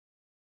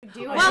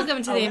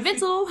Welcome to the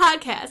Invincible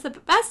Podcast, the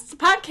best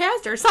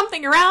podcast or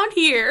something around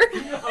here.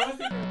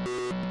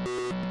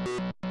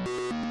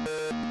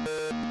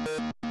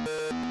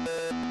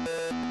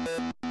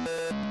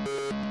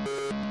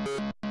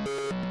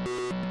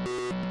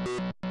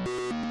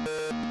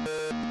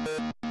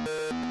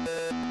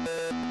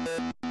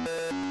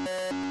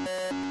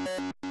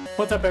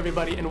 What's up,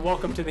 everybody, and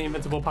welcome to the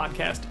Invincible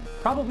Podcast,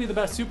 probably the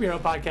best superhero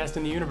podcast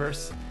in the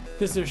universe.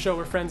 This is a show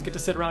where friends get to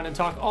sit around and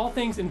talk all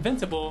things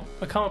Invincible,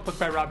 a comic book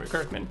by Robert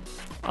Kirkman.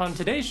 On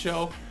today's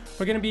show,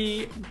 we're going to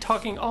be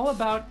talking all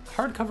about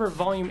hardcover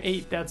Volume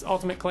 8, that's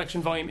Ultimate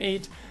Collection Volume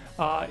 8,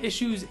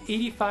 issues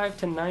 85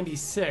 to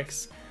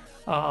 96.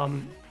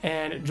 And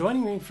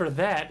joining me for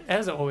that,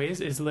 as always,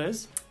 is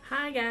Liz.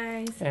 Hi,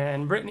 guys.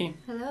 And Brittany.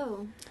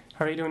 Hello.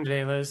 How are you doing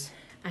today, Liz?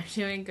 I'm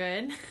doing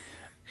good.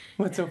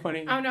 What's so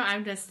funny? Oh, no,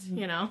 I'm just,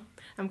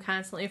 I'm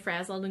constantly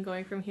frazzled and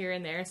going from here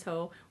and there.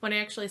 So when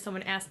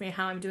someone asks me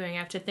how I'm doing, I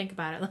have to think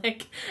about it.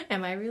 Like,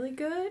 am I really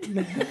good?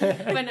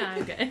 But no,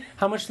 I'm good.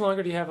 How much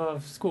longer do you have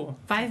of school?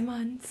 5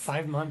 months.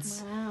 5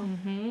 months? Wow.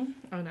 Mm-hmm.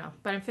 Oh, no.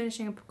 But I'm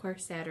finishing up, of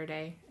course,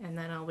 Saturday. And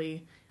then I'll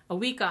be a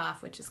week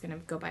off, which is going to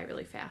go by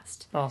really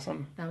fast.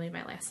 Awesome. That'll be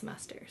my last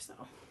semester, so.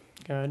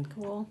 Good.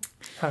 Cool.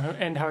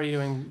 And how are you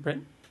doing, Britt?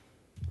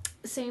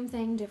 Same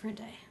thing, different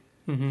day.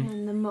 Mm-hmm.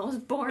 And the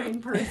most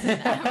boring person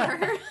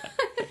ever.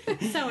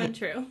 So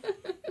untrue.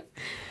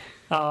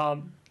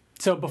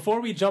 So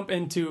before we jump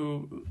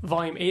into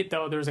Volume 8,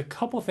 though, there's a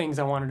couple things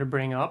I wanted to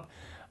bring up.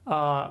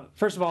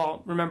 First of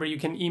all, remember, you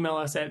can email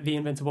us at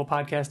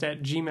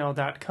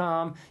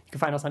theinvinciblepodcast@gmail.com. You can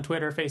find us on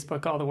Twitter,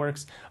 Facebook, all the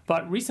works.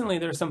 But recently,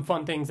 there's some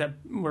fun things that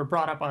were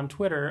brought up on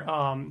Twitter.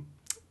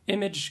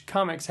 Image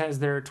Comics has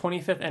their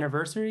 25th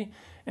anniversary,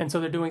 and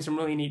so they're doing some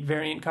really neat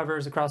variant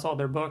covers across all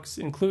their books,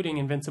 including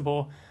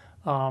Invincible.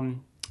 And,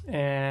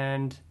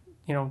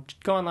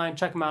 go online,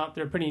 check them out.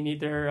 They're pretty neat.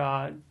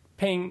 They're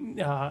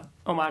paying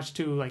homage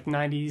to,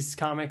 90s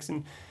comics,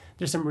 and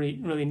there's some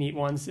really neat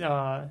ones.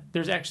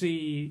 There's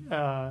actually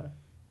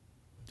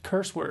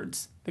Curse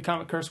Words. The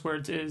comic Curse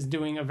Words is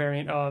doing a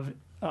variant of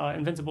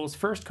Invincible's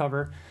first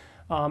cover.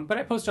 But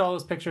I posted all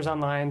those pictures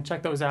online.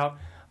 Check those out.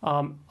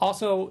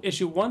 Also,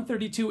 issue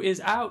 132 is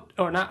out,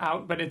 or not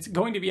out, but it's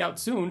going to be out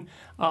soon.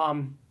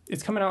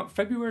 It's coming out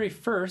February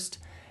 1st.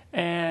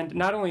 And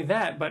not only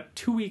that, but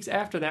 2 weeks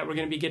after that, we're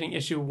going to be getting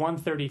issue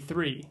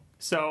 133.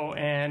 So,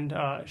 and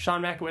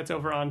Sean Makowitz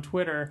over on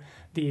Twitter,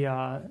 the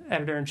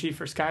editor-in-chief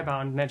for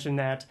Skybound, mentioned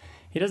that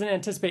he doesn't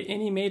anticipate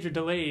any major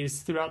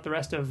delays throughout the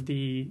rest of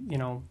the,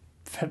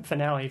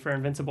 finale for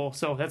Invincible.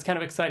 So that's kind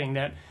of exciting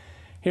that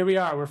here we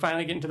are. We're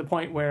finally getting to the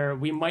point where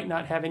we might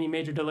not have any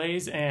major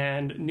delays,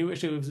 and new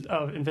issues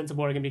of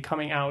Invincible are going to be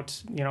coming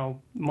out,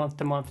 month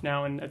to month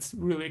now, and that's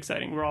really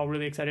exciting. We're all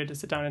really excited to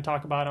sit down and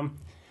talk about them.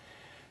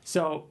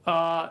 So,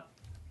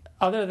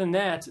 other than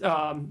that,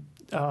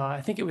 I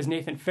think it was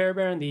Nathan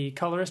Fairbairn, the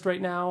colorist right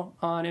now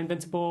on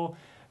Invincible,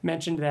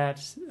 mentioned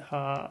that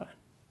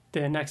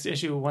the next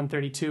issue,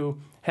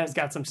 132, has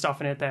got some stuff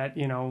in it that,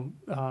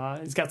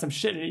 it's got some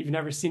shit in it you've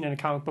never seen in a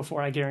comic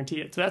before, I guarantee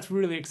it. So that's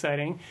really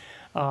exciting.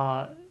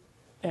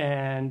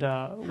 And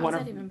how's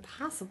that even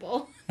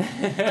possible?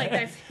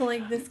 I feel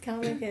like this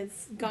comic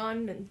has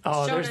gone and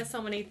shown us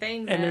so many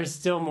things, and there's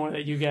still more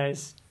that you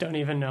guys don't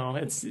even know.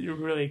 It's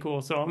really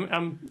cool. So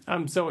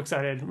I'm so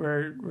excited.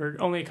 We're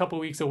only a couple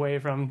weeks away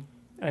from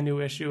a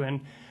new issue, and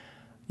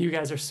you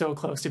guys are so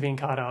close to being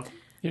caught up.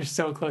 You're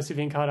so close to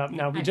being caught up.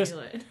 Now I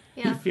feel it.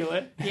 Yeah. You feel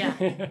it?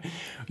 Yeah.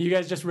 You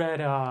guys just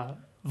read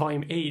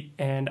Volume 8,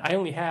 and I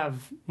only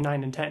have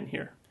 9 and 10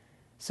 here.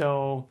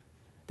 So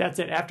that's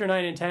it. After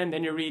 9 and 10,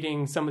 then you're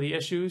reading some of the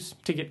issues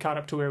to get caught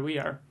up to where we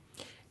are.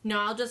 No,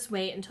 I'll just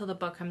wait until the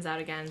book comes out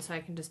again so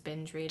I can just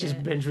binge read it.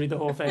 Just binge read the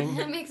whole thing.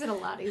 That makes it a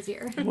lot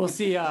easier. We'll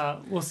see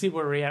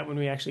where we're at when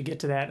we actually get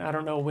to that. I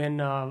don't know when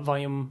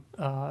volume,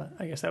 I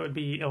guess that would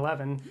be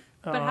 11.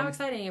 But how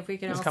exciting if we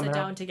can all sit down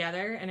out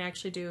together and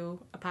actually do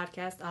a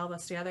podcast, all of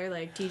us together,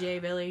 like TJ,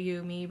 Billy,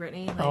 you, me,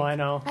 Brittany. Oh, I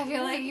know. I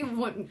feel like you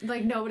wouldn't,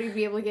 nobody would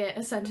be able to get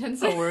a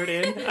sentence. A word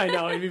in. I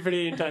know, it'd be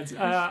pretty intense.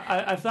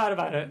 I've thought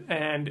about it,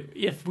 and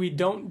if we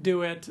don't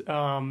do it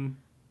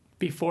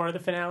before the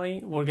finale,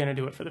 we're going to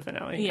do it for the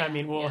finale. Yeah, I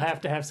mean, we'll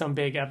have to have some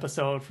big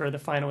episode for the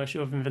final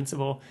issue of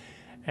Invincible,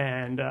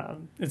 and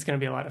it's going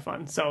to be a lot of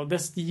fun. So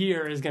this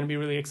year is going to be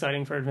really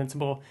exciting for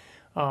Invincible.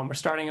 We're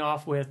starting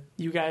off with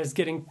you guys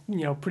getting,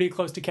 pretty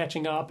close to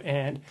catching up,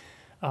 and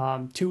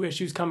 2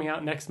 issues coming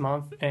out next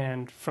month,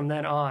 and from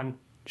then on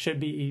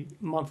should be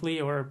monthly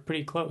or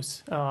pretty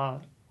close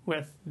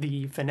with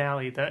the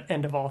finale, the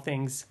end of all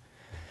things.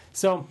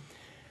 So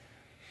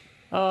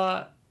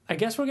I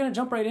guess we're going to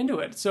jump right into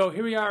it. So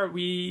here we are.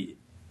 In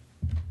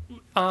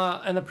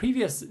the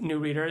previous new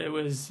reader, it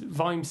was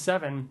Volume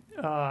 7,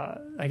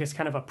 I guess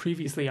kind of a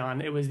previously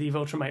on. It was the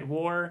Viltrumite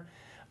War.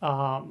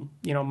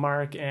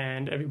 Mark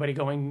and everybody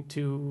going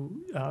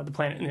to the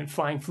planet and then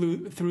flying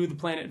through the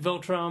planet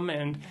Viltrum,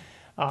 and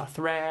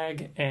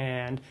Thrag,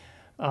 and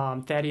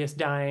Thaddeus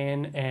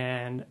dying,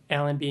 and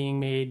Alan being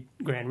made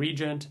Grand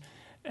Regent,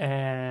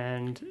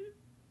 and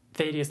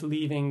Thaddeus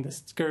leaving the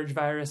Scourge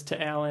virus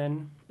to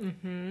Alan,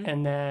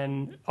 and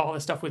then all the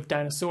stuff with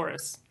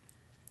Dinosaurus,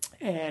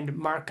 and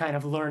Mark kind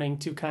of learning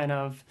to kind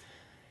of,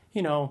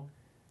 you know,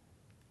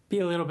 be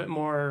a little bit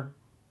more,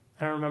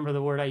 I don't remember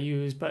the word I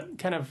used, but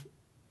kind of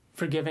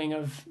forgiving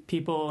of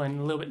people and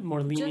a little bit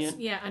more lenient.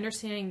 Just,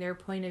 understanding their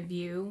point of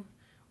view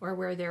or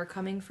where they're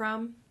coming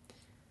from.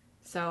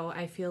 So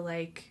I feel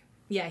like,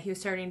 he was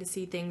starting to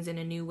see things in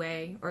a new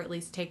way, or at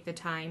least take the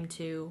time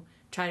to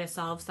try to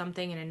solve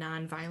something in a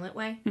non-violent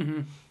way.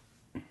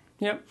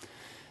 Yep.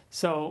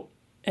 So,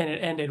 and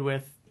it ended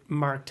with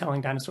Mark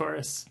telling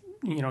Dinosaurus,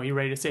 you know, you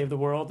ready to save the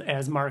world,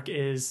 as Mark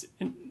is,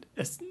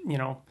 you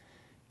know,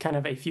 kind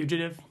of a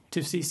fugitive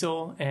to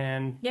Cecil,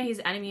 and... Yeah, he's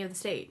enemy of the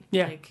state.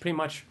 Yeah, pretty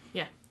much.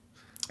 Yeah.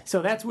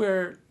 So that's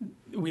where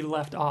we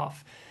left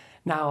off.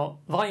 Now,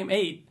 Volume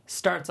 8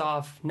 starts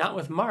off not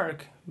with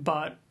Mark,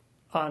 but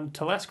on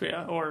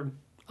Telescria, or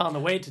on the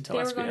way to Telescria.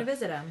 They were going to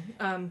visit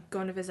him,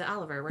 going to visit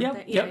Oliver, weren't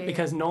Yep, they? yep,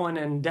 because Nolan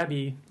and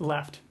Debbie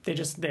left.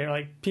 They're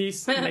like,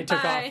 peace, and they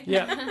took off.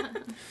 Yeah,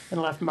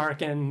 and left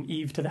Mark and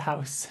Eve to the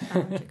house.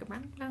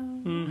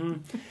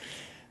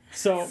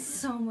 So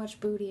much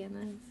booty in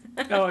this.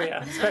 Oh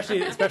yeah,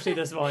 especially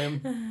this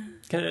volume.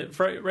 'Cause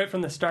right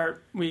from the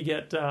start, we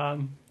get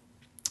Nolan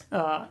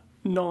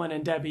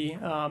and Debbie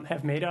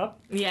have made up.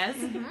 Yes.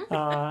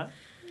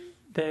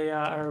 They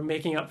are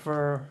making up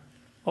for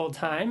old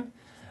time,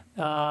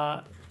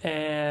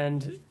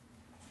 and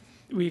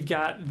we've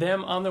got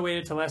them on the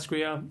way to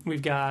Telescria.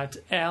 We've got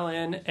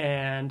Alan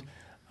and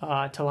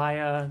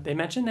Talia. They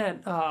mentioned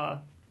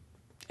that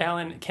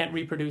Alan can't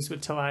reproduce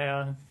with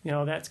Talia. You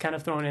know, that's kind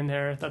of thrown in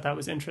there. I thought that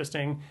was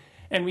interesting.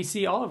 And we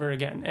see Oliver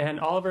again, and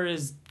Oliver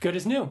is good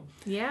as new.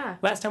 Yeah.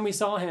 Last time we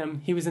saw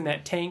him, he was in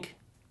that tank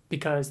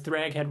because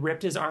Thrag had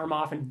ripped his arm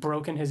off and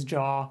broken his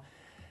jaw.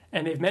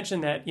 And they've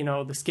mentioned that, you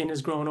know, the skin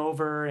has grown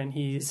over and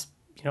he's,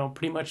 you know,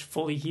 pretty much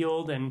fully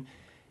healed. And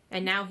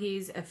now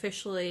he's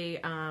officially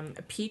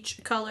peach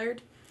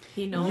colored.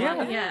 He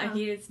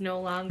is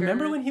no longer.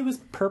 Remember when he was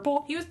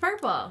purple? He was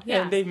purple.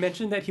 Yeah. And they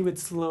mentioned that he would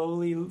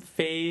slowly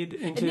fade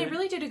into. And they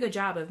really did a good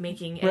job of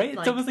making it. Right? Like,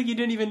 it's almost like you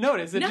didn't even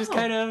notice. It just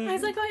kind of. I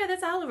was like, oh yeah,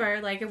 that's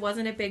Oliver. Like, it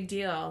wasn't a big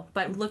deal.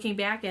 But looking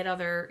back at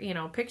other,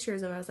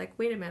 pictures of it, I was like,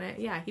 wait a minute.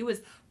 Yeah, he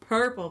was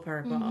purple.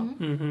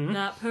 Mm-hmm.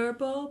 Not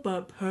purple,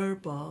 but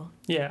purple.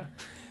 Yeah.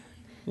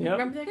 Yep.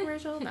 Remember that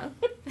commercial? No.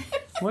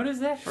 What is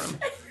that from?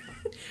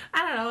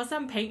 I don't know.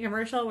 Some paint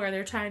commercial where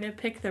they're trying to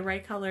pick the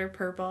right color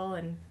purple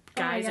and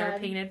guys are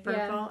painted purple.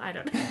 Yeah. I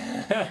don't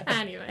know.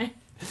 Anyway.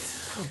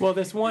 Well,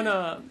 this one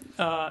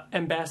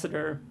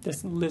ambassador,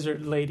 this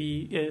lizard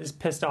lady, is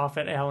pissed off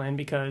at Alan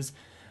because,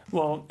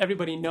 well,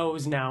 everybody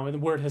knows now, and the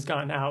word has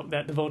gotten out,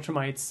 that the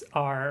Viltrumites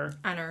are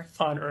On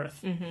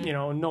Earth. Mm-hmm. You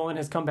know, Nolan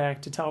has come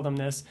back to tell them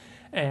this,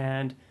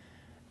 and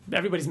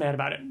everybody's mad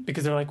about it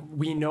because they're like,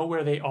 we know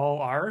where they all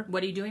are.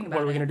 What are you doing about it?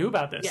 What are we going to do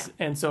about this? Yeah.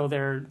 And so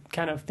they're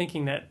kind of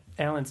thinking that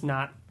Alan's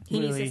not. He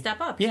really, needs to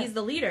step up. Yeah, He's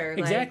the leader.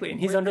 Exactly, like,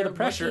 and he's under the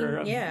pressure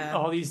of yeah.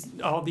 all these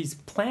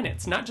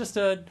planets, not just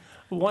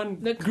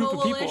one The group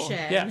of people.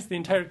 coalition. Yes, the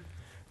entire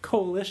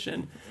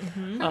coalition.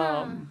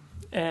 Mm-hmm.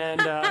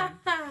 And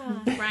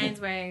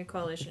Ryan's wearing a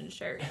coalition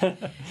shirt. and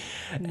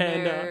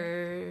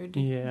Nerd.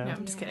 yeah, No,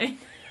 I'm just kidding.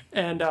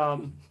 and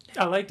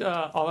I liked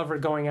Oliver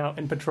going out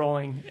and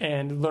patrolling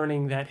and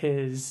learning that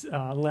his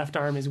left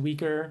arm is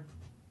weaker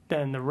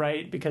than the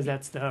right because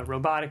that's the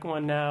robotic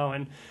one now,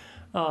 and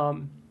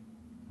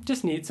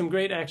just neat. Some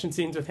great action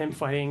scenes with him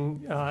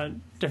fighting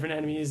different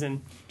enemies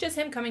and Just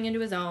him coming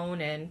into his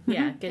own and,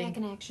 getting... Back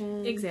in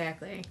action.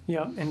 Exactly.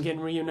 and getting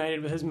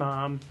reunited with his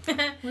mom.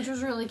 Which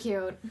was really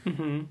cute.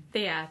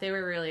 They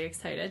were really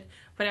excited.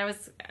 But I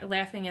was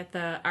laughing at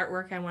the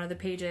artwork on one of the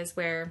pages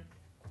where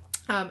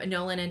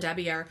Nolan and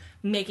Debbie are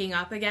making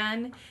up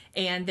again,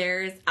 and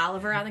there's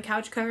Oliver on the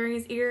couch covering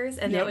his ears,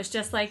 and that was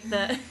just like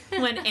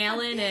when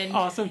Alan and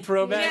Awesome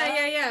throwback.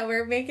 yeah,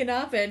 we're making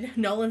up, and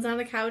Nolan's on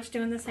the couch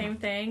doing the same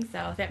thing,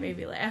 so that made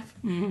me laugh.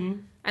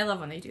 I love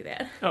when they do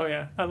that. Oh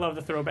yeah, I love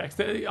the throwbacks.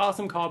 The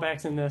awesome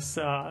callbacks in this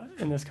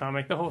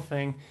comic. The whole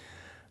thing.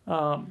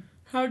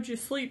 How'd you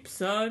sleep,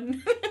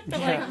 son? Yeah.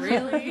 Like,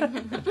 really?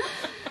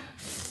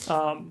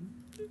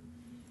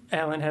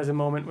 Alan has a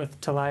moment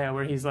with Talia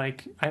where he's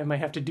like, I might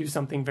have to do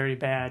something very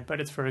bad, but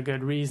it's for a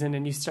good reason.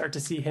 And you start to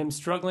see him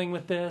struggling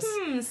with this.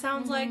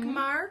 Sounds like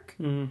Mark.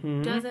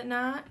 Does it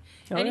not?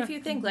 Oh, and yeah. if you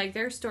think, like,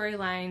 their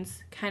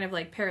storylines kind of,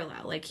 like,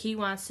 parallel. Like, he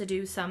wants to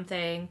do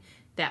something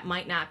that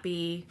might not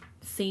be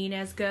seen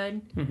as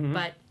good,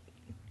 but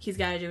he's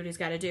got to do what he's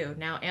got to do.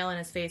 Now, Alan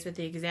is faced with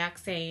the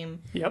exact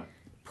same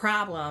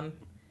problem,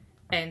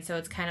 and so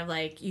it's kind of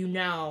like,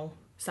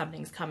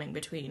 something's coming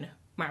between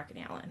Mark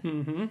and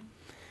Alan.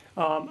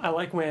 I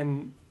like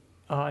when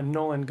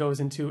Nolan goes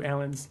into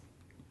Alan's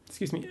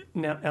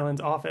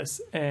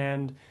office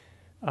and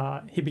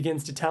he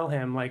begins to tell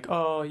him like,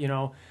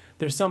 oh,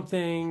 there's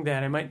something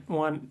that I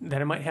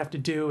might have to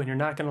do, and you're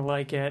not going to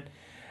like it.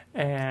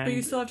 And But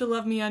you still have to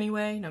love me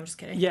anyway. No, I'm just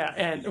kidding. yeah,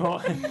 and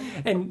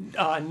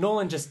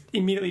Nolan just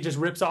immediately just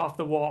rips off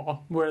the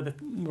wall where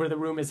the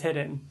room is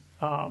hidden,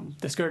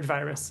 the Scourge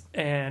virus,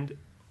 and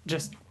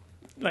just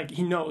like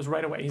he knows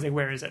right away. He's like,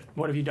 "Where is it?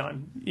 What have you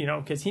done?" You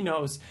know, because he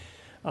knows.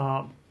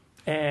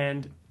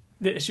 And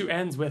the issue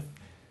ends with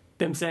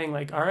them saying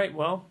like, "All right,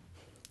 well,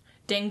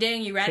 Ding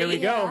ding, you ready? here we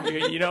go.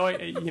 You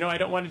know, I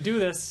don't want to do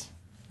this."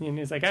 And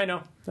he's like, "I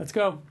know. Let's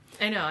go."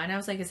 I know, and I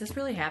was like, is this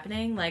really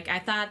happening? Like, I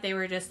thought they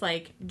were just,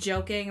 like,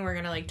 joking and we're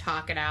gonna, like,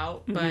 talk it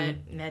out, but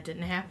that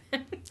didn't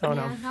happen. Oh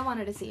Yeah, no, I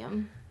wanted to see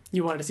him.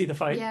 you wanted to see the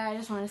fight. Yeah, I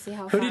just wanted to see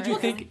how Who far did you it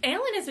think- went.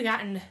 Alan has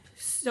gotten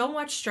so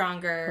much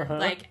stronger. Uh-huh.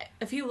 Like,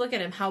 if you look at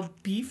him, how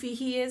beefy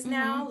he is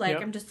now, like,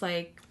 Yep. I'm just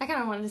like, I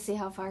kind of wanted to see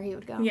how far he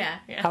would go. yeah.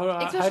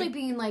 Especially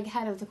being, like,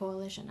 head of the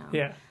coalition now.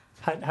 yeah.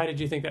 How did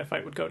you think that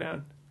fight would go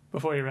down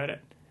before you read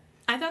it?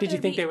 I thought Did you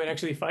think be... they would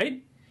actually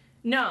fight?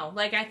 No,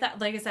 like I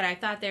said, I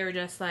thought they were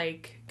just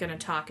like gonna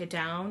talk it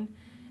down,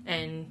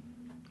 and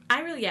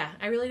I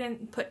really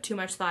didn't put too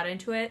much thought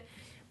into it.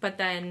 But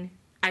then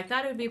I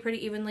thought it would be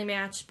pretty evenly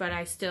matched, but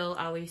I still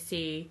always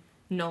see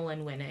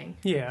Nolan winning.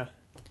 Yeah.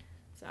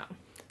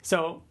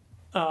 So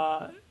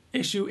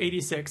Issue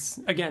 86.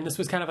 Again, this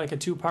was kind of like a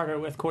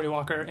two-parter with Cory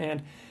Walker,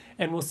 and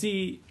we'll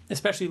see,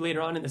 especially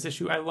later on in this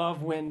issue, I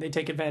love when they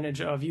take advantage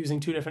of using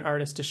two different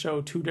artists to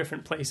show two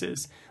different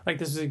places. Like,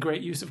 this is a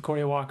great use of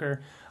Cory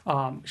Walker,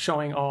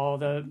 showing all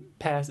the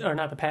past, or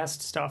not the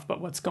past stuff,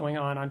 but what's going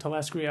on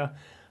Telescria,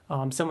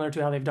 similar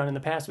to how they've done in the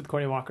past with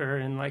Cory Walker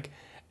and, like,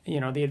 you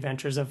know, the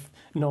adventures of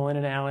Nolan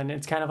and Alan.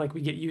 It's kind of like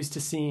we get used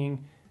to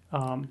seeing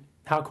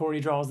how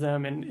Cory draws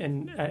them,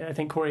 and I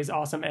think Cory's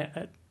awesome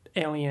at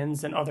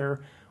aliens and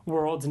other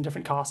worlds and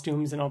different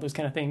costumes and all those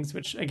kind of things,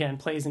 which again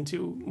plays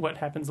into what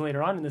happens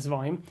later on in this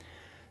volume.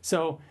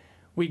 So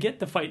we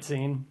get the fight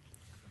scene,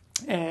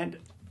 and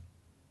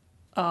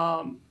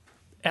Alan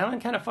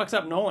kind of fucks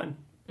up Nolan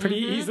pretty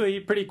easily,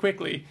 pretty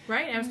quickly.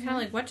 right, I was kind of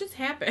like, what just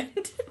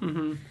happened?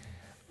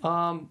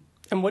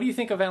 And what do you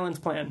think of Alan's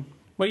plan?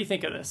 What do you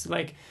think of this?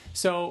 Like,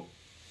 so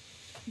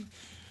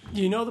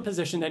you know the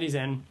position that he's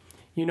in.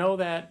 You know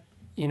that,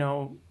 you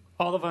know,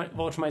 all the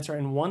Viltrumites are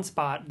in one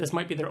spot. This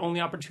might be their only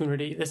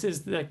opportunity. This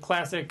is the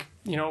classic,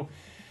 you know,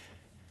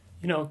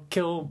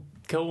 kill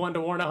one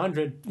to warn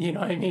 100. You know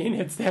what I mean?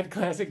 It's that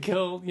classic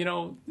kill, you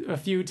know, a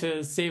few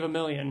to save a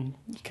million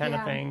kind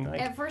of thing.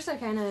 Like, at first,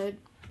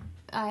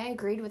 I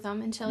agreed with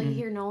him until you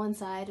hear Nolan's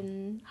side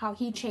and how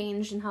he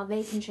changed and how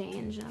they can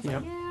change. And I was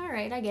like, yeah, all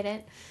right, I get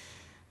it.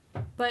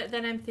 But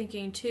then I'm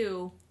thinking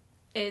too,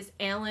 is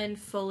Alan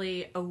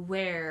fully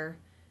aware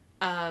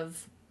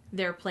of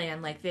their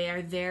plan? Like, they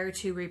are there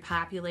to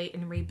repopulate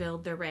and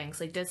rebuild their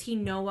ranks. Like, does he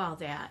know all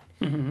that?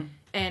 Mm-hmm.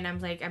 And I'm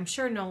like, I'm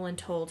sure Nolan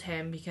told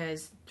him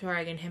because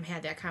Torag and him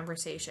had that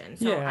conversation.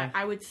 So Yeah.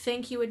 I would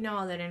think he would know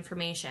all that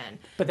information.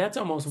 but that's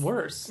almost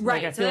worse.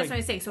 Right, Like, I so feel that's like,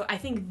 what I'm saying. So I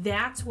think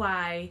that's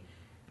why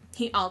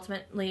he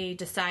ultimately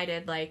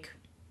decided, like,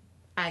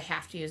 I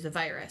have to use the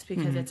virus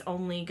because it's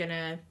only going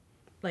to,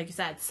 like you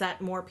said,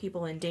 set more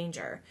people in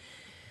danger.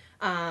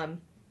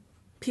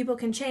 People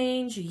can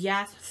change.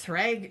 Yes,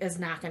 Threg is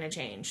not going to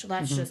change.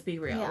 Let's just be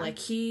real. Yeah. Like,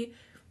 he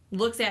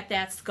looks at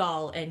that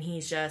skull and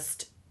he's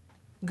just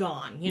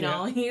gone. You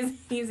know,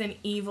 he's an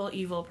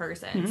evil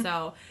person.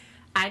 So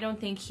I don't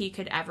think he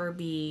could ever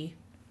be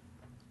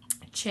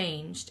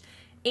changed.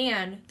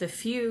 And the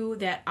few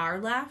that are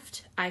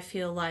left, I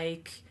feel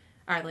like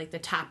are like the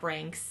top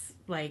ranks,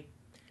 like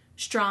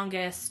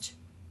strongest.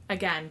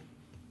 Again,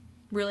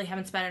 really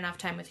haven't spent enough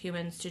time with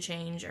humans to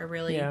change or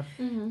really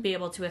be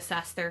able to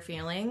assess their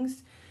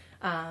feelings.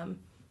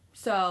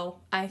 So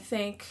I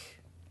think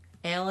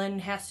Alan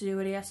has to do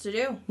what he has to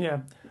do. Yeah.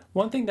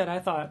 One thing that I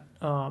thought,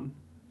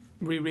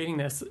 rereading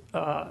this,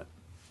 I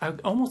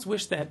almost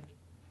wish that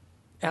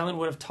Alan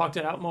would have talked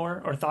it out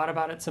more or thought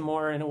about it some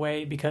more in a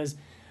way, because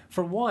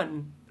for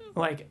one,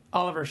 like,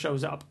 Oliver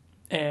shows up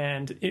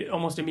and it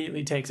almost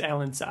immediately takes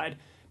Alan's side.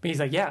 But he's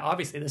like, yeah,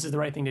 obviously this is the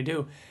right thing to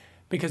do.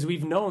 Because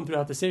we've known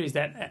throughout the series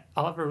that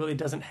Oliver really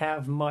doesn't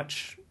have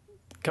much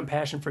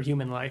compassion for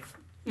human life.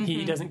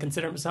 He doesn't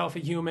consider himself a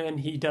human.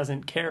 He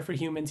doesn't care for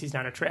humans. He's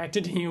not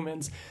attracted to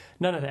humans.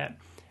 None of that.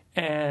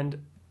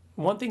 And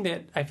one thing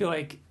that I feel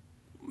like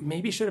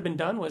maybe should have been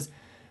done was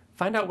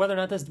find out whether or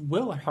not this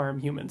will harm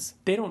humans.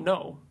 They don't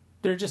know.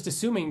 They're just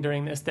assuming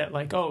during this that,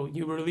 like, oh,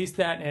 you released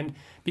that, and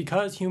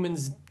because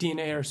humans'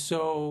 DNA are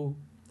so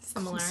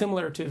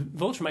similar to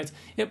Viltrumites,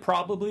 it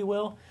probably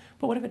will.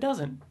 But what if it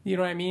doesn't? You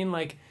know what I mean?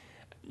 Like,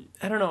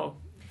 I don't know.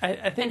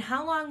 I think. And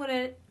how long would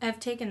it have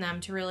taken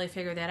them to really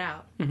figure that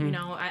out? You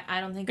know, I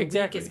don't think a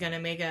Exactly. week is going to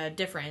make a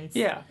difference.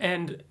 Yeah,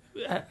 and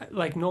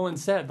like Nolan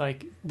said,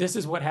 like, this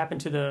is what happened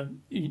to the,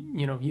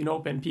 you know,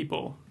 Unopan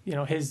people. You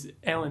know,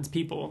 Alan's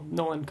people.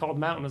 Nolan called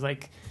them out and was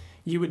like,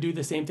 you would do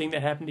the same thing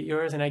that happened to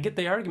yours. And I get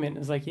the argument.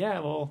 It's like, yeah,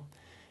 well,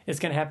 it's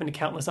going to happen to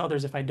countless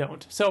others if I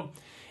don't. So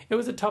it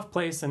was a tough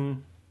place,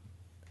 and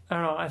I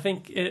don't know. I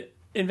think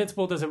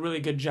Invincible does a really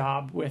good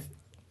job with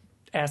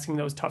asking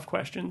those tough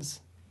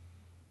questions,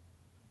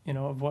 you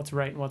know, of what's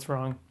right and what's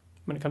wrong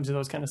when it comes to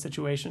those kind of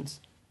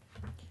situations.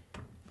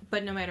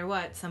 But no matter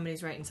what,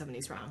 somebody's right and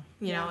somebody's wrong.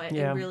 You know, it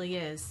really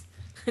is.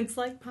 It's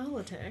like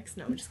politics.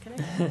 No, I'm just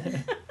kidding.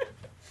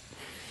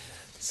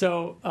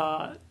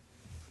 So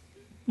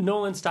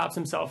Nolan stops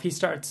himself. He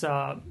starts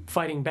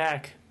fighting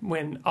back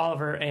when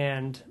Oliver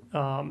and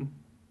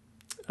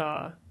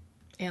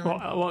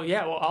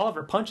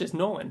Oliver punches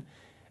Nolan,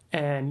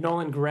 and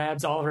Nolan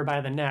grabs Oliver by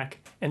the neck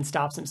and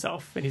stops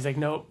himself, and he's like,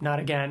 "Nope, not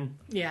again."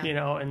 Yeah.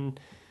 And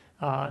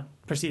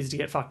proceeds to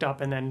get fucked up,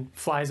 and then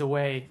flies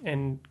away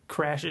and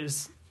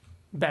crashes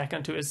back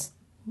onto his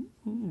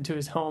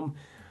home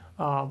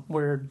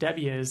where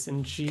Debbie is,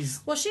 and she's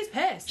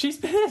pissed. She's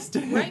pissed,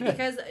 right?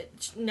 Because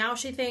now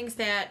she thinks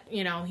that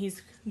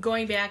he's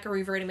going back or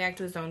reverting back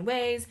to his own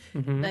ways.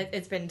 That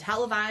it's been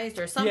televised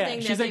or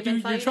something. Yeah, she's like,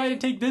 "You're trying to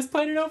take this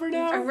planet over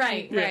now?"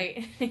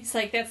 Right. He's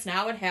like, "That's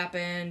not what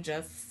happened.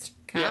 Just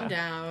calm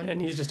down."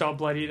 And he's just all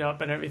bloodied up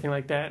and everything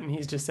like that. And he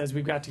just says,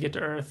 "We've got to get to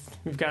Earth.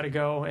 We've got to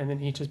go." And then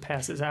he just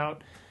passes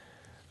out.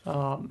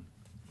 And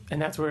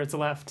that's where it's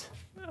left.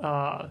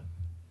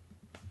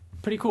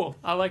 Pretty cool.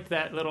 I liked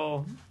that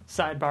little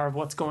sidebar of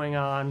what's going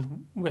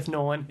on with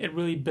Nolan. It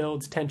really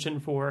builds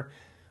tension for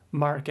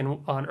Mark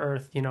and on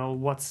Earth.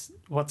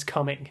 What's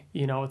coming.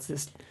 It's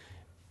this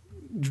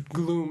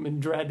gloom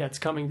and dread that's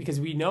coming because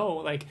we know,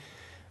 like,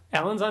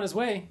 Alan's on his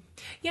way.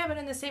 Yeah, but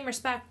in the same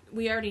respect,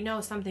 we already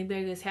know something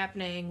big is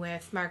happening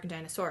with Mark and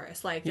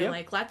Dinosaurus. Like, they're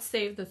like, let's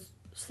save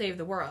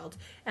the world.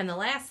 And the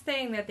last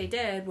thing that they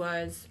did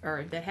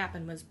that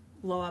happened was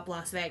blow up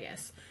Las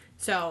Vegas.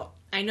 So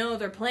I know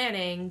they're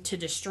planning to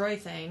destroy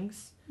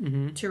things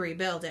to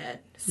rebuild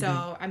it.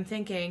 So I'm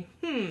thinking,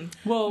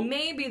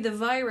 maybe the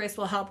virus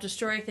will help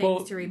destroy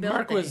things to rebuild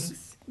Mark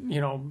things.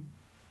 was,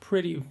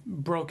 pretty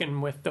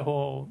broken with the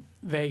whole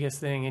Vegas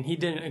thing, and he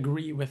didn't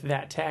agree with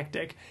that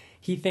tactic.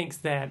 He thinks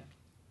that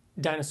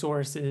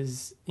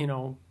Dinosaurus's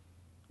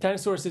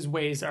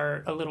ways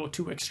are a little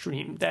too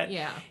extreme. That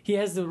he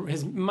has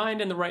his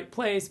mind in the right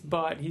place,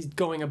 but he's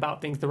going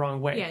about things the wrong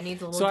way. Yeah,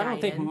 needs a little So guidance. I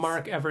don't think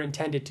Mark ever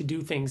intended to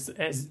do things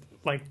as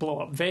like blow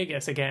up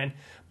Vegas again,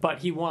 but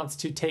he wants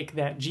to take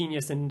that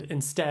genius and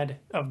instead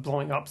of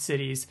blowing up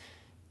cities,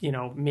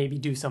 maybe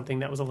do something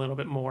that was a little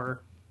bit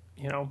more,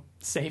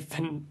 safe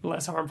and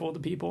less harmful to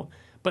people,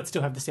 but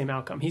still have the same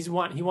outcome. He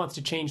wants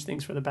to change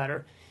things for the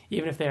better,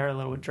 even if they are a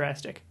little bit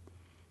drastic.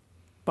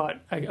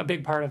 But a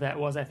big part of that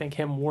was, I think,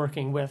 him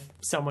working with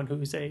someone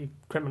who's a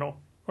criminal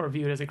or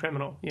viewed as a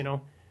criminal,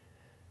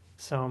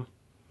 So,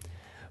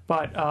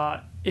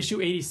 but issue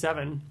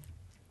 87.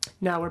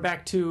 Now we're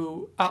back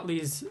to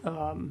Otley's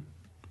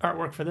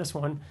artwork for this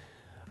one.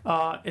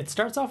 It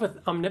starts off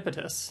with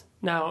Omnipotus.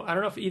 Now, I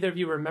don't know if either of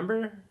you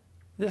remember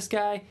this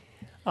guy.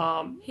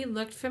 He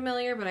looked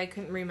familiar, but I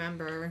couldn't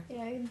remember.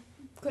 Yeah, I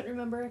couldn't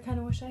remember. I kind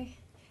of wish I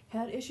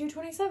had issue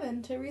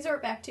 27 to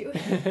resort back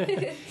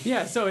to.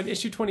 Yeah, so in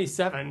issue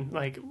 27,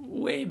 like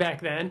way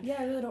back then. Yeah,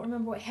 I really don't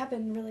remember what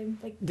happened. Really,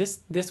 like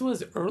this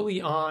was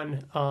early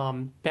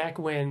on, back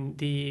when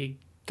the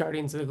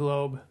Guardians of the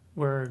Globe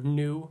were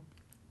new,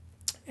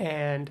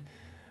 and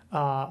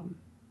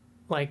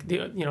like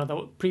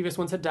the previous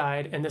ones had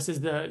died, and this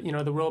is the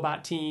the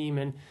robot team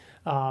and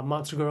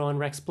Monster Girl and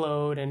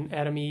Rexplode and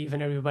Adam Eve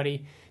and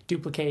everybody,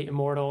 Duplicate,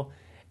 Immortal,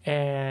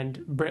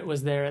 and Britt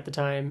was there at the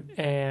time,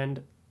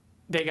 and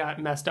they got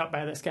messed up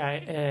by this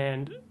guy,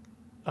 and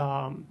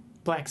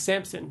Black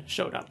Samson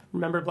showed up.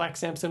 Remember, Black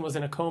Samson was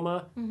in a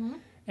coma,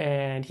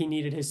 and he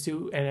needed his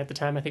suit, and at the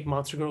time I think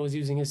Monster Girl was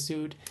using his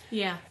suit.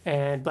 Yeah.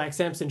 And Black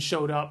Samson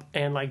showed up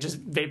and like just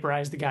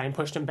vaporized the guy and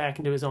pushed him back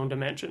into his own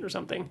dimension or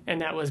something.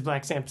 And that was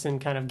Black Samson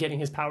kind of getting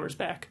his powers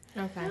back.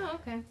 Okay. oh,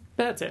 okay.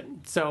 That's it.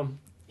 So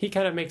he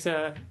kind of makes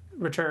a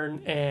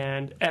return,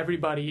 and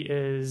everybody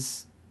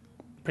is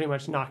pretty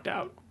much knocked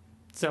out.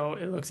 So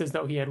it looks as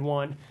though he had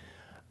won.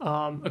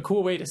 A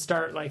cool way to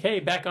start, like, hey,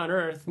 back on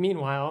Earth,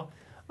 meanwhile.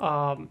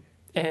 And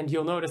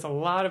you'll notice a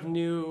lot of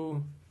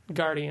new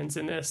Guardians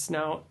in this.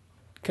 Now,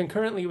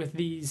 concurrently with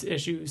these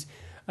issues,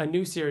 a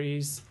new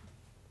series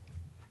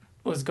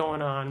was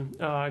going on,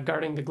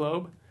 Guarding the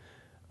Globe.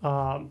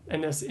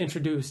 And this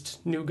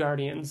introduced new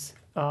Guardians,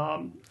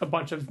 a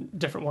bunch of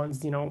different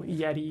ones,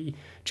 Yeti,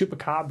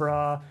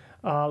 Chupacabra,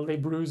 Le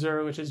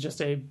Bruiser, which is just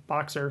a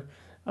boxer,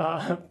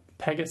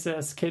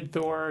 Pegasus, Kid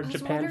Thor, I was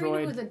Japandroid.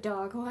 wondering who the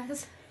dog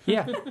was.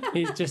 Yeah,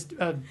 he's just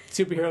a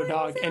superhero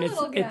dog, and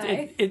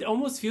it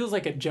almost feels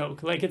like a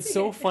joke. Like, it's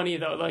so funny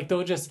though. Like,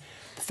 they'll just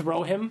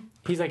throw him.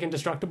 He's like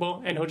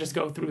indestructible, and he'll just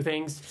go through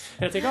things,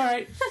 and it's like, all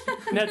right,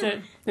 and that's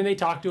it. And they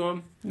talk to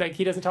him. Like,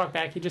 he doesn't talk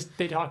back.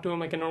 They talk to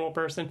him like a normal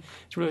person.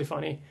 It's really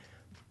funny.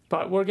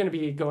 But we're going to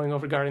be going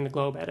over Guarding the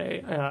Globe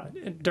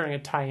at during a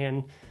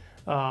tie-in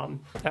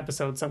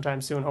episode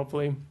sometime soon,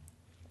 hopefully.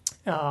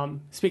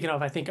 Speaking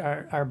of, I think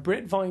our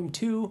Brit Volume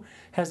 2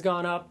 has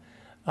gone up.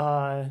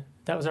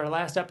 That was our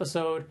last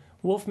episode.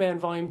 Wolfman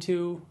Volume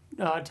 2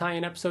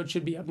 tie-in episode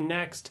should be up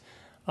next.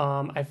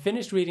 I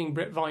finished reading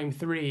Brit Volume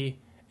 3,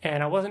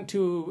 and I wasn't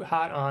too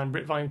hot on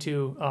Brit Volume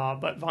 2,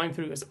 but Volume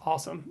 3 was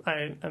awesome.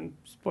 I'm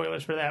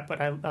spoilers for that,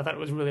 but I thought it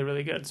was really,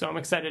 really good. So I'm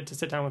excited to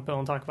sit down with Bill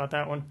and talk about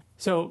that one.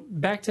 So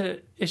back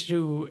to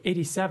issue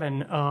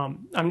 87,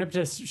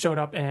 Omnipotus showed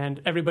up,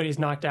 and everybody's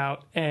knocked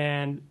out,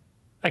 and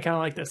I kind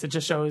of like this. It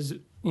just shows,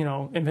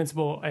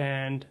 Invincible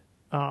and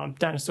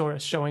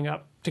Dinosaurus showing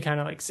up to kind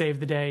of like save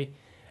the day,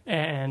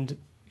 and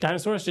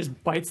Dinosaurus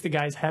just bites the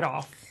guy's head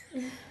off.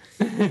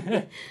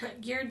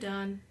 You're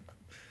done.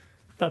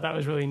 Thought that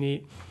was really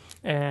neat.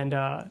 And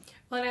well,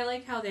 and I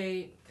like how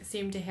they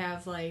seem to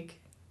have like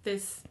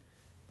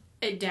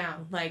it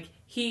down. Like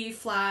he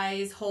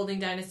flies holding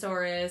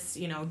Dinosaurus,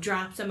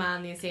 drops him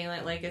on the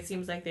assailant. Like it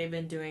seems like they've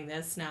been doing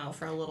this now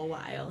for a little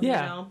while.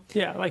 Yeah,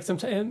 yeah. Like some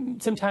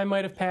time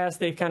might have passed.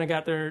 They've kind of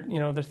got their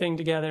their thing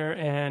together,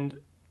 and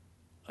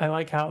I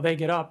like how they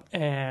get up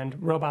and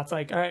Robot's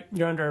like, "All right,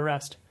 you're under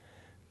arrest."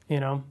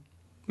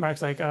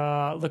 Mark's like,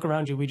 "Look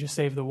around you. We just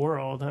saved the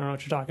world. I don't know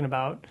what you're talking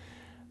about."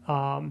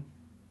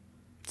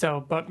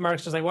 But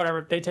Mark's just like,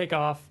 whatever. They take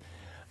off.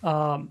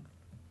 But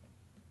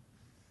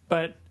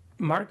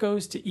Mark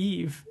goes to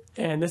Eve,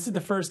 and this is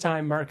the first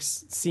time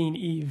Mark's seen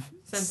Eve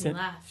since he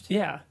left.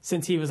 Yeah,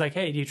 since he was like,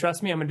 "Hey, do you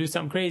trust me? I'm gonna do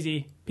something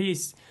crazy.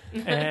 Peace."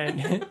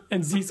 And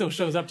and Cecil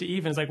shows up to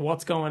Eve and is like,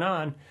 "What's going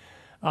on?"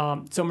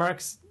 So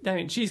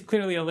she's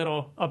clearly a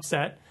little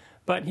upset,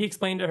 but he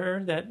explained to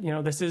her that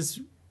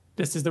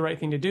this is the right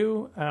thing to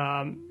do.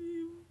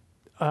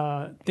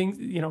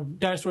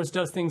 Dinosaurus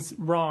does things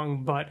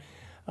wrong, but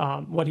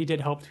what he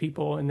did helped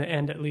people in the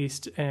end, at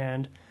least,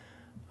 and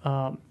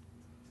they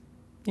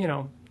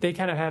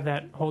kind of have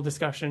that whole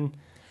discussion.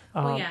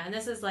 And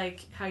this is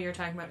like how you were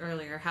talking about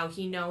earlier, how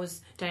he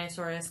knows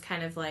Dinosaurus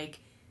kind of like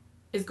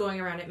is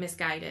going around it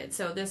misguided.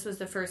 So this was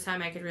the first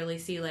time I could really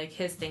see like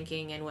his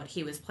thinking and what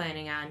he was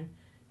planning on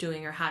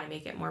doing or how to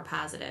make it more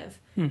positive.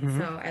 Mm-hmm.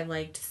 So I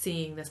liked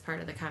seeing this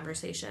part of the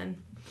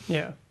conversation.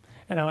 Yeah,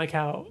 and I like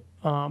how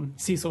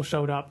Cecil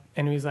showed up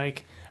and he was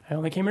like, "I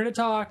only came here to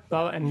talk."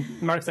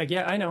 And Mark's like,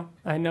 "Yeah, I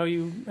know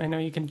you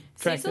can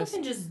track Cecil this."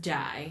 can just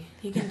die.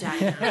 He can die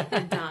now.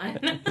 I'm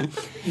done.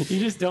 You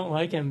just don't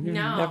like him. You've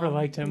never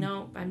liked him.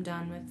 No, I'm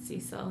done with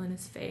Cecil and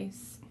his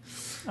face.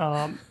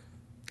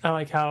 I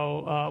like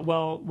how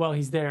while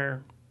he's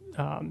there,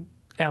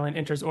 Alan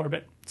enters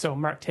orbit. So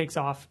Mark takes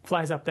off,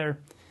 flies up there.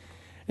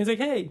 He's like,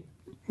 "Hey,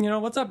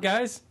 what's up,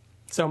 guys?"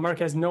 So Mark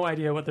has no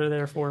idea what they're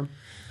there for.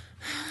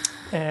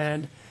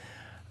 And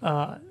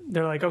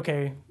they're like,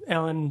 "Okay,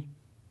 Alan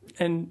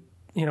and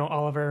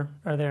Oliver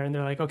are there," and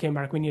they're like, "Okay,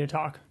 Mark, we need to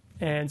talk."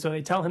 And so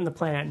they tell him the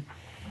plan,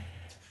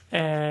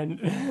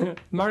 and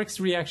Mark's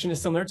reaction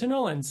is similar to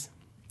Nolan's,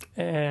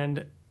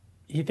 and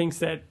he thinks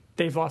that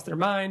they've lost their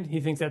mind. He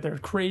thinks that they're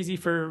crazy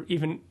for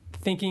even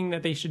thinking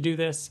that they should do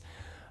this.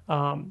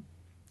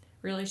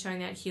 Really showing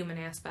that human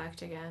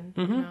aspect again.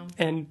 Mm-hmm.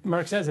 And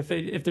Mark says if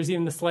there's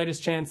even the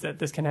slightest chance that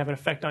this can have an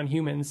effect on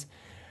humans,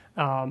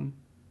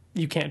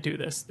 you can't do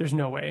this. There's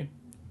no way.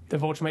 The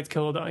Viltrumites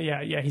killed...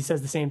 he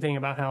says the same thing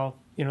about how,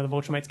 the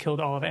Viltrumites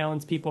killed all of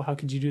Alan's people. How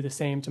could you do the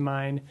same to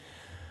mine?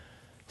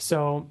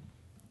 So,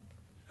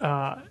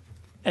 and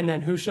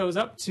then who shows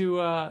up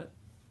to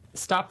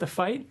stop the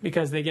fight?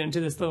 Because they get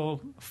into this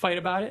little fight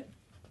about it.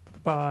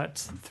 But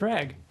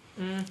Thrag.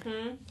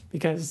 Mm-hmm.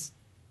 Because...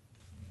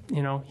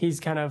 he's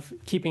kind of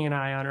keeping an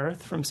eye on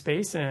Earth from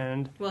space,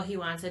 and... Well, he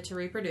wants it to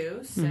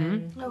reproduce, mm-hmm.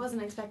 and... I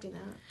wasn't expecting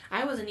that.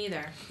 I wasn't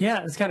either.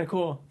 Yeah, it's kind of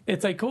cool.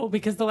 It's, like, cool,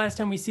 because the last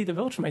time we see the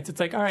Viltrumites, it's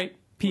like, all right,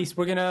 peace,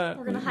 we're gonna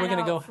hide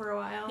out go for a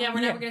while. Yeah,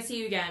 we're never gonna see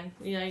you again.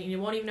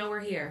 You won't even know we're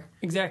here.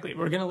 Exactly.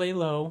 We're gonna lay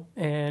low,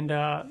 and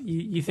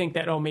you think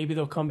that, maybe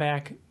they'll come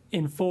back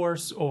in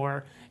force,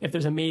 or if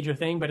there's a major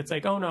thing, but it's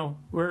like, oh, no,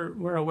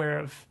 we're aware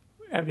of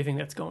everything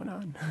that's going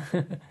on.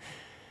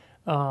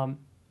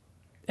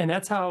 And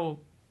that's how...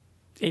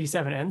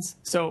 87 ends.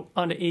 So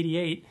on to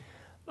 88,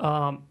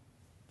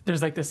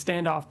 there's like this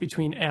standoff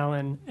between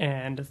Alan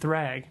and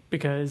Thrag,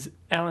 because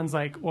Alan's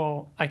like,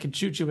 "Well, I could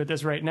shoot you with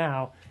this right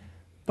now,"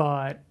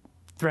 but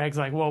Thrag's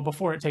like, "Well,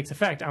 before it takes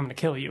effect, I'm going to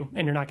kill you,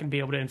 and you're not going to be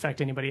able to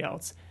infect anybody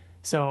else."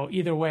 So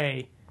either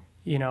way,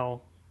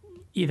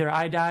 either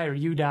I die or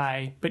you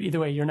die, but either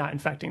way, you're not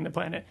infecting the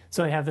planet.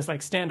 So they have this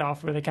like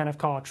standoff where they kind of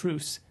call a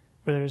truce,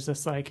 where there's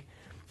this like,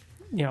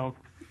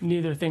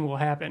 neither thing will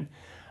happen.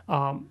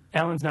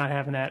 Alan's not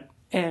having that.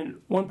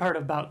 And one part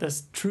about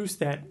this truce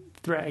that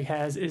Thrag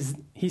has is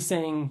he's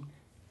saying,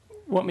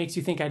 "What makes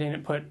you think I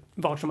didn't put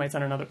Viltrumites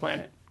on another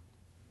planet?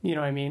 You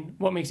know what I mean?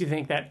 What makes you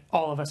think that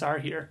all of us are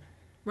here?"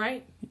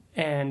 Right.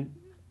 And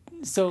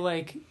so,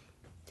 like,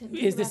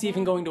 is this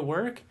even going to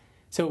work?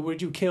 So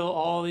would you kill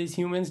all these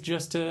humans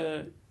just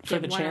for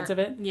the chance of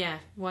it? Yeah,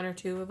 one or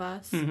two of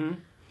us. Mm-hmm.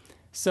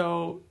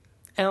 So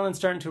Alan's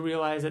starting to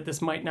realize that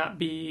this might not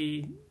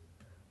be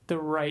the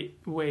right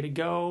way to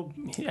go.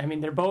 I mean,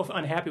 they're both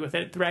unhappy with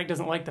it. Thrag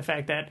doesn't like the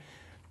fact that,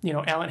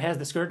 Alan has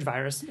the Scourge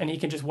virus and he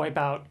can just wipe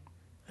out.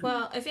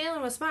 Well, if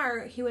Alan was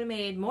smart, he would have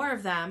made more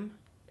of them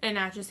and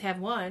not just have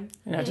one.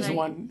 And not just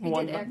one. He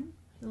did act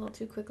a little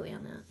too quickly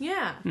on that.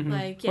 Yeah. Mm-hmm.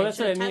 Well, that's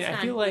what I mean.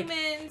 I feel like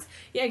humans.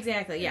 Yeah,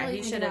 exactly. Yeah,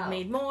 he should have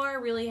made more,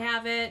 really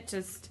have it,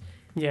 just...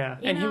 Yeah,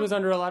 and he was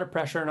under a lot of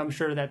pressure, and I'm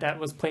sure that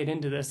was played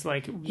into this,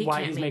 like,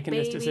 why he's making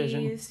this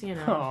decision.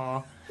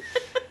 Aww.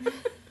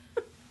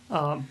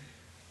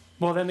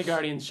 Well, then the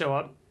Guardians show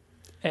up,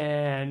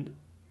 and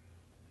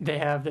they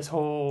have this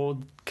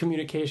whole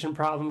communication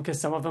problem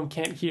because some of them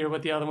can't hear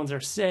what the other ones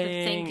are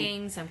saying.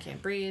 Thinking, some can't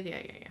breathe.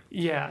 Yeah.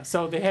 Yeah,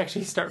 so they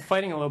actually start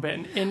fighting a little bit.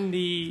 And in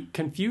the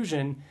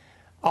confusion,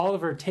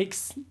 Oliver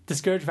takes the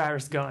Scourge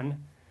Virus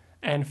gun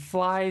and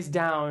flies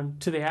down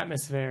to the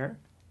atmosphere,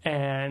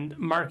 and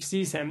Mark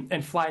sees him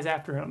and flies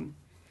after him.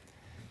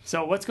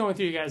 So what's going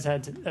through you guys'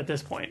 heads at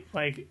this point?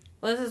 Like,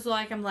 well, this is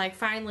like, I'm like,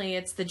 finally,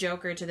 it's the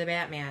Joker to the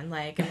Batman.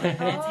 Like, I'm like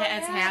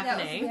it's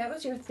happening. That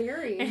was your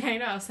theory. I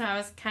know. So I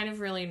was kind of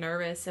really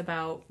nervous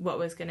about what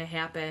was going to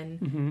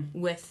happen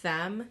with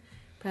them.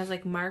 But I was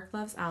like, Mark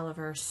loves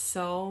Oliver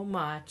so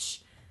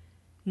much.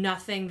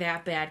 Nothing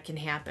that bad can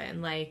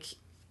happen. Like,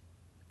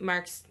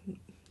 Mark's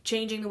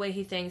changing the way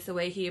he thinks, the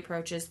way he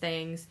approaches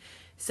things.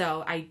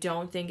 So I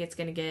don't think it's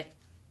going to get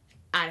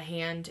out of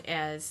hand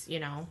as,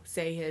 you know,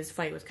 say his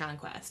fight with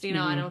Conquest. You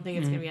know, I don't think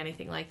it's going to be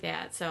anything like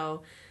that.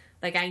 So,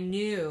 like, I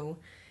knew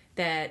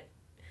that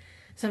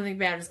something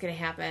bad was going to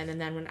happen.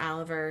 And then when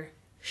Oliver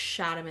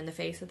shot him in the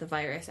face with the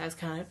virus, I was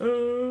kind of like,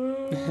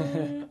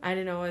 oh. I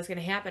didn't know what was going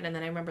to happen. And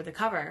then I remember the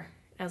cover.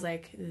 I was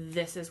like,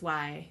 this is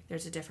why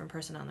there's a different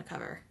person on the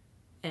cover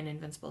in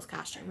Invincible's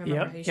costume.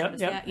 Remember how you showed us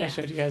that? Yeah. I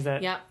showed you guys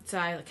that. Yep. So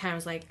I kind of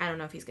was like, I don't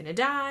know if he's going to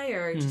die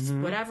or just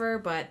whatever,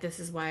 but this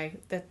is why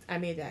that I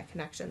made that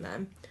connection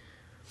then.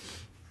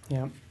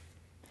 Yeah.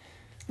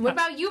 What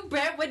about you,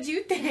 Brett? What'd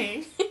you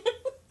think?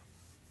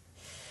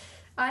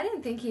 I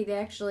didn't think he'd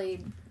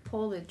actually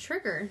pull the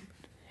trigger.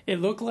 It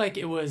looked like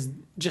it was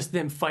just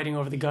them fighting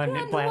over the gun and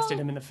it blasted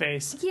him in the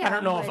face. Yeah, I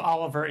don't know if like,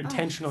 Oliver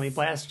intentionally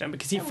blasted him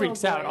because he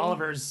freaks out.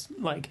 Oliver's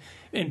like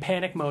in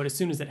panic mode as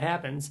soon as it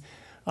happens.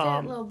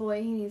 That little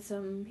boy, he needs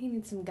some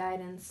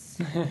guidance.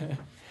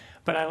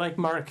 But I like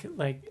Mark,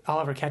 like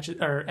Alan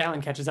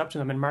catches up to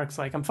them, and Mark's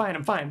like, I'm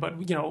fine,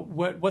 but you know,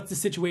 what's the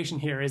situation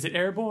here? Is it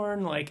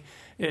airborne? Like,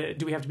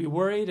 do we have to be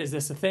worried? Is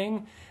this a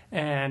thing?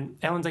 And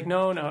Alan's like,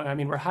 no, I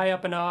mean, we're high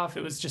up enough.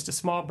 It was just a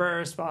small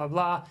burst, blah, blah,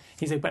 blah.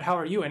 He's like, but how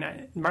are you?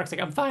 And Mark's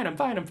like, I'm fine. And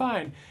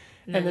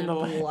then the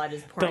blood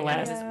is pouring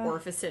out of his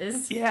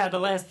orifices. Yeah, the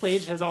last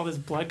page has all this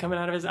blood coming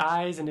out of his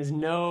eyes and his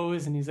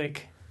nose, and he's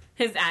like...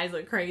 His eyes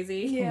look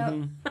crazy.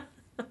 Yeah.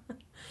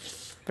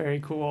 Very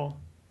cool.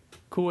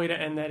 Cool way to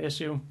end that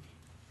issue.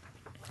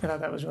 I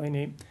thought that was really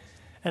neat.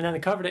 And then the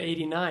cover to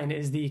 89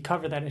 is the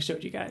cover that I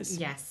showed you guys.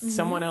 Yes.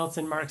 Someone else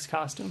in Mark's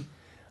costume.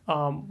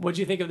 What'd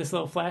you think of this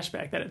little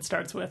flashback that it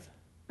starts with?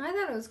 I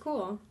thought it was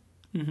cool.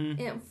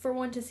 And for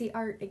one, to see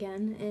art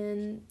again,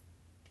 and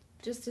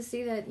just to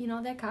see that, you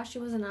know, that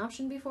costume was an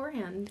option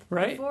beforehand.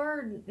 Right.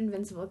 Before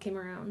Invincible came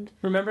around.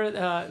 Remember,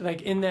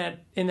 like in that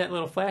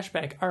little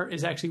flashback, Art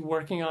is actually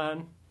working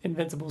on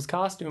Invincible's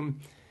costume,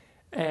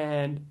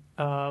 and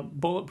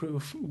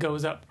Bulletproof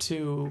goes up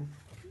to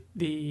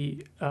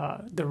the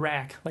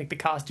rack, like the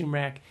costume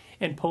rack,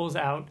 and pulls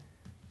out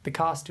the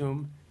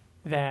costume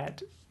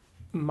that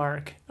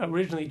Mark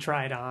originally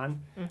tried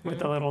on with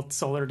the little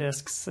solar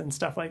discs and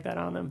stuff like that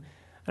on them.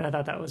 And I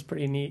thought that was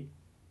pretty neat.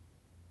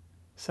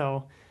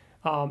 So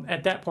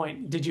at that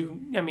point,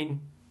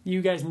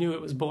 you guys knew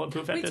it was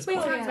Bulletproof at this point.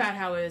 We talked about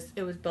how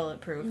it was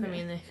Bulletproof. I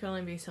mean, there could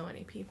only be so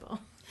many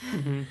people.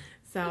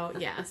 So,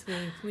 yes,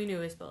 we knew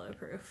it was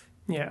Bulletproof.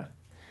 Yeah.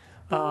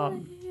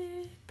 Bring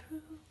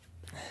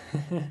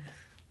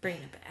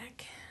it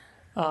back.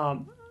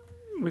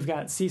 We've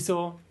got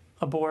Cecil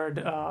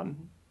aboard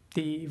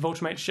the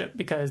Viltrumite ship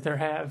because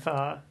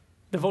the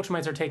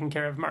Viltrumites are taking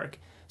care of Mark.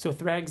 So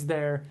Thrag's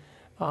there.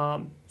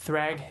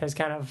 Thrag has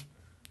kind of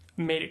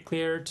made it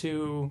clear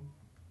to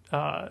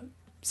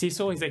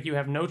Cecil. He's like, you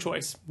have no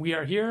choice. We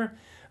are here.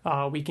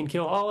 We can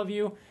kill all of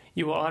you.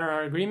 You will honor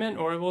our agreement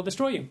or it will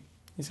destroy you.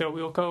 So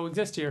we will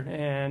coexist here.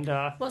 And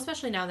well,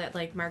 especially now that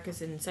like Mark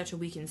is in such a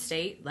weakened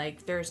state,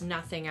 like there's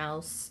nothing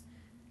else.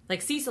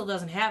 Like Cecil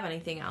doesn't have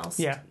anything else.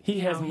 Yeah, he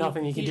has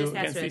nothing he can do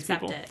against these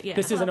people. Yeah.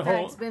 This isn't a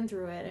whole. Thrag's been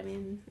through it. I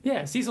mean.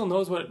 Yeah, Cecil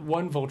knows what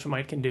one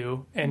Viltrumite can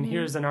do, and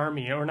here's an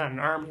army, or not an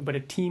army, but a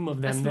team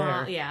of them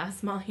there. Yeah, a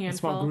small handful.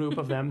 A small group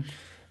of them,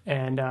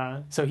 and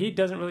so he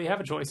doesn't really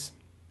have a choice.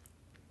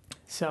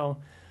 So.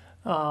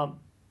 Fuck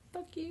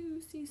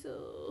you,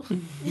 Cecil.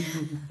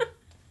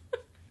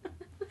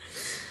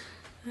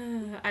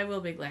 I will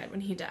be glad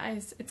when he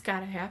dies. It's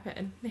gotta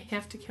happen. They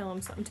have to kill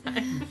him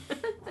sometime.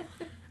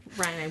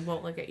 Ryan, I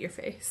won't look at your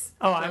face.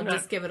 Oh, I'm not.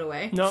 Just give it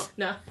away. No.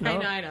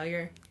 I know.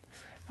 You're.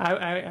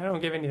 I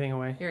don't give anything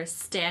away. You're a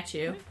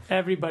statue.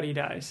 Everybody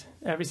dies.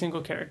 Every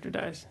single character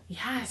dies.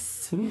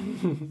 Yes.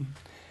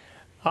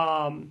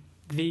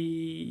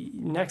 The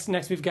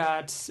next we've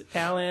got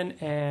Alan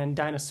and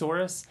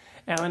Dinosaurus.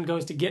 Alan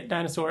goes to get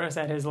Dinosaurus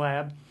at his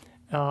lab.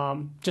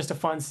 Just a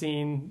fun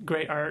scene,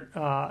 great art.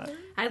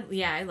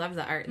 I love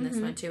the art in this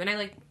one too, and I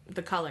like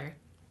the color.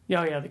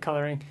 Yeah, the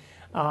coloring.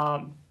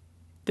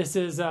 This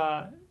is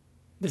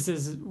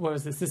what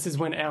is this? This is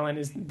when Alan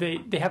is.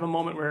 They have a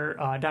moment where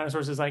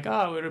Dinosaurus is like,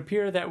 oh, it would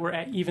appear that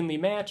we're evenly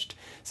matched,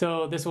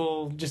 so this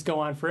will just go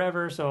on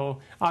forever. So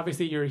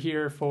obviously you're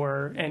here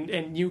for,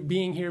 and you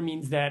being here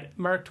means that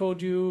Mark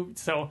told you.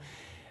 So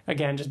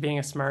again, just being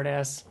a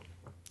smartass,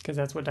 because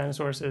that's what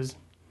Dinosaurus is.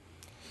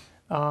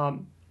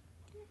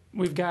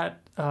 We've got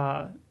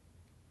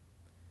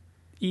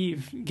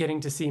Eve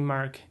getting to see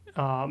Mark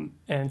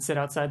and sit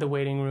outside the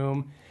waiting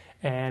room,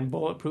 and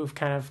Bulletproof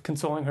kind of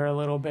consoling her a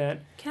little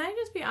bit. Can I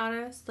just be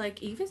honest?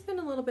 Like, Eve has been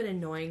a little bit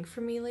annoying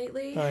for me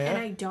lately, Oh, yeah? and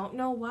I don't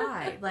know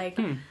why. Like,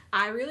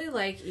 I really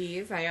like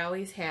Eve. I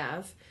always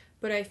have.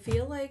 But I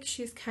feel like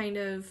she's kind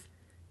of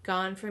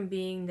gone from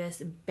being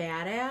this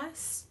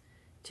badass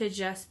to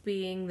just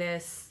being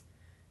this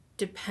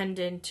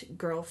dependent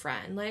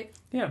girlfriend. Like,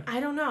 Yeah. I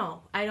don't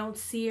know. I don't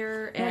see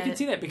her And I as... can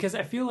see that because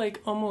I feel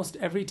like almost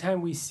every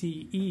time we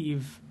see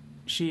Eve,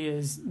 she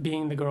is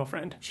being the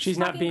girlfriend. She's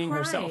not fucking being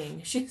crying. herself.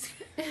 She's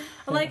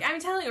like, I'm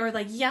telling you, or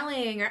like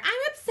yelling, or I'm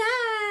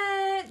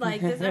upset.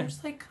 Like this, I'm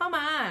just like, come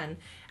on.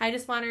 I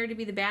just want her to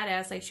be the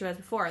badass like she was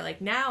before.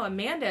 Like now,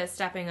 Amanda is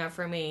stepping up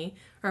for me,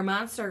 her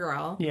monster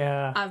girl,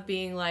 Yeah. of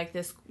being like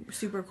this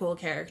super cool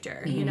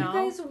character. You know,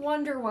 You guys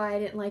wonder why I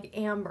didn't like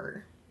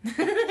Amber.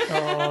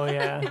 Oh,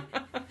 yeah.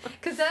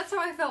 Because that's how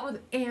I felt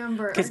with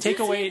Amber. Because take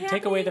see away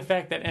it the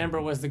fact that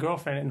Amber was the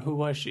girlfriend, and who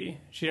was she?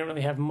 She didn't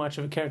really have much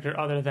of a character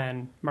other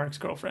than Mark's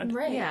girlfriend.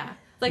 Right. yeah.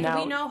 Like Now-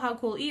 we know how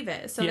cool Eve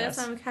is, so Yes.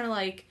 that's why I'm kind of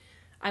like,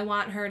 I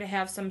want her to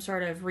have some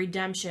sort of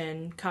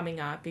redemption coming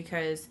up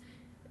because.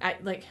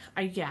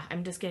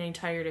 I'm just getting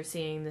tired of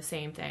seeing the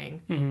same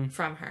thing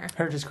from her.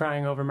 Her just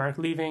crying over Mark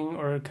leaving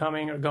or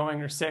coming or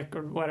going or sick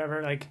or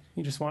whatever. Like,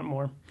 you just want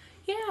more.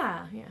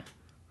 Yeah.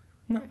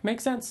 No,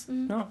 makes sense.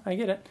 No, I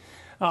get it.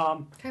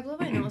 Can I blow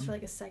my nose for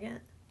like a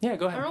second? Yeah,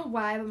 go I ahead. don't know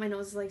why, but my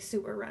nose is like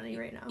super runny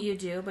right now. You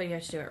do, but you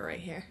have to do it right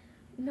here.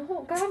 No,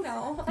 God,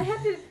 no.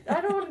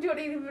 I don't want to do it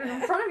even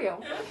in front of you.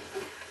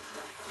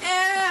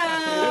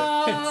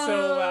 Ew! It's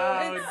so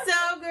loud. It's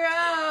so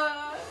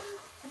gross.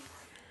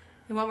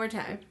 And one more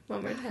time.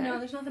 No,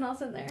 there's nothing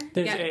else in there.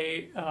 There's Yeah.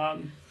 a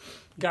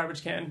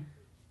garbage can.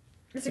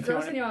 Is it If you grossing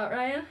want it. you out,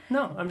 Ryan?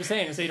 No, I'm just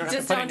saying so you don't have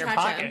Just to put it in don't your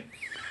touch pocket.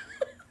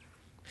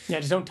 Yeah,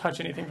 just don't touch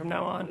anything from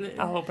now on.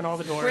 I'll open all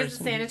the doors. Where's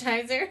the and-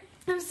 sanitizer?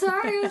 I'm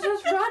sorry, it was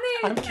just running.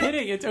 I'm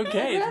kidding. It's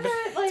okay. I'd rather,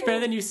 It's better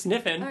than you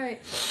sniffing. All right,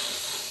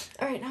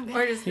 now I'm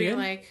Or good. just You being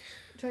good?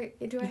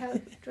 like, Do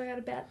I got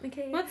a bat in the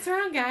cave? what's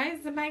wrong,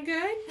 guys? Am I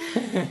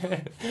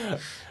good?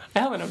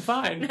 Ellen, I'm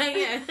fine. Not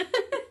yet.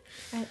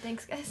 All right,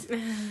 thanks, guys.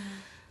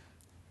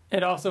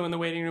 And also in the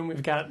waiting room,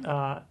 we've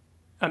got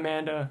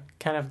Amanda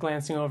kind of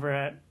glancing over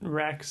at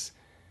Rex,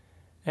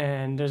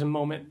 and there's a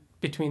moment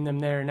between them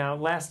there. Now,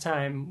 last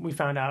time we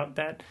found out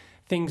that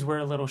things were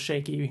a little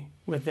shaky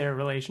with their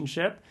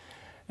relationship,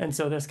 and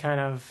so this kind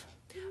of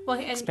Well,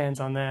 and expands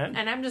on that.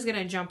 I'm just going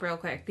to jump real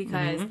quick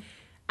because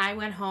I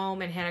went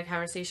home and had a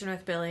conversation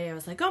with Billy. I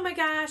was like, oh my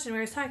gosh. And we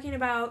were talking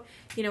about,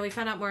 we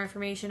found out more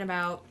information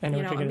about, I know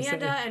what you're gonna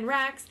Amanda say. and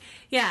Rex.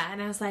 Yeah.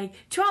 And I was like,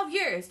 12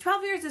 years.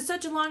 12 years is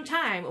such a long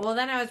time. Well,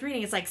 then I was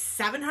reading, it's like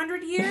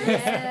 700 years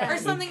or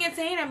something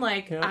insane. I'm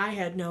like, Yeah. I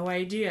had no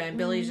idea. And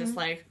Billy's just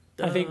like,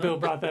 I think "Ugh." Bill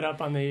brought that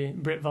up on the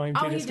Brit Volume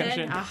 2 Oh, he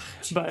discussion. did? Oh,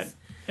 But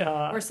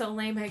we're so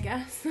lame, I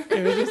guess.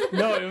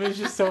 it was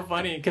just so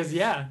funny because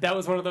that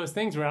was one of those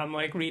things where I'm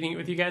like reading it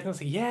with you guys and I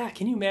was like, yeah,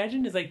 can you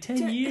imagine? It's like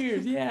 10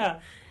 years, yeah.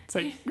 It's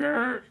like,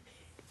 grr.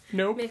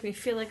 Nope. Make me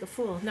feel like a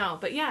fool. No,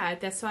 but yeah,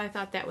 that's why I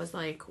thought that was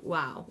like,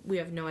 wow, we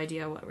have no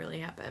idea what really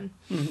happened.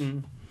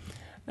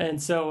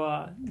 And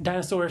so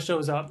Dinosaur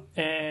shows up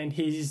and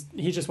he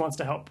just wants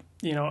to help.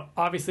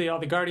 Obviously all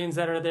the Guardians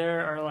that are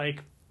there are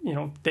like,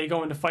 they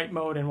go into fight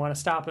mode and want to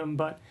stop him,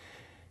 but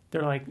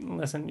they're like,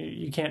 listen,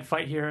 you can't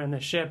fight here in the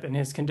ship in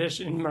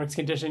Mark's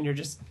condition, you're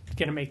just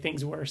going to make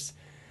things worse.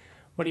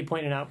 What are you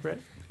pointing out,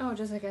 Britt? Oh,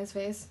 just that guy's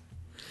face.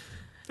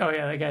 Oh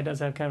yeah, that guy does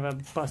have kind of a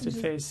busted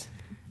face.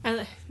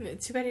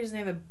 Too bad he doesn't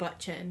have a butt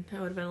chin.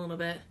 That would have been a little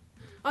bit.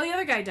 Oh, the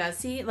other guy does.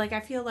 See, like I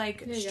feel like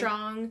There you go.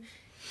 strong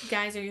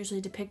guys are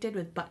usually depicted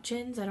with butt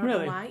chins. I don't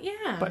Really? know why.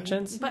 Yeah, Butt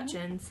chins? Butt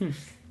chins.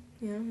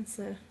 Yeah, it's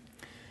a.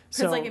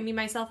 So Because like me,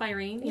 myself,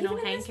 Irene. Even in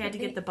Hank this had to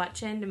movie. get the butt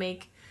chin to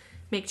make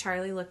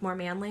Charlie look more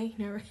manly.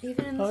 Never.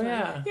 Even in this oh one.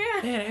 yeah.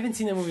 Yeah. Man, I haven't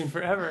seen that movie in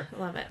forever.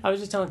 Love it. I was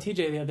just telling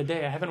TJ the other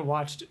day, I haven't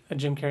watched a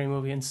Jim Carrey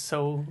movie in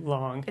so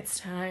long. It's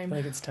I time. feel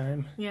like it's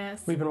time.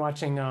 Yes. We've been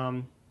watching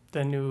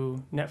the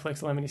new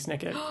Netflix Lemony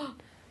Snicket. I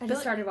Billy-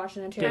 just started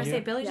watching it too. Did I Did say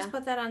you? Billy Yeah. just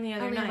put that on the I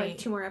other only have like night?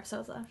 2 more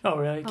episodes left. Oh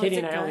really? Katie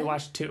is and it I only good?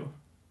 watched 2.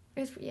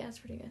 It's pretty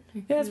good.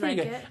 Yeah, it's You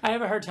pretty like good. it? I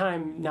have a hard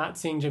time not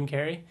seeing Jim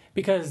Carrey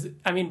because,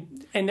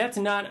 and that's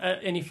not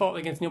any fault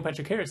against Neil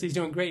Patrick Harris. He's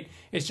doing great.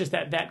 It's just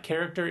that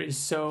character is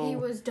so... He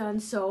was done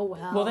so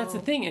well. Well, that's the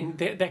thing, and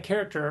that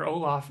character,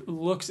 Olaf,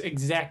 looks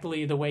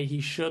exactly the way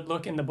he should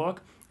look in the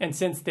book, and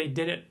since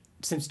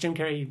Jim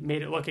Carrey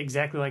made it look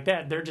exactly like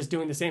that, they're just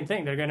doing the same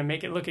thing. They're going to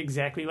make it look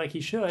exactly like he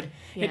should.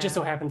 Yeah. It just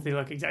so happens they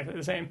look exactly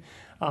the same.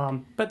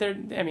 But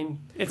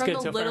it's From good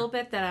the so little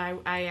far. bit that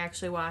I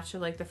actually watched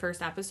of like the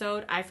first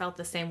episode, I felt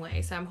the same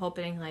way. So I'm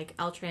hoping like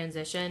I'll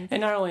transition.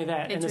 And not only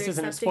that, and Into this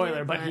isn't a accepting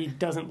spoiler, it, but but- he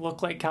doesn't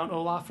look like Count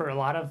Olaf for a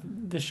lot of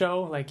the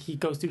show. Like, he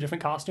goes through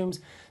different costumes.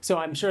 So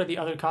I'm sure the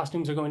other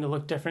costumes are going to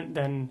look different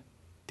than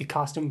the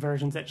costume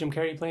versions that Jim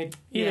Carrey played.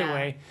 Either Yeah.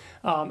 way,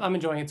 I'm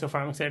enjoying it so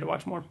far. I'm excited to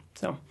watch more.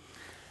 So,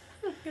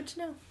 Good to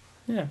know.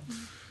 yeah.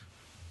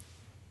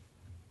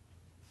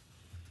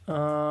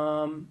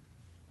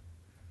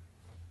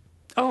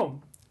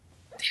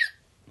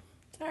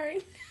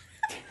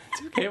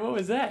 Okay, what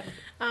was that?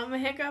 A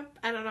hiccup.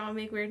 I don't know. I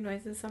make weird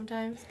noises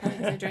sometimes. Probably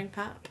because I drink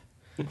pop.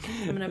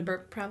 I'm gonna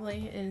burp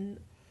probably. And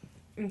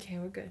okay,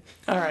 we're good.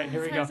 All right,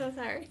 here we go. I'm so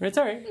sorry. It's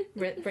all right.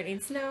 Brittany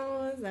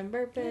snows. I'm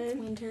burping. It's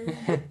winter.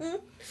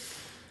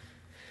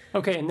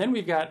 Okay, and then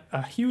we've got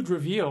a huge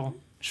reveal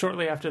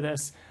shortly after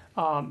this.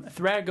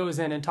 Thrag goes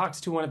in and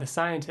talks to one of the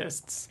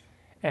scientists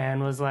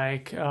and was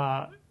like,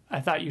 I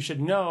thought you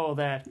should know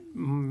that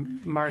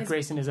Mark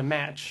Grayson is a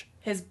match.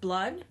 His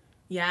blood?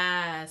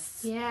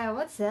 Yes. Yeah,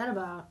 what's that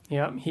about?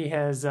 Yep, he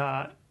has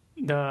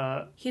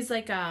He's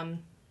like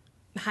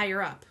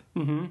higher up.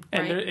 Mm-hmm.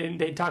 And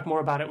they talk more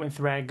about it when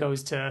Thrag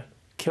goes to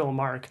kill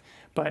Mark,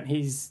 but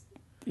he's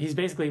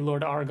basically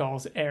Lord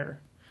Argal's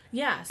heir.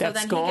 Yeah. So that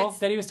then skull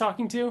that he was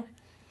talking to?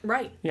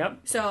 Right.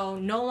 Yep. So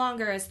no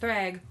longer is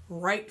Thrag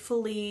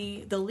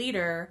rightfully the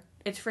leader.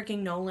 It's freaking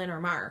Nolan or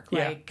Mark.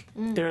 Yeah. Like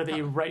they're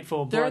the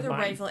rightful bloodline. they're the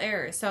rightful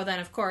heirs. So then,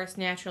 of course,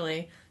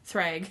 naturally,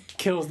 Thrag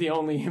kills the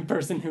only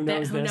person who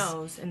knows this.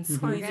 knows and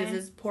squeezes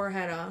his poor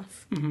head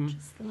off. Mm-hmm.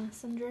 Just the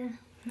messenger.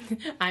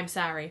 I'm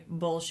sorry.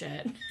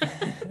 Bullshit.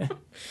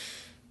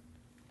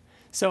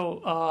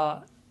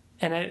 So,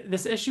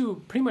 this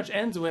issue pretty much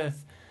ends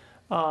with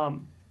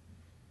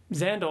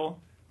Xandal,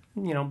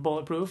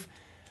 Bulletproof,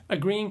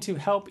 agreeing to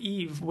help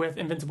Eve with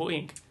Invincible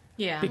Ink.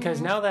 Yeah.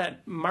 Because now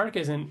that Mark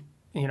isn't,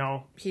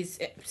 he's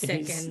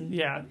sick and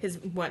his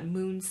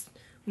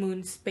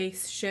moon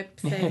spaceship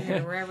thing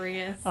or wherever he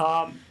is.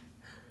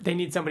 They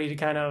need somebody to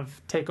kind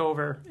of take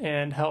over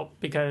and help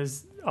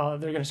because they're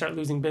going to start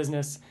losing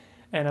business.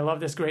 And I love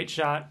this great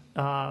shot.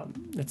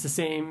 It's the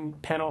same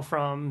panel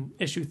from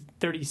issue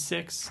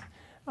 36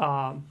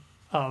 of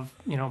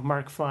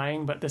Mark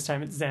flying, but this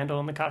time it's Xandal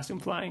in the costume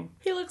flying.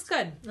 He looks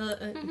good,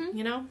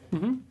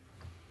 Mm-hmm.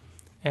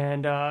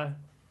 And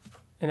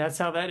that's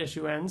how that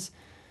issue ends.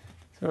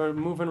 So we're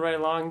moving right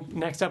along.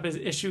 Next up is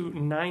issue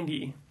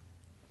 90.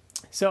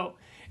 So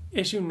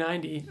issue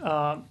 90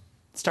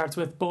 starts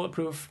with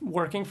Bulletproof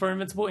working for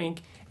Invincible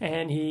Ink,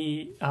 and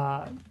he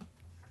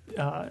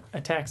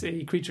attacks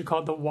a creature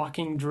called the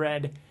Walking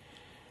Dread,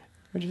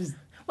 which is...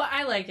 Well,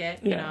 I like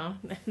it, you know.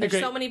 There's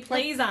so many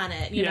plays on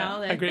it, you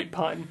know. A great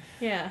pun.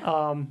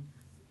 Yeah.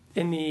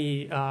 In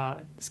the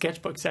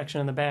sketchbook section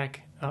in the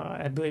back,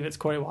 I believe it's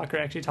Cory Walker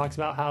actually talks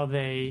about how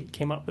they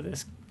came up with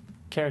this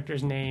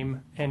character's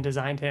name and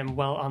designed him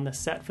well on the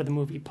set for the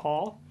movie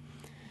Paul.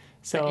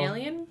 So, the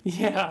Alien?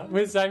 Yeah,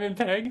 with Simon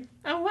Pegg.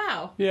 Oh,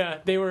 wow. Yeah,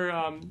 they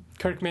were,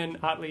 Kirkman,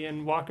 Otley,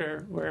 and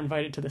Walker were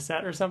invited to the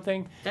set or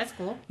something. That's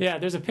cool. Yeah,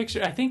 there's a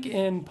picture. I think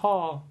in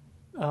Paul,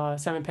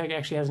 Simon Pegg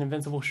actually has an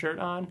Invincible shirt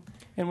on.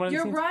 In one of the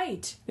scenes.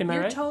 Right. Am I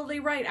right? You're totally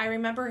right. I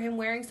remember him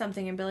wearing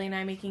something and Billy and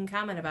I making a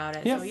comment about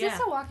it. Yeah. So, Is this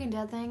a Walking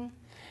Dead thing?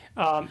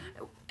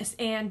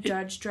 And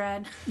Judge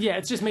Dredd. Yeah,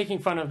 it's just making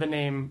fun of the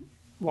name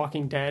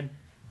Walking Dead.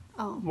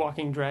 Oh.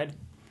 Walking Dread.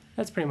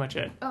 That's pretty much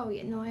it. Oh,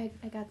 yeah, no, I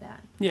got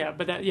that. Yeah,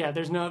 but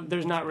there's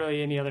not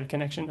really any other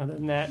connection other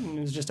than that, and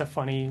it's just a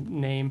funny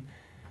name.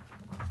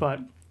 But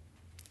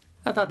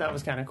I thought that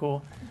was kind of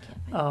cool.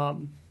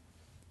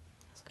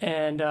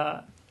 And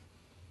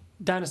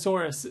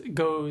Dinosaurus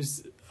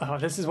goes.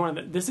 This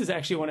is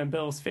actually one of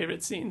Bill's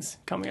favorite scenes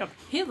coming up.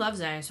 He loves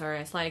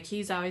Dinosaurus. Like,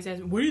 he's always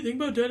asking, what do you think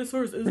about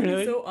Dinosaurus? Isn't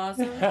Really? he so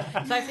awesome?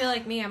 So I feel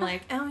like me, I'm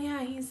like, oh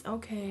yeah, he's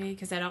okay.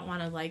 Because I don't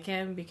want to like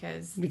him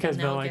because Bill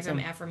Bill likes give him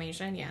him.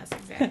 affirmation. Yes,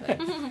 exactly.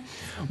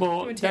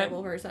 Well, I'm a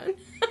terrible person.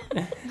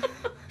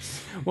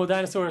 Well,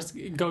 Dinosaurus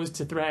goes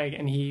to Thrag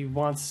and he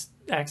wants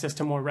access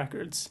to more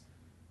records.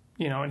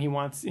 And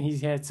he's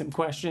had some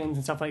questions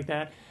and stuff like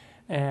that.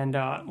 And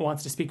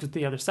wants to speak with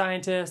the other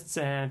scientists,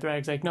 and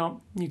Thrag's like,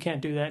 no, you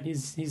can't do that.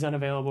 He's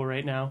unavailable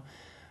right now.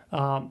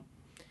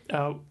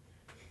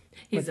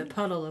 He's a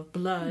puddle of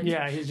blood.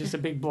 Yeah, he's just a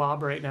big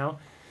blob right now.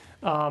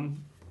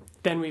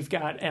 Then we've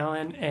got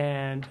Alan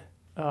and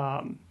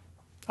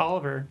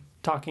Oliver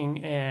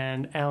talking,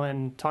 and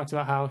Alan talks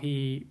about how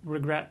he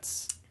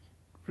regrets,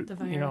 The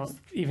virus.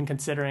 even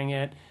considering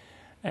it.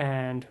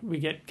 And we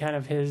get kind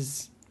of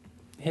his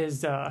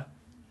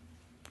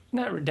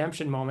not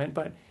redemption moment,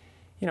 but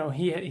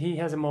he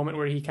has a moment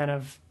where he kind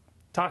of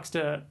talks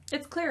to...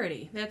 It's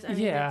clarity.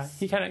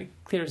 He kind of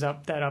clears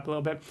that up a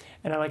little bit.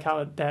 And I like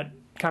how that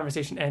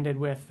conversation ended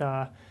with,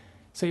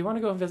 so you want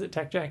to go visit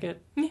Tech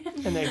Jacket?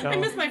 And they go... I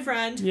miss my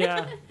friend.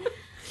 Yeah.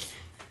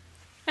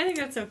 I think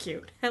that's so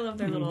cute. I love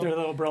their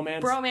little bromance.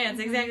 Bromance,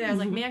 exactly. I was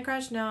like, man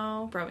crush?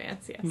 No.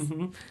 Bromance, yes.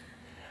 Mm-hmm.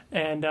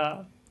 And...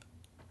 oh,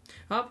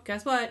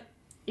 guess what?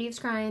 Eve's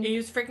crying.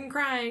 Eve's freaking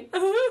crying.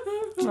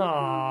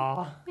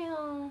 Aww.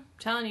 Well,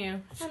 Telling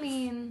you. I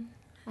mean...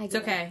 It's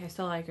okay. I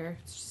still like her.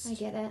 It's just, I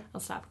get it.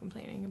 I'll stop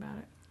complaining about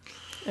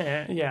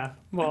it. Yeah.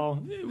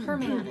 Well... Her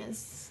man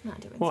is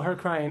not doing Well, her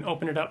crying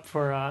opened it up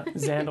for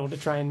Xandal to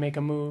try and make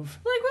a move.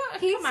 Like,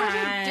 what? He's Come such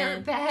on. a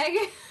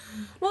dirtbag.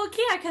 Well,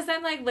 yeah, because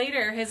then, like,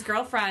 later, his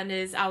girlfriend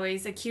is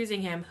always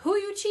accusing him. Who are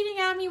you cheating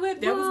on me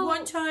with? That was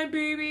one time,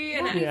 baby.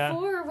 And Well, Yeah.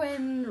 before,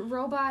 when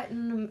Robot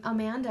and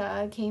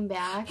Amanda came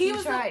back, he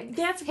was tried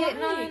that's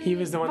hitting right. on He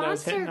was the one that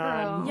was Monster hitting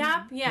on... Girl.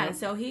 Yep, yeah. Yep.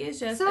 So he is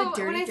just So a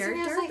dirty when I seen it,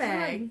 I was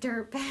like, dirtbag.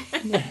 you're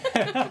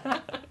a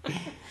dirtbag.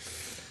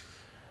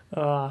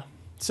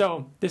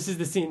 So this is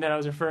the scene that I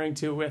was referring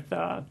to with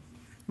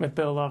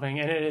Bill Loving,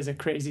 and it is a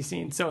crazy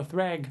scene. So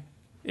Thrag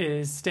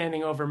is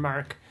standing over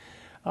Mark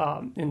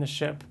in the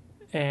ship,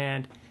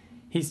 and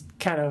he's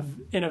kind of,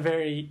 in a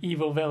very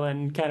evil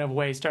villain kind of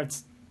way,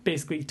 starts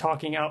basically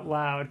talking out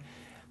loud.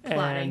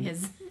 Plotting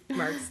his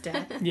Mark's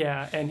death.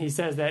 Yeah, and he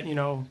says that,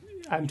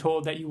 I'm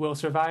told that you will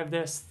survive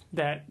this,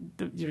 that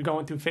you're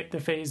going through the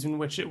phase in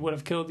which it would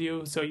have killed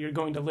you, so you're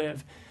going to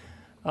live.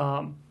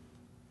 And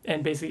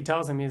basically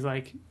tells him, he's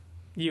like,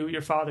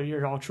 your father,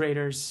 you're all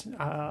traitors,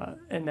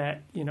 and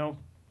that,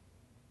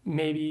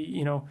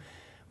 maybe,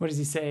 what does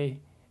he say?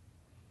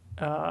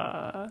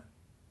 And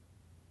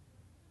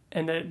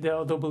that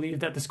they'll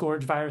believe that the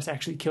Scourge virus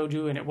actually killed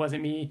you and it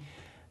wasn't me.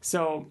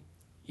 So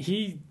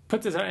he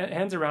puts his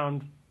hands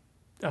around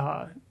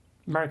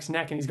Mark's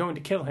neck and he's going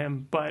to kill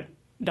him, but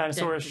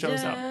Dinosaurus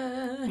shows up.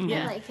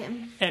 Yeah. I like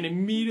him. And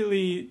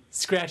immediately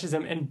scratches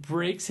him and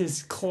breaks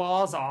his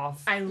claws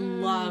off. I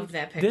love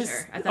that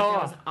picture. I thought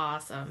that was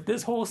awesome.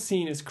 This whole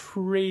scene is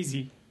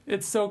crazy.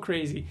 It's so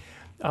crazy.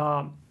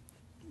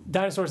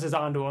 Dinosaurus is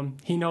onto him.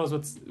 He knows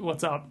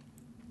what's up.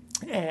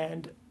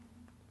 And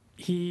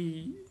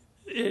he,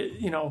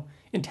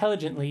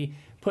 intelligently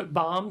put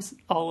bombs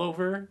all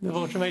over the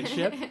Viltrumite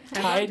ship.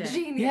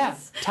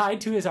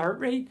 Tied to his heart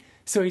rate.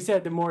 So he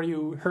said, the more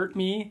you hurt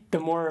me, the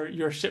more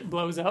your ship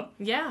blows up.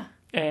 Yeah.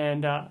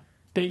 And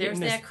there's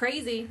that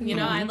crazy.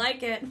 I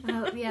like it.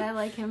 Yeah, I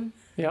like him.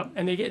 Yep.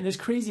 And they get in this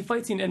crazy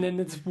fight scene. And then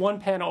there's one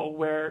panel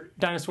where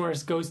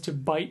Dinosaurus goes to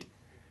bite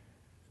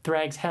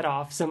Thrag's head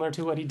off, similar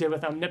to what he did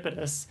with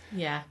Omnipodus.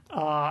 Yeah.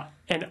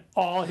 And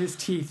all his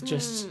teeth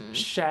just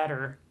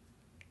shatter.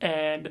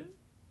 And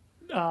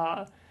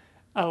I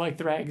like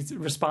Thrag's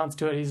response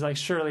to it. He's like,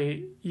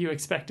 surely you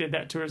expected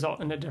that to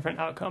result in a different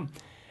outcome.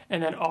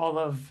 And then all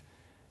of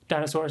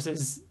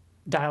Dinosaurus's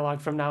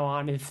dialogue from now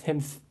on is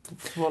him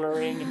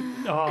fluttering.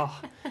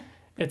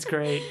 It's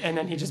great. And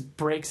then he just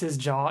breaks his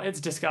jaw. It's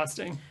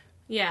disgusting.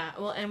 Yeah.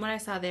 Well, and when I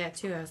saw that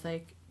too, I was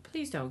like,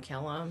 please don't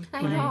kill him.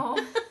 I know.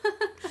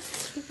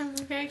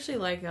 I actually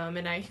like him,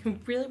 and I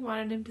really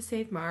wanted him to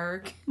save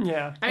Mark.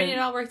 Yeah. I mean, it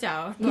all worked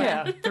out. But.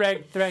 Yeah.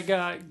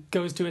 Thrag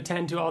goes to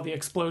attend to all the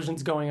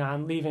explosions going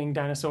on, leaving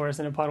Dinosaurus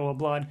in a puddle of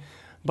blood.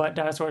 But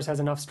Dinosaurus has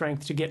enough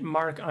strength to get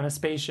Mark on a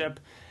spaceship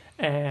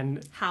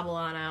and hobble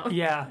on out.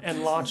 Yeah,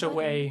 and launch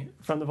away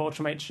from the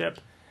Viltrumite ship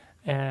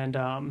and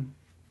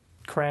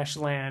crash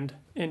land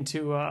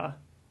into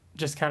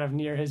just kind of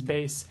near his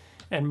base.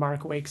 And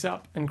Mark wakes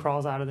up and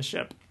crawls out of the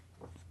ship.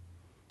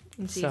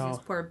 And sees his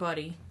poor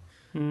buddy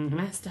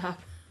messed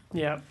up.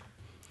 Yep.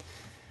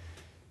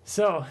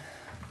 So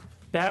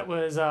that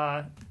was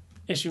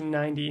issue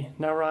 90.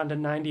 Now we're on to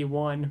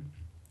 91.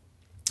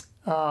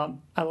 I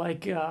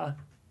like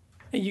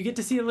you get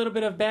to see a little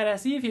bit of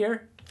Badass Eve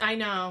here. I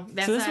know.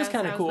 That's so this was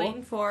kind of cool. I was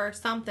waiting for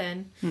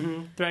something.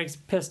 Thrag's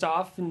pissed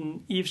off,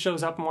 and Eve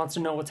shows up and wants to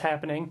know what's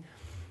happening.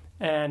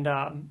 And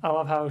I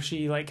love how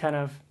she kind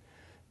of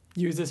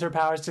uses her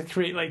powers to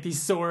create these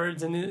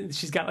swords, and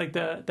she's got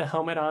the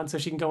helmet on so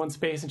she can go in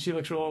space, and she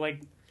looks real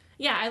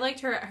Yeah, I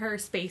liked her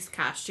space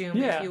costume,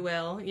 if you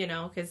will,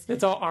 because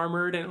it's all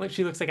armored and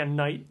she looks like a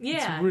knight.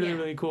 Yeah, it's really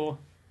really cool.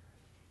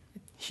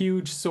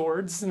 Huge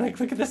swords, and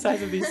look at the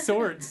size of these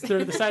swords.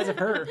 They're the size of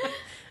her.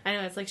 I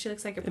know, it's she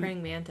looks like a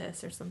praying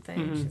mantis or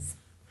something.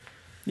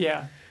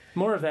 Yeah,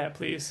 more of that,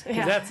 please.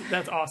 Because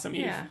that's awesome,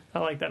 Eve. Yeah. I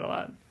like that a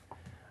lot.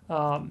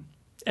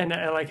 And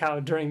I like how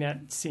during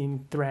that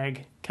scene,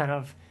 Thrag kind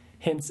of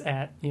hints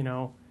at,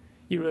 you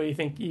really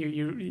think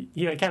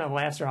he kind of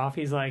laughs her off.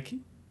 He's like,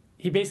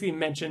 he basically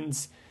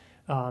mentions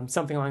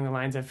something along the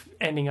lines of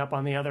ending up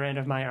on the other end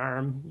of my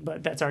arm,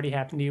 but that's already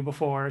happened to you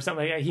before, or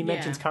something like that. He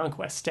mentions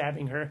Conquest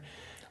stabbing her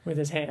with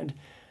his hand.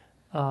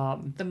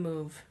 The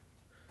move.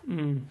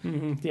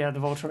 Yeah, the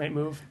Viltrumite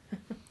move.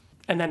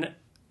 And then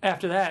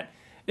after that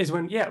is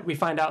when, we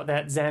find out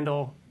that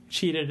Xandal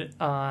cheated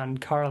on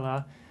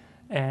Carla,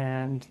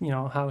 and,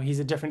 how he's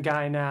a different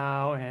guy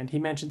now, and he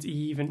mentions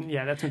Eve, and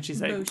that's when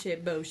she's like...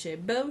 Bullshit.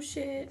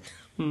 Dirtbag.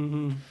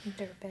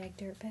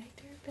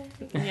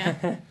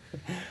 Yeah.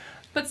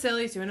 But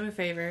Silly's doing him a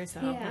favor,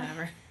 so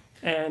whatever.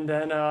 And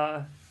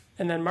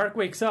then Mark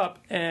wakes up,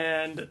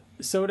 and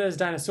so does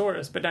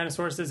Dinosaurus, but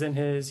Dinosaurus is in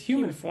his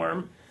human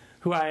form,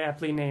 who I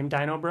aptly named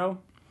Dino Bro,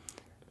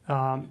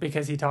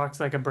 because he talks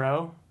like a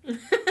bro.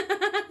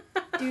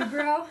 Dude,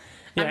 bro.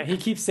 Yeah,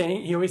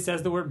 he always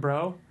says the word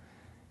bro.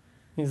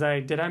 He's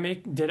like, did I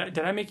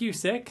make you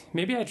sick?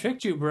 Maybe I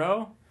tricked you,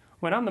 bro.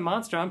 When I'm the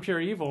monster, I'm pure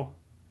evil.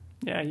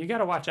 Yeah, you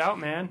gotta watch out,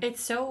 man.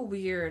 It's so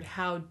weird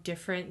how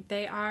different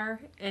they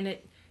are, and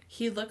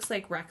he looks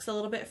like Rex a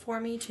little bit for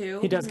me too.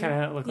 He does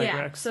kind of look like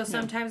Rex. So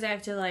sometimes I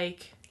have to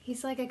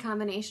He's like a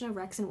combination of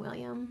Rex and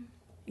William.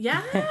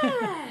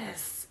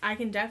 Yes, I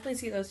can definitely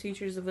see those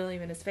features of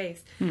William in his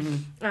face.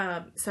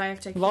 So I have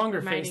to keep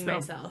reminding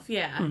myself.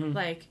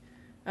 Yeah,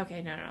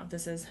 okay, no,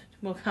 this is,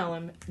 we'll call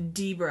him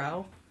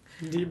D-Bro.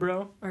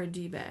 D-Bro? Or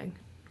D-Bag.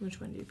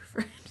 Which one do you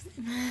prefer?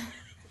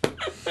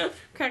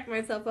 Crack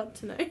myself up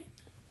tonight.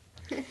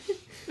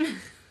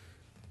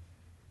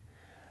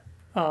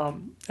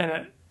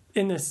 And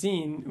in this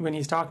scene when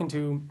he's talking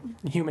to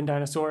human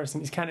Dinosaurus,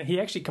 and he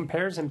actually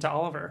compares him to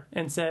Oliver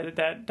and said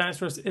that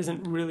Dinosaurus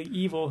isn't really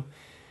evil.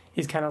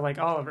 He's kind of like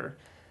Oliver.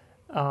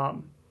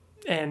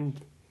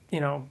 And,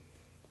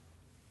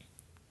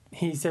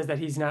 he says that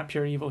he's not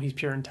pure evil, he's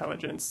pure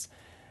intelligence.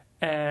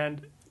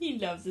 And he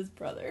loves his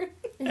brother.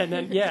 And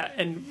then,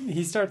 and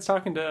he starts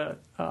talking to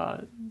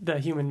the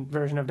human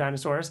version of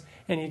Dinosaurus,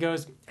 and he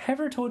goes, "Have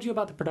I ever told you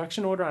about the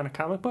production order on a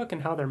comic book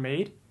and how they're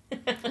made?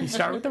 You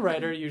start with the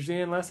writer,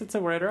 usually, unless it's a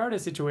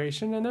writer-artist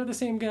situation, and they're the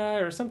same guy,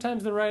 or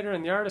sometimes the writer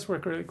and the artist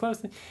work really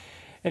closely."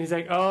 And he's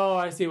like, "Oh,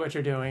 I see what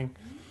you're doing."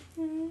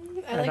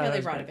 I like how they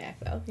brought it back,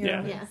 though.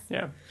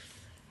 Yeah.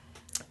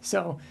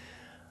 So,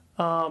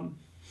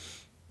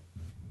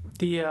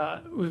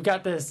 we've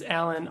got this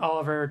Alan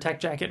Oliver tech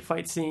jacket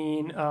fight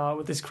scene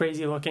with this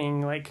crazy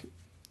looking what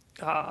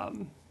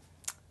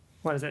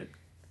is it?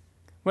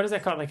 What is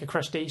that called? Like a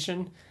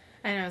crustacean?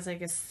 I know, it's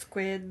like a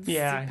squid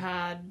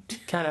pod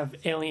kind of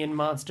alien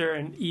monster,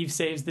 and Eve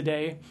saves the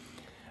day.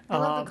 I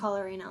love the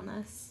coloring on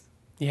this.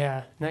 Yeah,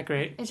 isn't that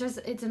great?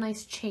 It's a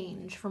nice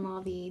change from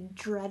all the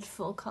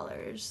dreadful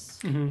colors.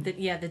 Mm-hmm.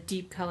 The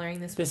deep coloring.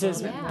 This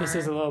is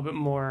a little bit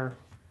more,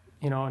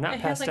 not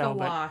it pastel, has like a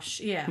wash.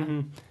 Yeah,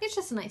 it's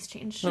just a nice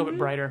change. A little bit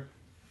brighter.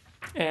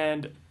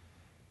 And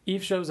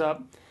Eve shows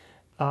up,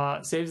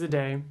 saves the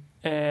day,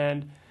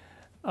 and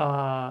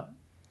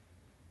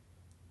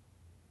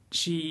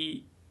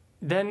she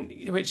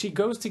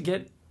goes to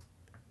get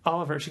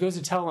Oliver. She goes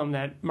to tell him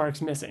that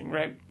Mark's missing,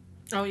 right?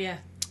 Oh yeah.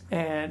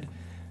 And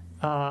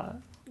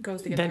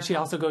goes to get then she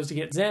also goes to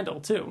get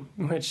Xandil too,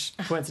 which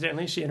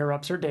coincidentally she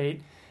interrupts her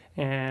date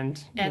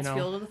and adds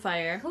fuel to the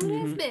fire. Who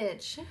this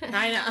bitch?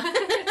 I know.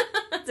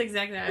 That's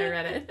exactly how I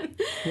read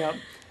it. Yep.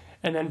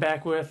 And then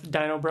back with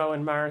Dino Bro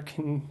and Mark,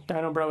 and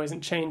Dino Bro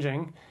isn't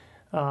changing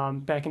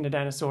back into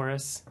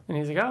Dinosaurus, and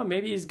he's like, "Oh,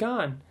 maybe he's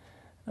gone,"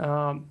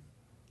 but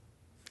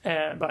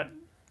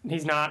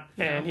he's not,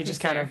 and he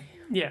just kind of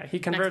he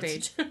converts.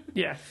 Next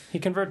page. He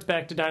converts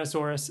back to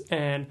Dinosaurus,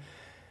 and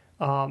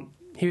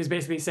he was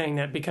basically saying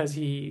that because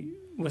he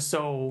was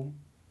so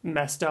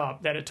messed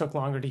up that it took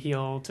longer to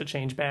heal to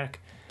change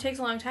back. It takes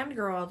a long time to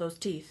grow all those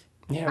teeth.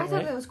 Yeah, I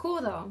thought that was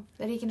cool though,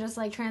 that he can just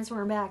like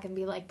transform back and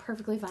be like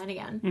perfectly fine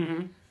again.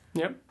 Mm-hmm.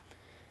 Yep.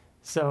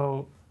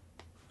 So,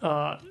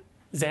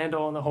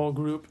 Xandil and the whole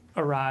group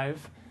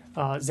arrive.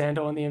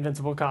 Xandil in the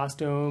invincible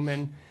costume,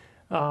 and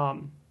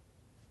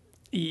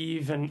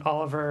Eve and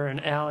Oliver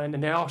and Alan,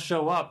 and they all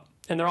show up,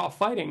 and they're all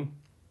fighting.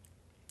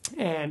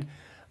 And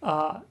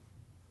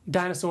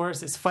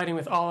Dinosaurus is fighting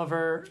with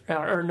Oliver,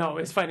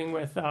 is fighting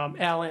with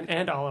Alan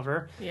and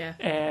Oliver. Yeah.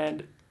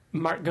 And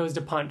Mark goes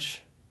to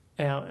punch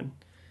Alan.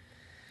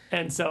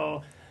 And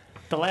so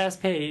the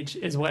last page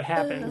is what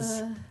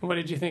happens. What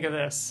did you think of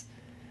this?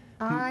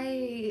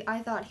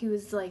 I thought he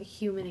was like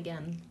human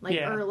again,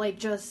 or like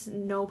just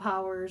no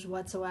powers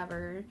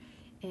whatsoever,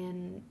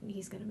 and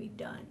he's gonna be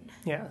done.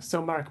 Yeah.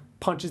 So Mark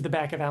punches the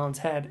back of Alan's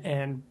head,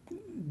 and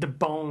the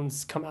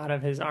bones come out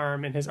of his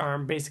arm, and his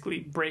arm basically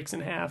breaks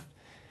in half.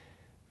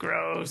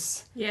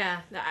 Gross.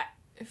 Yeah.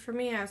 For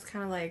me, I was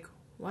kind of like,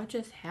 what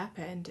just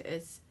happened?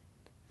 It's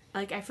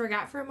like I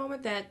forgot for a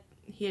moment that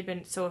he had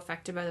been so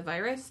affected by the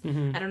virus.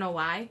 Mm-hmm. I don't know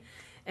why.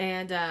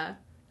 And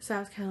so I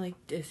was kind of like,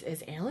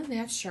 is Alan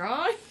that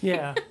strong?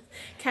 Yeah.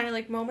 Kind of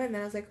like moment. And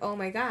then I was like, oh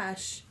my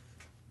gosh,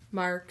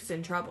 Mark's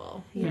in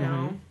trouble, you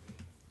know?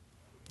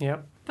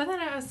 Yep. But then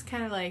I was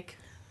kind of like,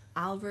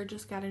 Oliver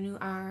just got a new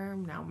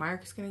arm. Now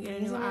Mark's going to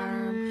get a new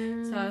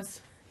arm. So I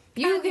was...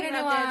 You get a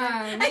new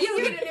arm! You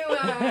get a new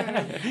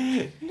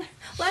arm!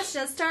 Let's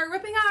just start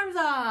ripping arms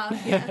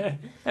off! Yeah.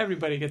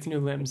 Everybody gets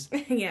new limbs.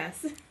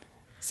 Yes.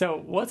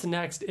 So what's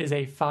next is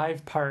a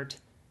 5-part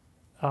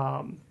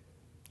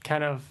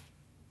kind of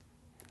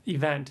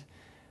event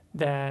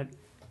that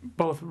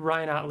both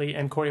Ryan Ottley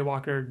and Corey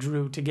Walker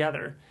drew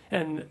together.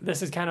 And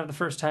this is kind of the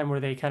first time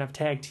where they kind of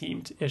tag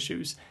teamed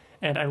issues.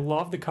 And I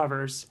love the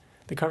covers.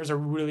 The covers are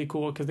really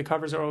cool because the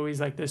covers are always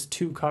like this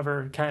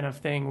 2-cover kind of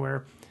thing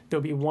where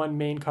there'll be one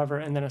main cover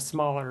and then a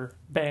smaller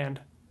band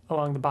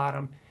along the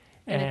bottom.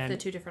 And it's the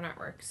 2 different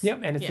artworks.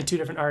 Yep, and it's the 2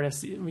 different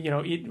artists.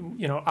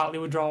 Ottley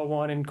would draw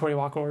one, and Corey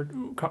Walker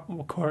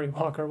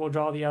will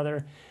draw the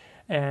other,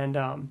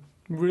 and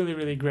really,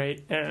 really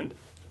great. And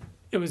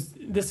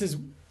this is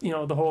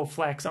the whole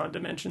Flax on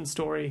Dimension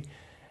story,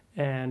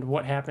 and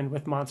what happened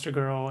with Monster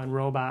Girl and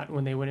Robot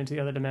when they went into the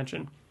other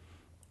dimension.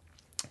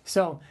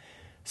 So,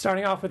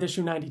 starting off with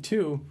issue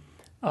 92,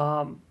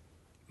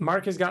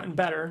 Mark has gotten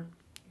better,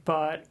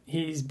 but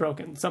he's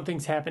broken.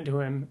 Something's happened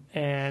to him,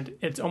 and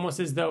it's almost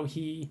as though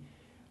he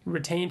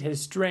retained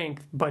his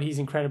strength, but he's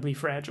incredibly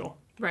fragile.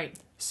 Right.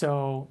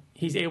 So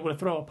he's able to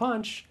throw a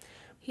punch.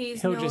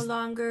 He's no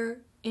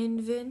longer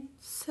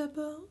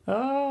invincible.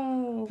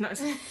 Oh. No.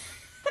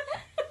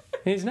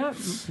 He's not.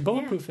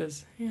 Bulletproof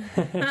is. Yeah.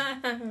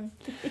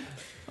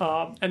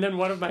 And then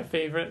one of my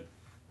favorite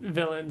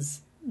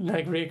villains,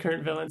 like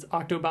recurrent villains,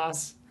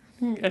 Octobos,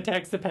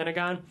 attacks the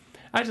Pentagon.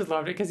 I just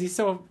loved it because he's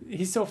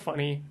so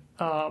funny.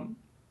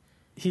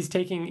 He's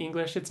taking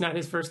English. It's not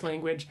his first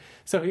language,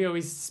 so he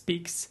always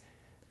speaks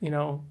he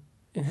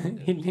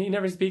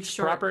never speaks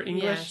proper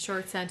English. Yeah,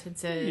 short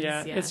sentences.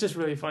 Yeah, it's just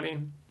really funny.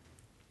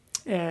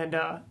 And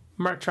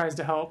Mark tries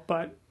to help,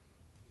 but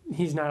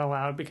he's not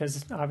allowed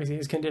because obviously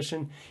his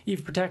condition.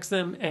 Eve protects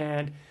them,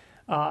 and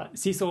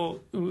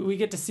Cecil, we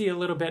get to see a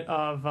little bit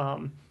of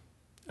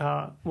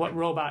what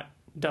Robot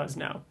does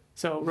now.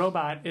 So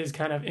Robot is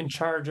kind of in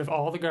charge of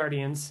all the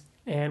Guardians,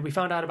 and we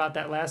found out about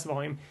that last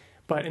volume,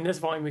 but in this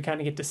volume we kind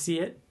of get to see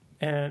it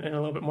in a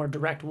little bit more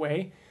direct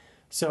way.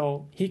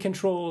 So he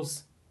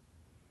controls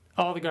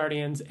all the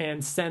Guardians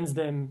and sends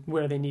them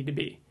where they need to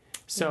be.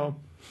 So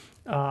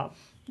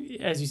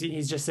as you see,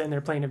 he's just sitting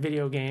there playing a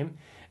video game.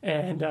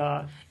 And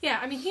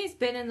he's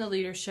been in the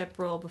leadership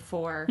role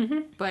before,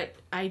 but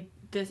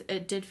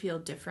it did feel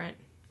different.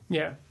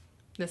 Yeah.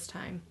 This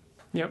time.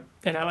 Yep.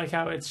 And I like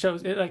how it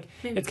shows it, like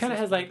it kind of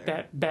has like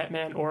that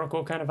Batman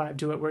Oracle kind of vibe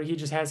to it, where he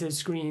just has his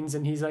screens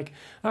and he's like,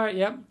 all right,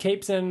 yep,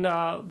 Capes and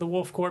the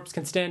Wolf Corps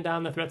can stand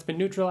down. The threat's been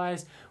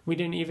neutralized. We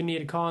didn't even need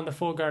to call on the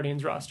full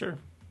Guardians roster.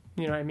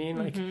 You know what I mean?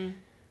 Like,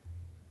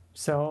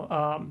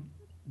 so.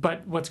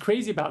 But what's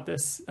crazy about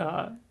this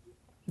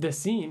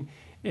scene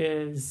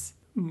is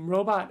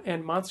Robot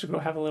and Monster Girl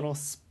have a little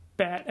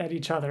spat at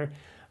each other.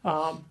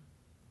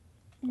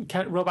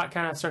 Robot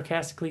kind of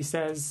sarcastically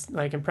says,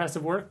 like,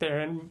 impressive work there,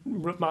 and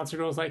Monster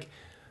Girl's like,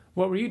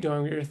 what were you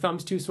doing? Were your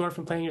thumbs too sore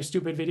from playing your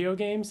stupid video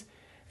games?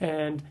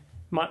 And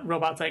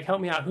Robot's like,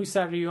 help me out. Whose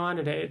side are you on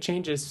today? It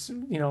changes,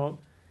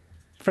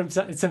 from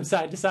some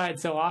side to side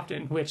so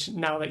often, which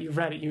now that you've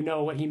read it, you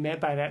know what he meant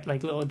by that,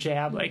 like, little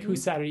jab, like,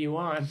 whose side are you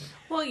on?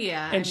 Well,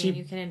 yeah, and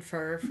you can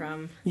infer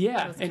from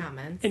those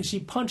comments. And she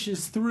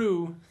punches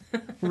through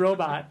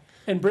Robot,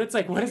 and Britt's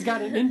like, what has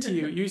gotten into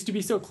you? You used to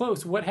be so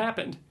close. What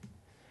happened?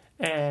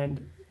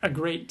 And a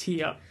great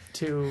tee up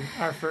to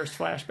our first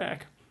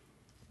flashback.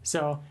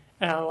 So,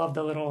 and I love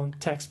the little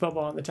text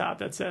bubble on the top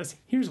that says,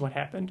 here's what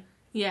happened.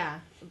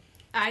 Yeah.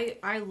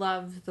 I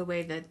love the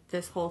way that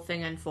this whole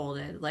thing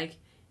unfolded. Like,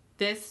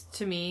 this,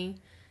 to me,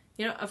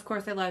 of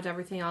course I loved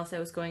everything else that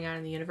was going on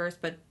in the universe,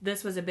 but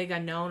this was a big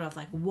unknown of,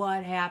 like,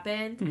 what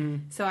happened? Mm-hmm.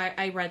 So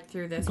I read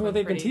through this. Well,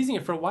 they've been teasing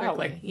it for a while,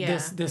 quickly.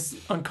 Like, this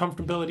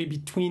uncomfortability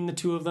between the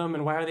two of them,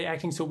 and why are they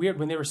acting so weird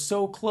when they were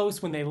so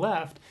close when they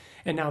left,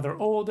 and now they're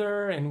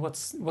older, and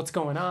what's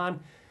going on?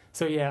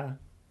 So, yeah,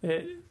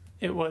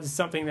 it was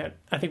something that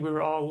I think we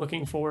were all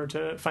looking forward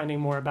to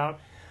finding more about.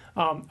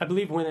 I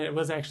believe when it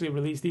was actually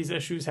released, these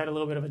issues had a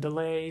little bit of a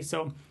delay,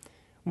 so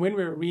when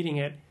we were reading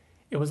it,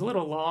 it was a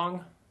little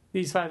long,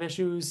 these 5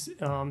 issues.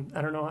 I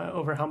don't know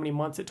over how many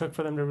months it took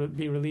for them to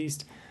be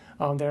released.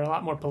 They're a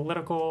lot more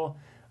political.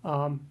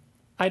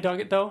 I dug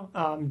it, though.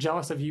 I'm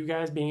jealous of you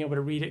guys being able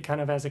to read it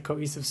kind of as a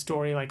cohesive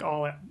story, like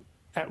all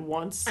at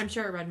once. I'm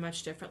sure it read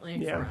much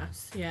differently for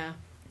us. Yeah.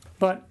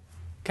 But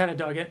kind of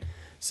dug it.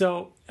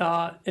 So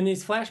in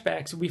these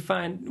flashbacks, we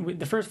find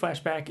the first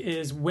flashback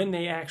is when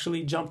they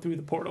actually jump through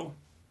the portal,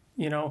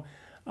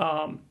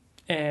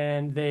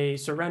 and they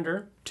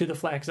surrender to the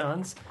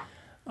Flaxons.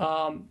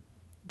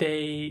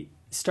 They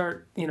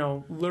start,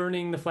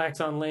 learning the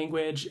Flaxon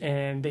language,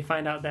 and they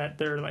find out that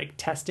they're, like,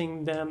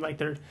 testing them, like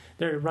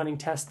they're running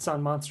tests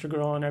on Monster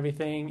Girl and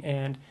everything,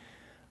 and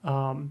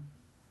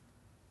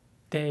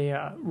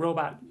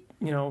Robot,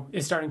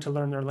 is starting to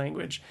learn their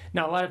language.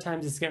 Now, a lot of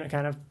times it's going to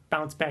kind of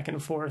bounce back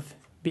and forth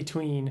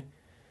between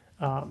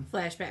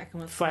flashback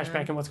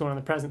and what's going on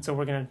in the present, so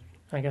we're going to,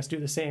 I guess, do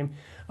the same.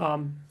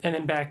 And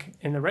then back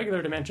in the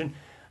regular dimension,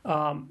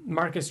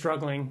 Mark is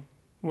struggling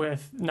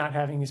with not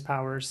having his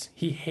powers.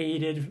 He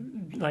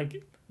hated,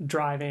 like,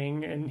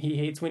 driving, and he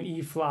hates when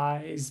Eve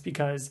flies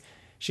because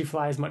she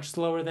flies much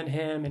slower than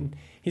him, and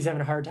he's having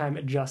a hard time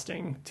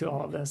adjusting to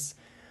all of this.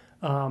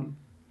 Then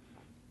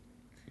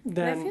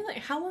I feel like,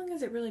 how long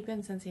has it really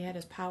been since he had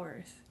his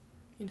powers?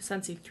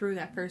 Since he threw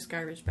that first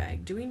garbage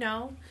bag. Do we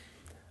know?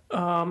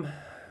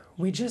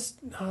 We just,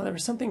 there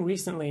was something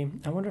recently.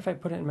 I wonder if I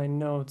put it in my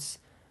notes.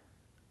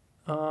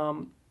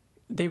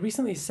 They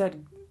recently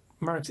said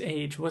Mark's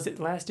age. Was it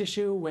last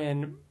issue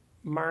when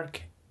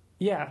Mark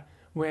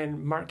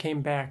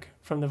came back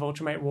from the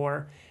Viltrumite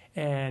War,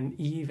 and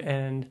Eve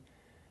and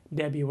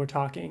Debbie were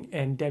talking,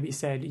 and Debbie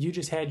said, you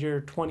just had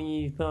your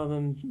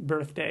 20th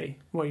birthday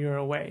while you were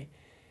away.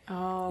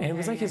 Oh, and it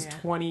was like his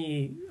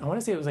 20, I want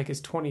to say it was like his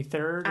 23rd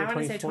or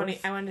 24th.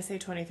 I wanted to say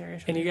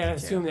 23rd. And you got to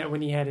assume that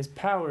when he had his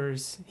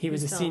powers, he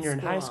was a senior in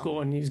high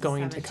school, and he was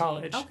going 17. To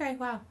college. Okay,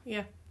 wow,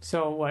 yeah.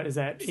 So what is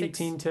that,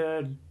 18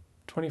 to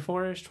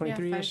 24-ish,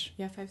 23-ish?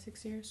 Yeah,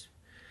 5-6 years.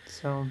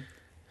 So,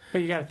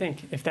 but you got to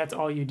think, if that's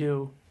all you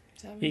do,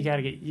 you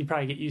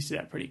probably get used to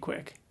that pretty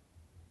quick.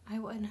 I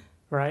would.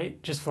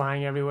 Right? Just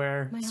flying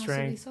everywhere. My house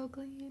would be so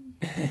clean.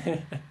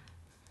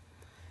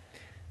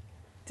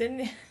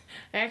 Didn't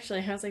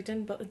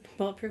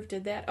Bulletproof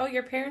did that? Oh,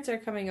 your parents are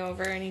coming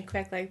over, and he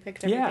picked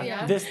everything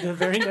up. The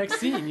very next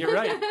scene. You're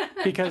right,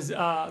 because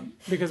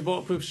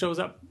Bulletproof shows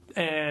up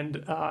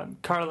and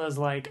Carla's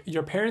like,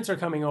 your parents are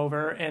coming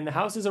over and the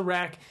house is a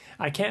wreck.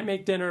 I can't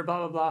make dinner,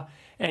 blah, blah, blah.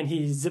 And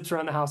he zips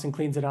around the house and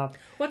cleans it up.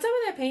 What's up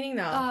with that painting,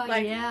 though?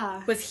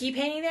 Yeah. Was he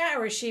painting that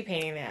or was she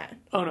painting that?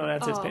 Oh, no,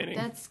 that's his painting.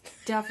 That's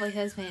definitely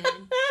his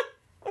painting.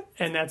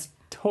 And that's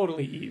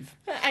totally Eve.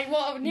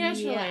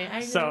 Naturally.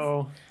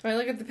 Yeah. I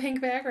look at the pink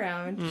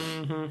background.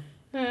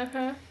 Mm-hmm.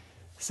 Uh-huh.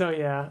 So,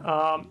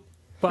 yeah.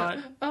 But...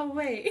 Oh,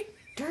 wait.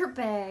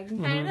 Dirtbag.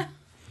 Mm-hmm. I know.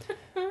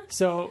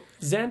 So,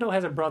 Xandal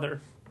has a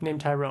brother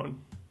named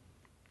Tyrone.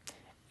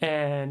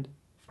 And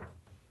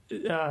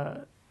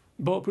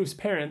Bulletproof's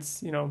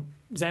parents,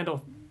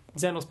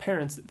 Xandal's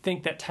parents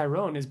think that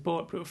Tyrone is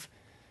bulletproof.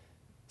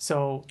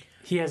 So,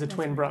 he has a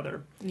twin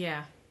brother.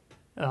 Yeah.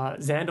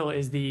 Xandal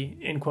is the,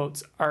 in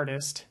quotes,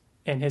 artist,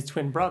 and his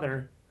twin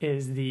brother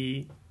is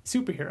the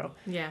superhero.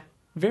 Yeah.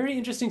 Very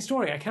interesting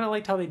story. I kind of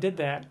liked how they did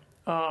that.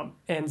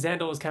 And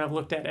Xandal is kind of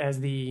looked at as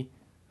the,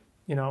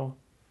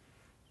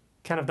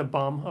 kind of the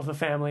bum of the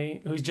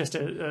family, who's just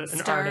an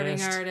starving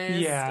artist.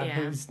 Yeah,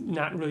 who's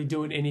not really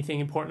doing anything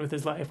important with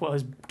his life. Well,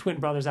 his twin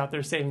brother's out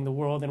there saving the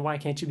world, and why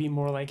can't you be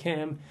more like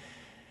him?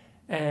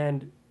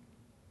 And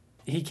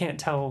he can't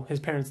tell his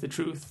parents the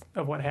truth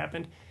of what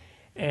happened.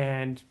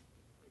 And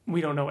we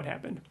don't know what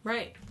happened.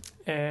 Right.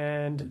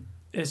 And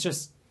it's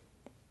just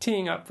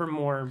teeing up for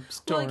more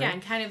story. Well, again,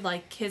 kind of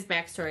like his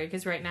backstory,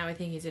 because right now I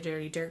think he's a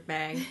dirty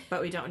dirtbag,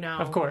 but we don't know.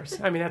 Of course.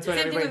 I mean, that's what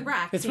Same everybody... thing with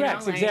Rex. It's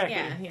Rex,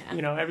 exactly.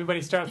 Yeah.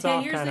 Everybody starts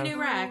off here's kind the of... new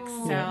Rex.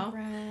 So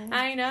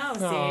I know,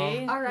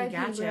 see? All right,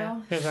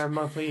 gotcha. Here's our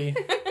monthly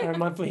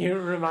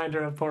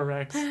reminder of poor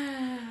Rex.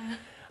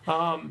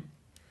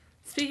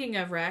 Speaking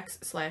of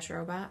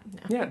Rex/robot.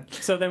 No. Yeah.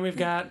 So then we've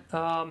got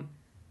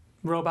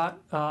Robot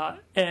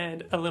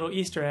and a little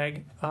Easter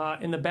egg.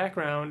 In the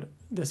background,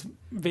 this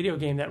video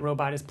game that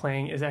Robot is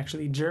playing is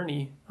actually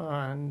Journey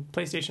on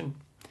PlayStation.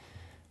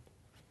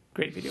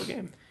 Great video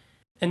game.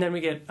 And then we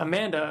get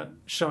Amanda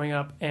showing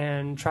up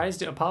and tries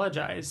to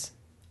apologize.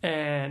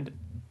 And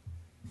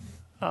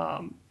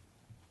and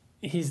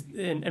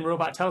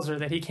Robot tells her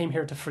that he came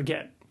here to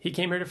forget. He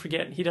came here to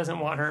forget. He doesn't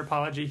want her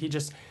apology. He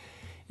just...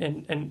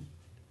 And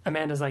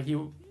Amanda's like,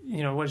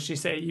 what did she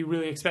say? You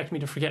really expect me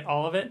to forget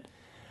all of it?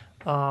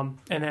 And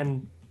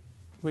then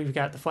we've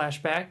got the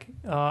flashback.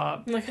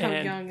 Look how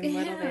young and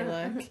little they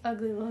look.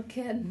 Ugly little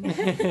kid.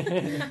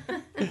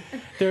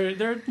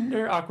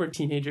 They're awkward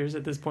teenagers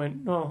at this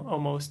point. Well,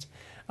 almost.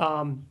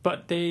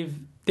 But the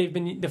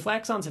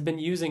Flaxons have been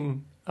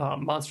using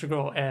Monster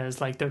Girl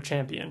as like their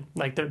champion,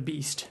 like their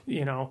beast,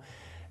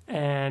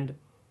 and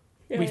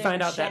we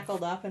find out that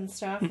shackled up and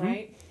stuff, mm-hmm,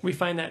 right? We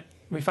find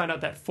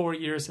out that 4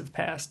 years have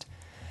passed,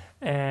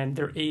 and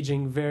they're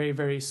aging very,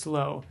 very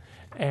slow.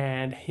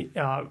 And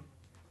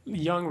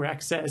young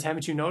Rex says,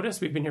 haven't you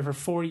noticed? We've been here for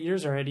 4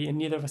 years already, and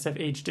neither of us have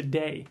aged a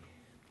day.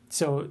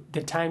 So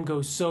the time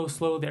goes so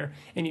slow there.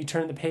 And you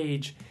turn the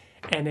page,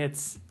 and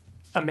it's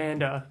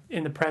Amanda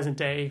in the present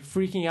day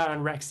freaking out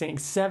on Rex, saying,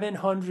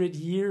 700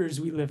 years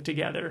we lived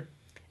together.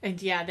 And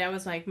yeah, that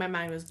was like, my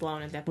mind was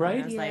blown at that point.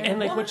 Right? I was like, and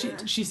like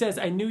what she says,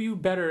 I knew you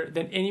better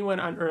than anyone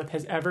on earth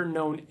has ever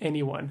known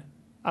anyone.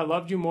 I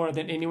loved you more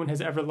than anyone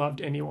has ever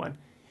loved anyone.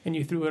 And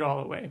you threw it all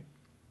away.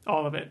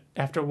 All of it.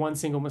 After one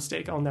single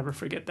mistake. I'll never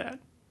forget that.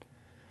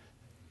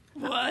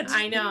 What?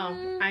 I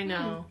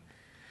know.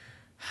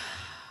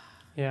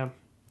 Yeah.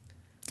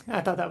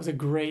 I thought that was a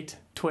great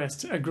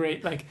twist. A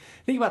great,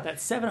 think about that.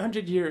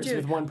 700 years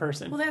with one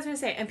person. Well, that's what I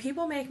was going to say. And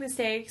people make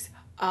mistakes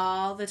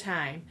all the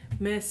time.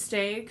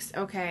 Mistakes,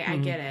 okay, I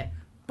get it.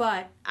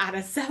 But out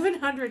of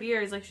 700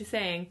 years, like she's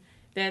saying,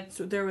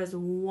 there was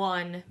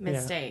one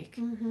mistake.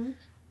 Yeah. Mm-hmm.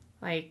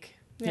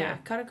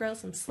 Cut a girl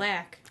some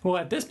slack. Well,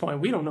 at this point,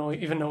 we don't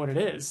even know what it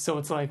is. So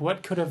it's like,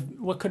 what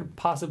could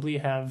possibly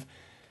have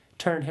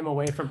turned him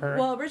away from her?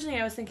 Well, originally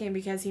I was thinking,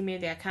 because he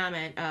made that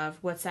comment of,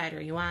 what side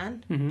are you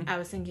on? Mm-hmm. I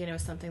was thinking it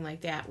was something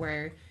like that,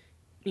 where,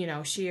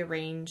 she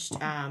arranged,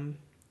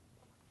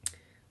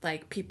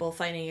 people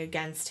fighting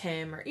against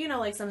him, or,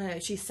 something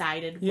like she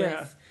sided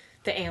with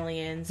the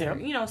aliens,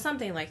 or,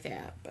 something like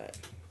that. But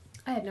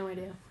I had no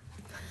idea.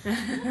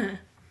 I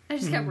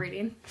just kept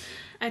reading.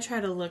 I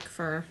try to look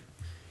for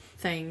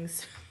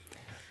things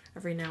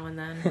every now and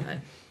then, but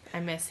I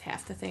miss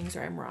half the things,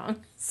 or I'm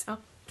wrong. So,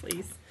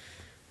 please.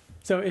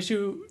 So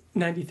issue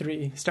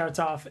 93 starts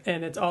off,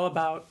 and it's all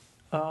about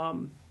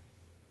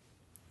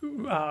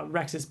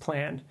Rex's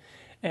plan.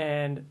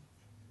 And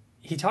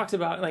he talks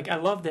about, I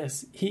love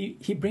this.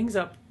 He brings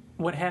up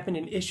what happened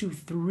in issue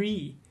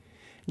 3.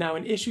 Now,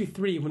 in issue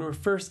 3, when we're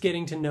first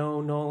getting to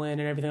know Nolan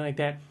and everything like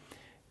that,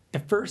 the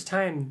first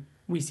time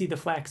we see the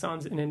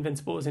Flaxons in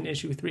Invincible is in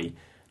issue 3.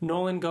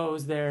 Nolan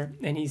goes there,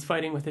 and he's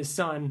fighting with his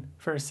son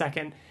for a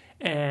second,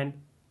 and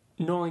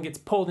Nolan gets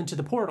pulled into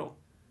the portal.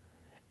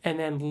 And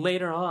then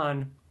later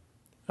on,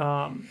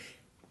 I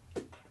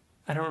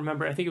don't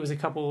remember, I think it was a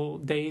couple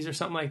days or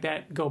something like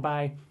that go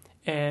by,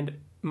 and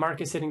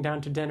Mark is sitting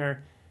down to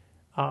dinner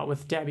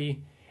with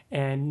Debbie,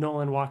 and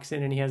Nolan walks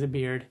in and he has a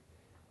beard.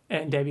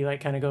 And Debbie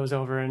kind of goes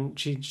over and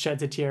she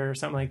sheds a tear or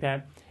something like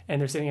that. And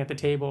they're sitting at the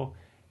table,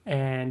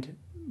 and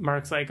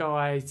Mark's like, oh,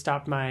 I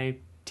stopped my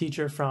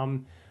teacher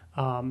from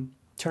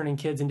turning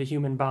kids into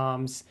human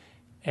bombs.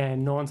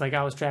 And Nolan's like,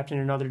 I was trapped in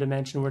another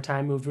dimension where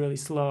time moved really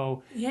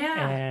slow.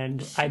 Yeah.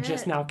 And I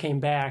just now came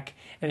back.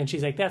 And then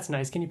she's like, that's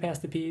nice. Can you pass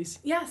the peas?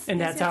 Yes. And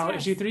yes, that's how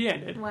issue 3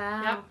 ended.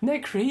 Wow. Yep. Isn't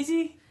that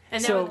crazy?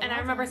 And, so, and I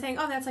remember saying,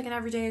 oh, that's like an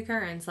everyday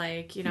occurrence.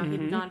 Like, you know, he'd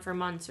been gone for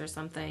months or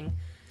something.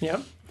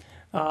 Yep.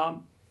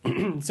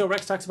 So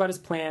Rex talks about his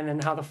plan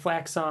and how the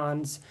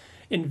Flaxons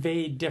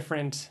invade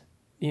different,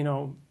 you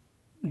know,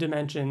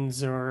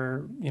 dimensions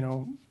or, you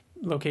know,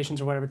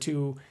 locations or whatever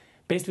to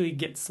basically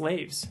get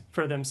slaves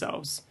for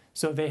themselves.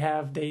 So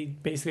they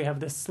basically have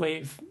this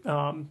slave, you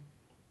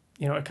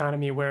know,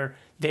 economy where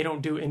they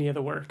don't do any of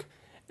the work.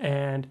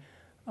 And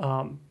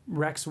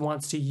Rex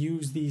wants to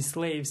use these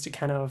slaves to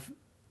kind of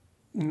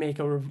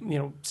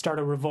start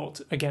a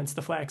revolt against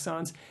the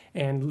Flaxons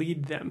and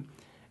lead them.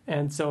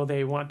 And so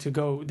they want to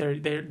go.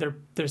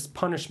 There's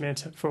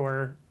punishment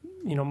for,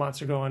 you know,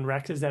 Monster Girl and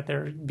Rex is that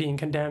they're being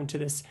condemned to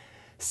this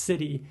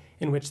city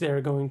in which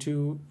they're going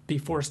to be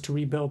forced to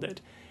rebuild it,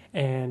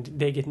 and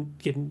they get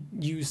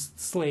use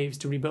slaves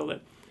to rebuild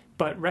it.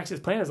 But Rex's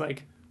plan is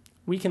like,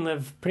 we can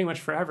live pretty much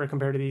forever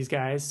compared to these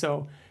guys.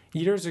 So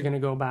years are going to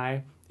go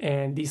by,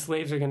 and these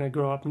slaves are going to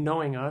grow up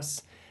knowing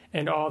us,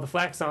 and all the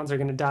Flaxons are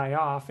going to die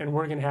off, and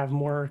we're going to have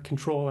more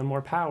control and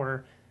more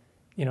power,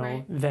 you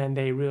know, than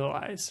they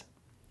realize.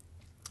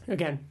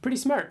 Again, pretty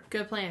smart.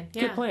 Good plan.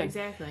 Good Yeah, plan.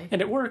 exactly.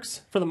 And it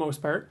works for the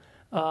most part.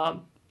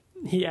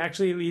 He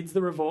actually leads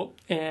the revolt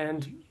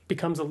and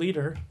becomes a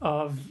leader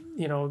of,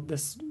 you know,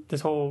 this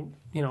whole,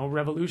 you know,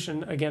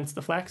 revolution against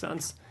the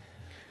Flaxons.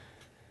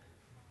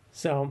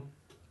 So,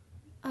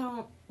 I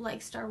don't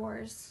like Star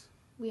Wars.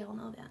 We all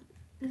know that.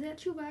 Is that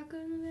Chewbacca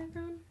in the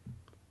background?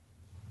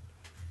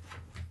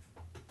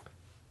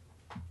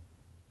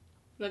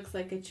 Looks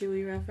like a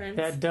Chewie reference.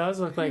 that does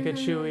look like a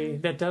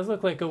Chewie. That does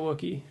look like a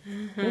Wookiee.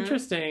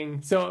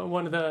 Interesting. So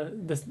one of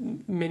the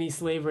mini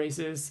slave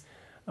races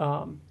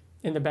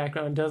in the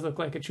background does look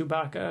like a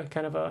Chewbacca,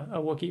 kind of a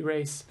Wookiee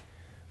race.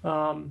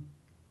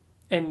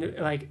 And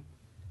like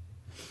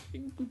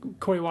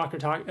Cory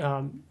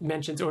Walker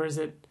mentions, or is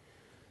it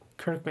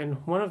Kirkman?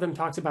 One of them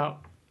talks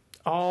about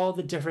all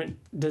the different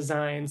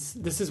designs.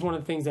 This is one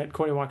of the things that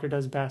Cory Walker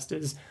does best,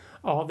 is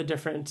all the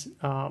different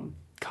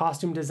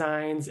costume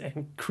designs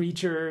and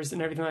creatures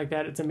and everything like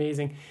that. It's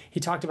amazing. He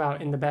talked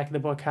about in the back of the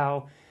book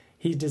how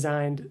he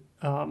designed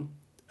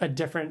a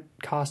different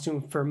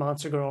costume for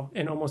Monster Girl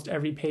in almost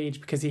every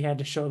page because he had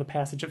to show the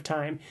passage of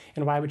time,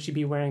 and why would she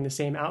be wearing the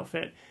same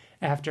outfit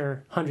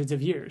after hundreds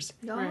of years?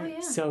 Oh, Right. yeah.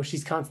 So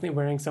she's constantly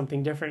wearing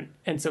something different,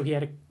 and so he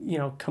had to, you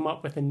know, come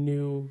up with a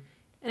new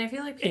And I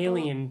feel like people,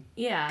 alien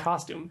yeah,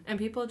 costume. and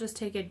people just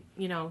take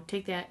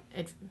that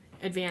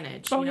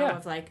advantage. Oh, you know, yeah.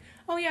 of like,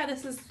 oh yeah,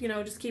 this is, you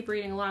know, just keep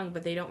reading along,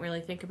 but they don't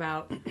really think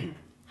about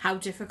how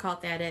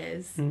difficult that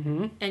is.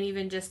 Mm-hmm. And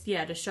even just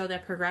to show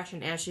that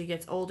progression as she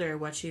gets older,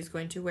 what she's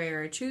going to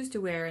wear or choose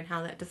to wear, and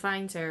how that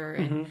defines her.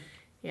 And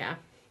yeah,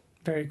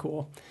 Very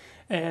cool.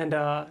 And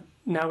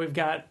now we've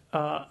got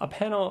a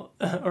panel,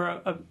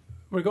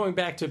 we're going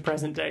back to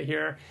present day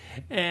here.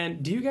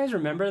 And do you guys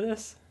remember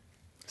this?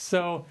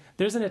 So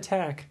there's an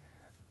attack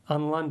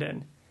on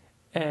London,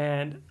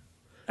 and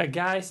a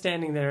guy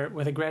standing there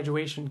with a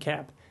graduation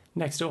cap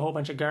next to a whole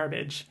bunch of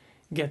garbage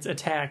gets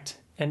attacked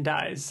and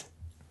dies.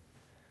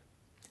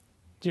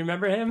 Do you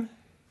remember him?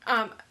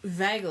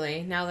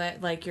 vaguely. Now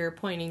that like you're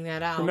pointing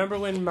that out, Remember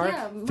when Mark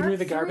threw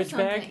the garbage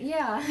bag?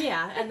 Yeah.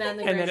 Yeah, and then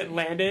And then it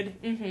landed,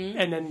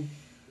 and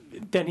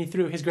then he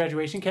threw his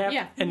graduation cap,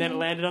 Yeah. and then it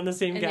landed on the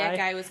same And guy. that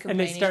guy was and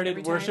they complaining every started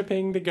time.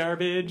 worshiping the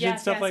garbage and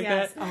stuff like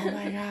that. Oh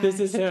my god, This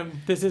is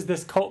him. This is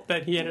this cult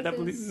that he ended up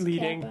With his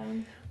leading. cap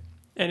on.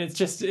 And it's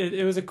just,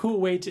 it was a cool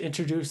way to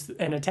introduce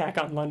an attack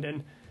on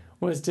London,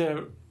 was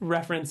to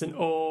reference an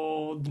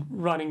old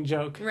running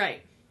joke.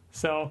 right.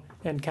 So,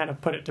 and kind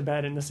of put it to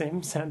bed in the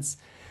same sense.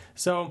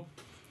 So,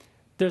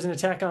 there's an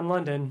attack on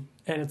London,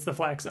 and it's the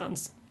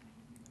Flaxons.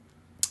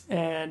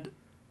 And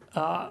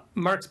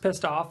Mark's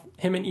pissed off.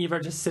 Him and Eve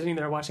are just sitting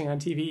there watching on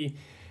TV,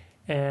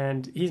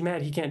 and he's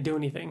mad he can't do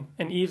anything.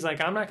 And Eve's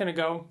like, I'm not going to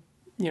go.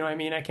 You know what I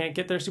mean? I can't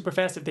get there super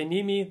fast. If they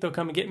need me, they'll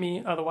come and get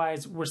me.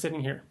 Otherwise, we're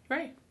sitting here.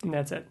 Right. And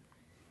that's it.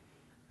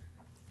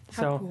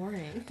 How So,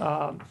 boring.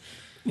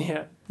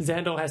 yeah,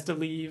 Xandal has to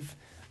leave.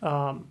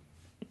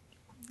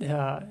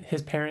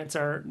 His parents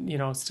are,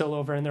 still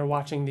over, and they're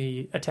watching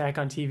the attack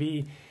on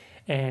TV,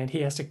 and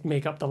he has to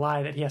make up the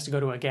lie that he has to go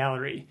to a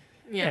gallery.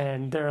 Yeah.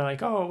 And they're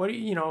like, "Oh, what do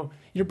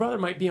your brother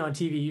might be on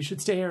TV. You should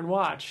stay here and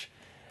watch."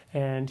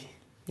 And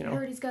I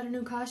heard he's got a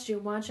new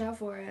costume. Watch out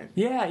for it.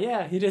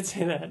 yeah, he did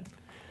say that.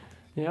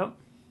 Yep.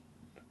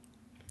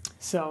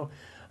 So,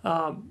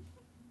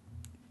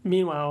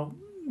 meanwhile,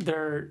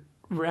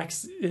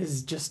 Rex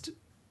is just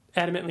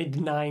adamantly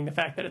denying the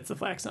fact that it's the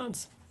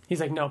Flaxons. He's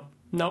like,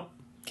 nope,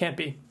 can't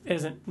be, it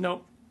isn't,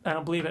 nope, I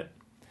don't believe it.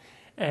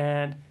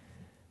 And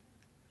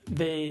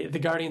the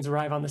Guardians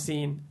arrive on the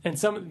scene,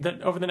 and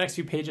over the next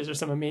few pages are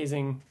some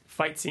amazing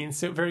fight scenes.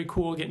 So very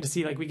cool getting to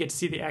see, we get to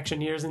see the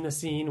Actioneers in the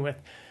scene with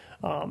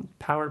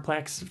Powered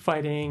Plex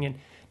fighting, and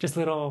just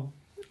little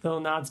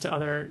nods to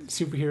other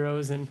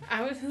superheroes. And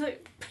I was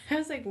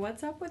like,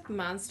 what's up with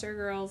Monster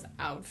Girl's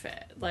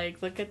outfit?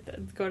 Like,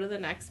 go to the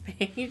next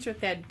page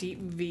with that deep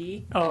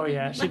V. Oh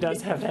yeah, she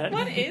does have that.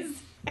 What is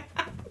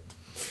that?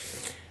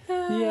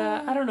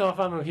 Yeah, I don't know if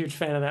I'm a huge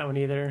fan of that one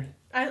either.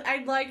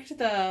 I liked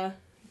the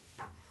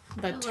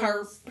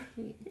tarp.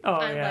 Oh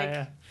I yeah, like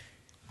yeah.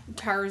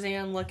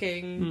 Tarzan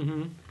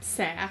looking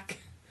sack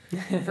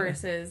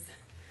versus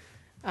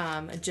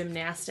a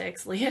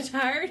gymnastics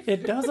leotard.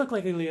 It does look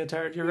like a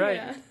leotard. You're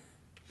right.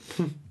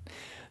 Yeah.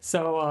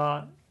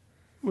 So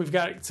we've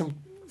got some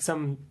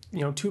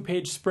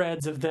 2-page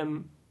spreads of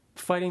them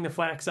fighting the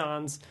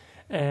Flaxons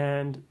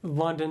and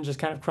London just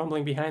kind of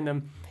crumbling behind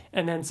them.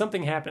 And then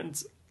something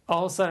happens.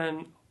 All of a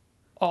sudden,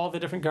 all the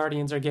different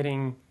Guardians are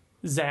getting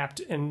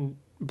zapped and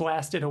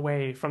blasted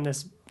away from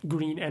this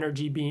green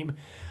energy beam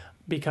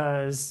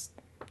because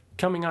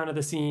coming onto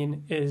the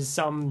scene is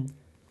some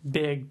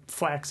big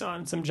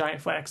Flaxon, some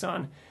giant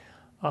Flaxon.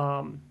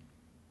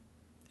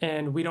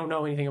 And we don't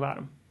know anything about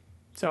him.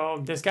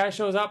 So this guy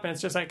shows up and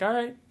it's just like, all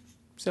right,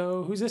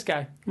 so who's this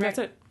guy? And that's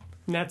it.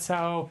 And that's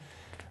how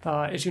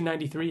issue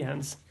 93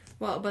 ends.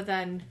 Well, but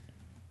then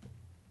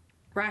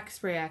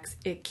Rex reacts,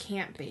 it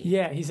can't be.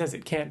 Yeah, he says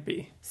it can't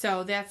be.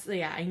 So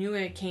I knew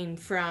it came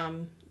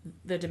from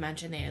the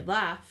dimension they had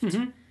left.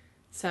 Mm-hmm.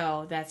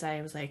 So that's why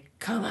I was like,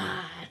 come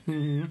on.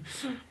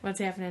 Mm-hmm. What's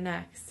happening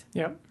next?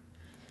 Yep.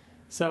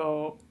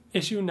 So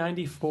issue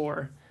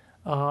 94,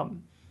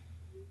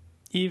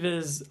 Eve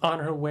is on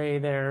her way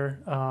there,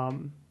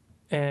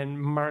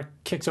 and Mark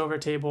kicks over a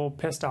table,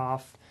 pissed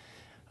off.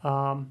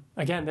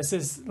 Again, this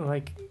is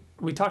like,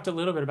 we talked a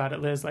little bit about it,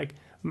 Liz, like,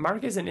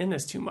 Mark isn't in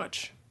this too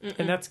much. Mm-mm.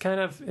 And that's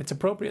it's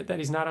appropriate that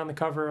he's not on the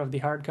cover of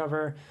the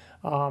hardcover.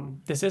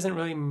 This isn't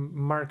really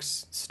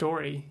Mark's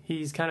story.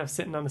 He's kind of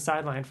sitting on the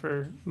sideline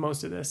for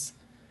most of this.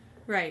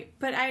 Right.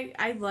 But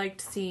I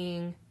liked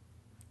seeing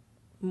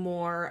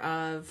more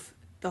of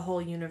the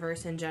whole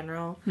universe in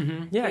general.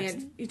 Mm-hmm. Yeah.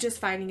 And just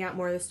finding out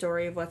more of the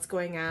story of what's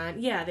going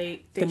on. Yeah,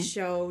 they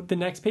showed... The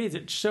next page,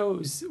 it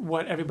shows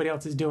what everybody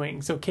else is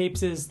doing. So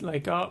Capes is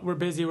like, oh, we're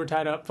busy, we're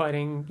tied up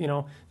fighting,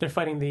 they're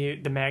fighting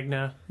the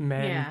Magna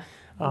men. Yeah.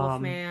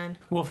 Wolfman.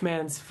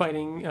 Wolfman's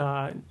fighting,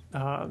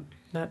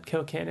 not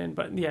Kill Cannon,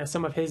 but yeah,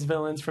 some of his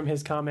villains from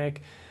his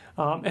comic.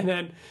 And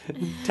then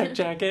Tech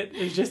Jacket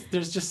is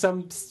there's just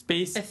some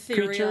space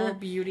ethereal creature.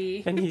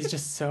 Beauty. And he's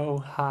just so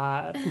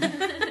hot.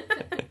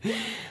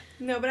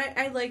 No, but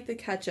I like the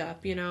catch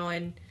up,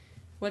 and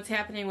what's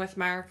happening with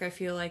Mark, I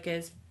feel like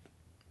is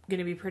going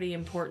to be pretty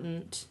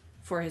important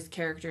for his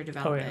character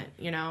development,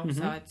 Mm-hmm.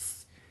 So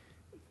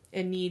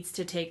it needs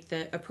to take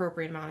the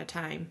appropriate amount of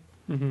time.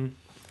 Mm-hmm.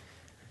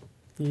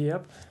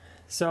 Yep.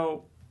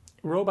 So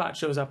Robot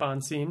shows up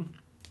on scene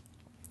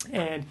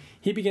and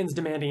he begins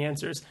demanding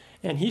answers,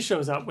 and he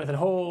shows up with a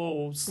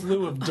whole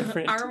slew of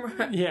different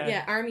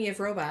army of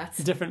robots.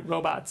 Different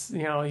robots.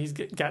 He's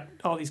got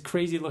all these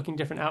crazy looking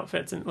different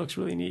outfits, and it looks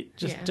really neat.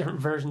 Just different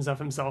versions of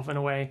himself in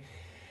a way.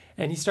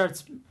 And he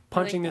starts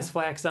punching this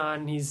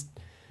Flaxon. He's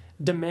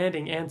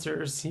demanding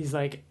answers. He's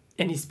like,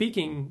 and he's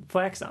speaking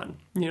Flaxon.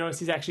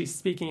 He's actually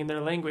speaking in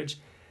their language.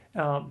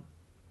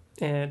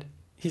 And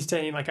he's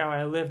saying, like, oh,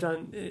 I lived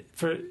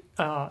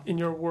in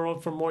your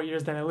world for more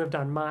years than I lived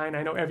on mine.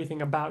 I know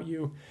everything about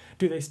you.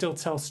 Do they still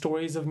tell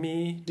stories of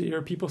me? Do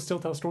your people still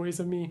tell stories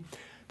of me?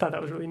 Thought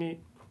that was really neat.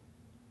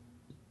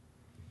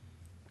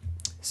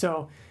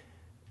 So,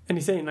 and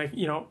he's saying, like,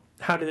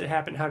 how did it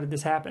happen? How did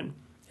this happen?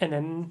 And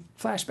then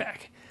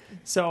flashback.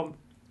 So,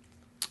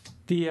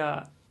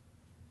 the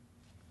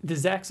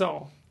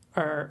Zaxxal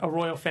are a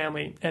royal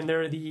family, and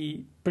they're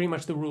pretty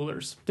much the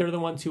rulers. They're the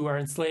ones who are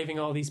enslaving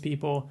all these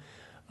people.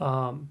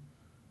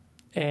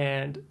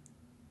 And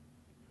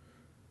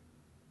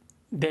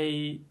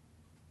they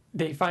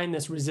find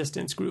this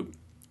resistance group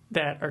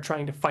that are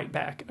trying to fight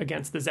back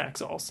against the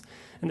Zaxxals.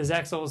 And the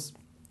Zaxxals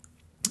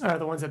are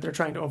the ones that they're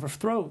trying to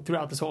overthrow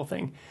throughout this whole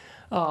thing.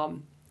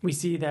 We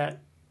see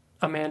that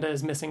Amanda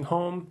is missing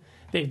home.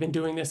 They've been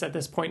doing this at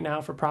this point now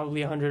for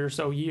probably 100 or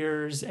so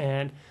years,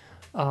 and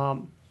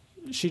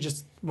she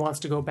just wants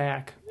to go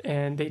back.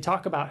 And they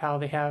talk about how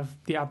they have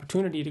the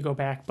opportunity to go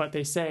back, but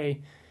they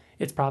say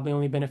it's probably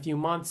only been a few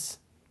months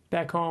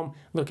back home.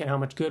 Look at how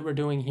much good we're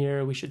doing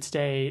here. We should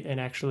stay and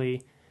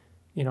actually,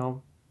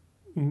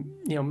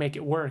 make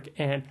it work.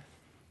 And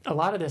a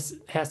lot of this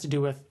has to do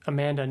with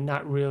Amanda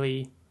not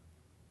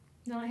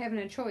having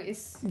a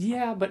choice.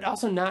 Yeah, but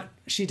also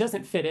she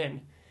doesn't fit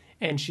in,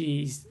 and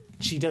she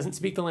doesn't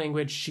speak the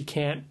language. She's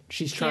trying.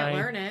 She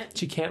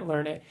can't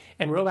learn it.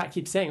 And Robot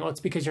keeps saying,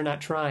 it's because you're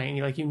not trying.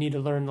 You need to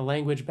learn the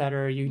language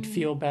better. You'd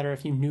feel better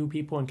if you knew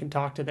people and can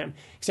talk to them.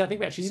 Because I think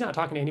about it, she's not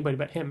talking to anybody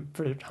but him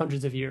for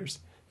hundreds of years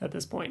at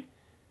this point.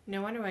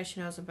 No wonder why she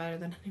knows him better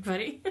than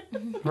anybody.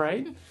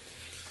 Right?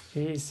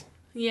 Jeez.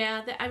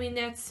 Yeah,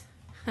 that's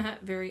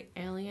very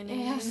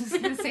alienating. Yeah, I was just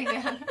going to say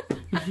that.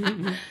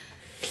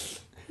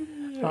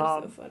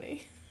 So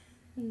funny.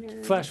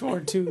 Nerd. Flash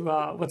forward to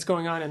what's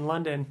going on in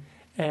London,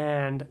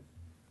 and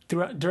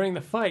during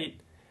the fight,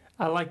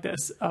 I like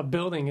this. A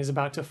building is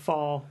about to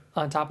fall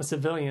on top of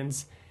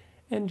civilians,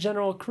 and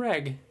General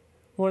Craig,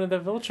 one of the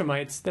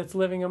Viltrumites that's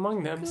living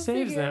among them,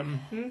 saves them.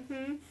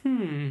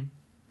 Mm-hmm.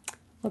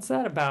 What's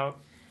that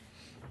about?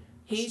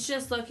 He's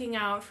just looking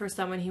out for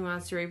someone he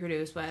wants to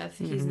reproduce with.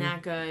 He's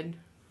not good.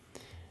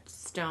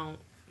 Just don't.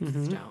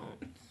 Just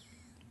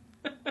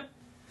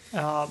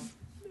don't.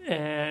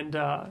 And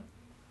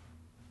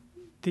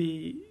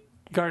the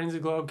Guardians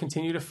of the Globe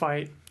continue to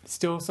fight.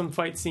 Still some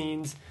fight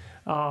scenes.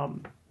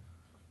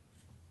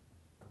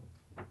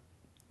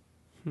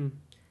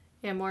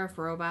 Yeah, more of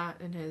Robot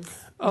and his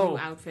new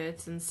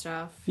outfits and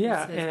stuff.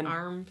 Yeah, his and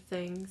arm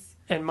things.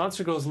 And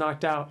Monster Girl's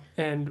knocked out,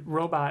 and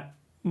Robot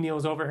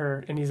kneels over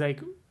her, and he's like,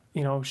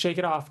 shake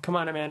it off. Come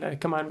on, Amanda.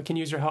 Come on, we can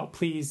use your help,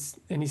 please.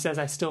 And he says,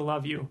 I still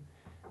love you.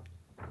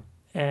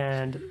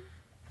 And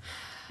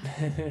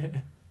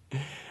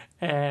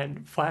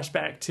and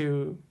flashback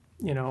to,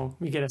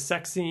 we get a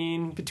sex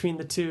scene between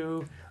the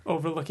two,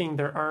 overlooking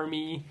their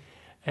army,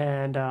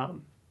 and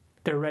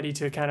they're ready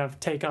to kind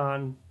of take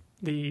on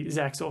the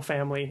Zaxel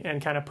family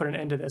and kind of put an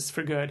end to this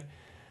for good.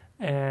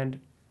 And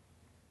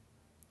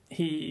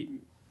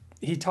he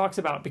talks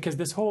about, because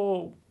this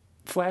whole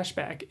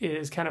flashback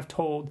is kind of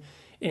told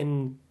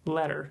in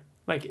letter,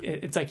 like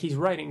it's like he's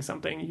writing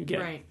something, you get.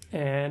 Right.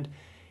 And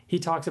he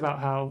talks about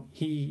how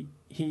he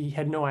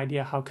had no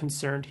idea how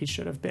concerned he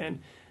should have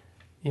been,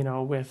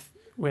 with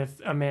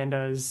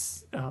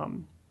Amanda's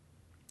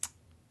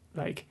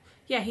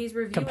he's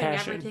reviewing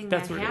compassion. everything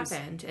That's that what it is.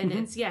 happened, and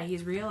it's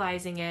he's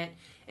realizing it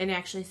and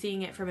actually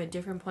seeing it from a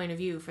different point of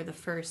view for the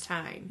first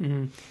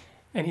time.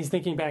 And he's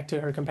thinking back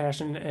to her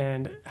compassion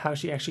and how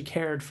she actually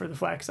cared for the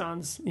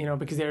Flaxons,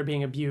 because they were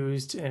being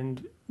abused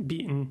and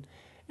beaten,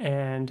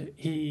 and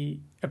he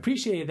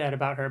appreciated that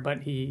about her,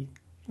 but he,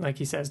 like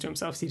he says to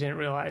himself, he didn't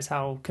realize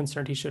how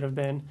concerned he should have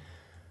been.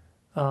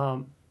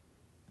 But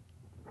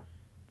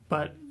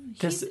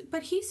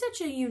he's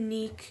such a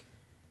unique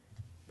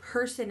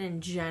person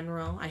in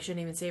general. I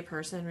shouldn't even say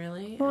person,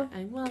 really. Well,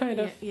 kind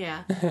of.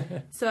 Yeah.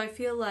 So I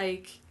feel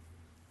like,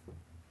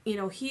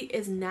 he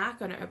is not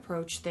going to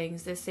approach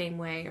things the same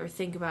way or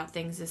think about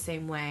things the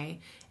same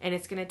way. And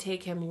it's going to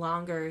take him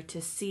longer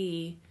to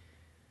see,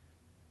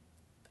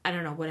 I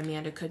don't know, what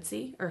Amanda could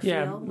see or feel.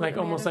 Yeah, like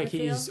almost like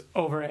he's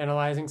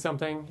overanalyzing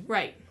something.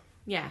 Right.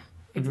 Yeah,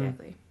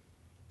 exactly.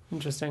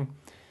 Interesting.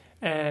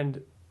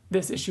 And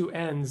this issue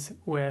ends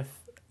with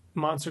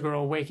Monster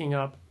Girl waking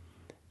up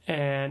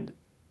and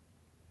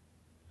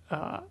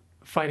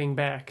fighting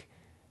back,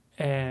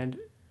 and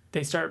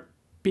they start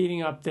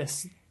beating up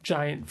this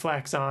giant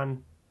Flaxon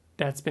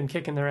that's been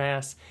kicking their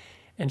ass,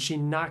 and she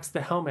knocks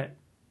the helmet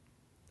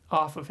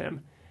off of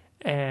him,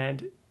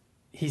 and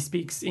he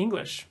speaks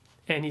English,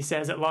 and he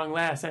says, "At long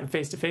last, I'm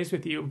face to face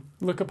with you.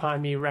 Look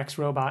upon me, Rex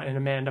Robot and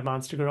Amanda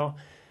Monster Girl."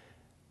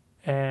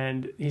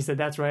 And he said,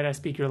 "That's right, I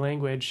speak your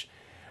language.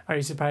 Are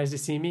you surprised to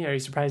see me? Are you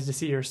surprised to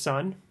see your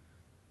son?"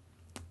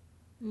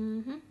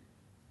 Mm-hmm.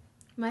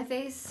 My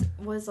face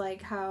was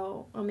like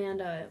how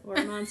Amanda or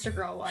Monster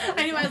Girl was.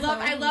 I know.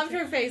 I loved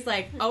her face.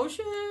 Like, oh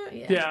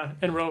shit. Yeah,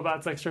 and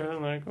Robot's like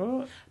struggling, like,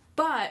 oh.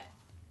 But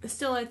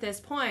still, at this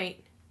point,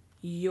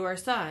 your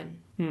son.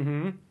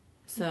 Mm-hmm.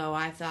 So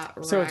I thought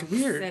Rex so it's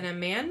weird. and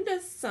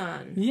Amanda's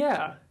son.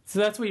 Yeah. So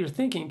that's what you're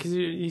thinking, because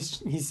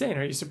he's saying,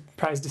 "Are you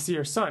surprised to see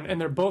your son?"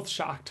 And they're both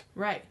shocked.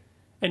 Right.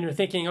 And you're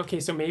thinking, okay,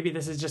 so maybe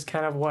this is just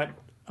kind of what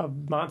a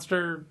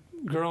Monster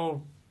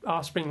Girl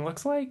offspring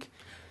looks like?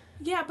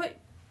 Yeah, but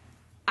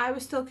I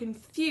was still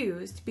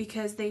confused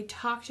because they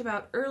talked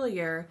about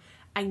earlier,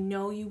 I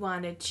know you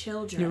wanted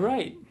children. You're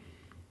right.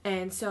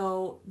 And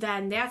so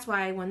then that's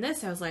why I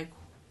was like,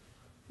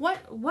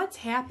 what's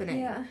happening?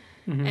 Yeah.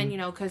 Mm-hmm. And,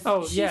 because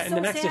in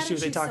the next issue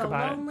they talk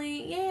about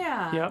lonely.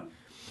 Yeah. Yep.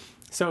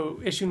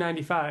 So issue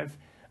 95,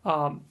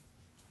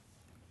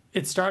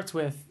 it starts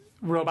with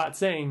Robot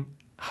saying,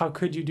 "How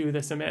could you do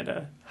this,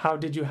 Amanda? How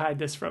did you hide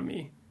this from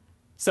me?"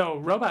 So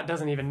Robot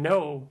doesn't even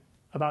know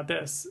about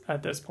this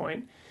at this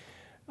point.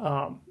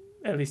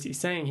 At least he's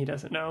saying he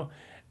doesn't know.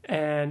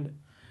 And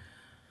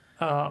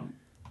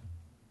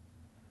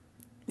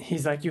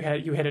he's like, you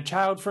had a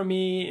child from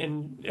me,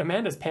 and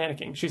Amanda's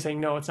panicking. She's saying,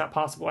 "No, it's not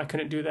possible. I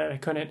couldn't do that. I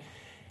couldn't."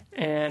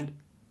 And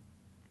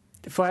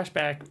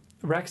flashback,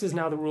 Rex is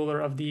now the ruler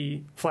of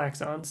the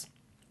Flaxons.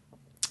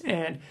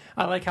 And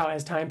I like how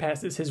as time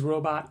passes, his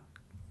robot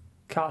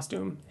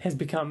costume has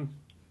become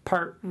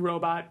part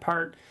robot,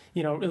 part,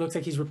 it looks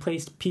like he's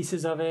replaced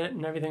pieces of it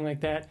and everything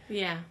like that.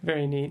 Yeah.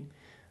 Very neat.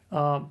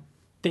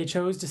 They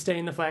chose to stay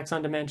in the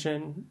Flaxon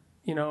dimension,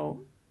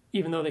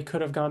 even though they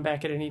could have gone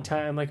back at any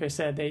time. Like I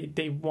said,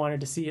 they wanted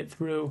to see it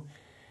through.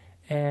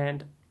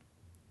 And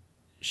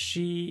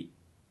the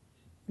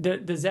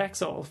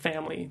Zaxel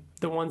family,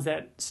 the ones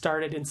that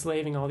started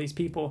enslaving all these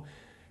people,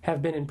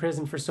 have been in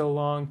prison for so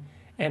long,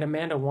 and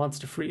Amanda wants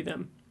to free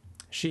them.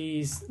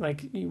 She's,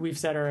 like we've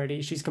said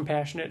already, she's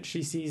compassionate.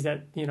 She sees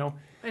that,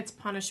 it's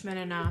punishment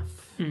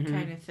enough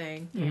kind of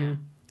thing. Mm-hmm. Yeah.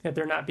 That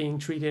they're not being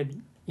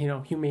treated,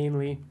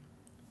 humanely.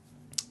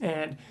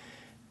 And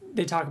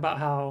they talk about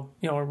how,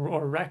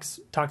 or Rex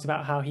talks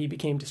about how he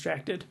became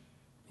distracted,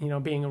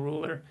 being a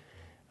ruler.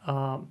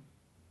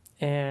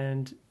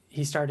 And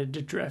he started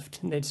to drift,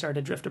 and they'd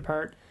started to drift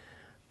apart.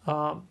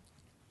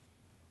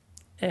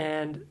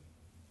 And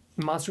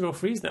Monster Girl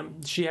frees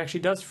them. She actually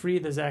does free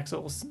the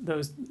Zaxels,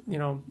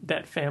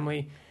 that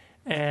family.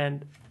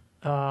 And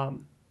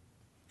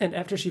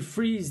after she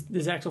frees the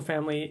Zaxel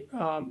family,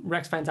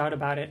 Rex finds out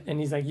about it, and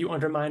he's like, "You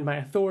undermined my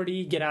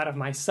authority, get out of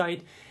my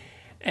sight."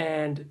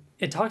 And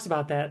it talks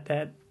about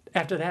that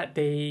after that,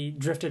 they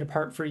drifted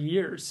apart for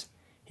years.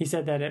 He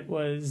said that it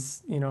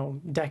was,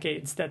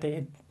 decades that they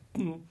had,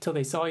 until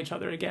they saw each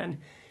other again.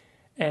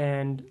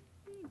 And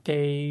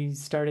they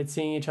started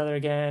seeing each other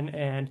again,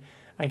 and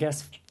I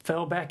guess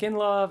fell back in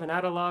love and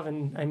out of love.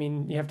 And I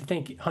mean, you have to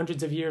think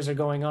hundreds of years are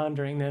going on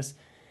during this.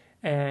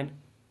 And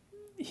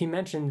he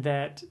mentioned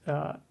that,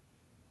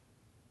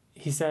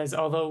 he says,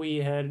 although we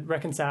had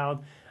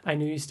reconciled, I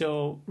knew you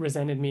still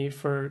resented me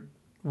for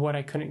what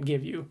I couldn't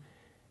give you.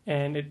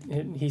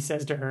 And he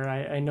says to her,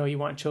 I know you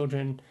want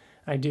children.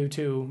 I do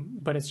too,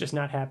 but it's just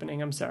not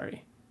happening. I'm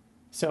sorry.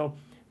 So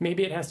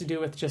maybe it has to do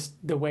with just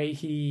the way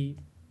he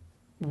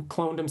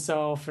cloned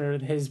himself or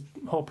his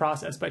whole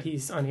process, but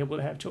he's unable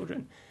to have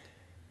children.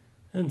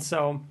 And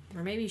so...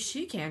 Or maybe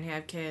she can't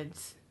have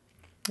kids.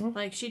 Well,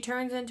 like, she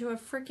turns into a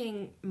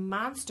freaking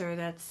monster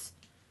that's,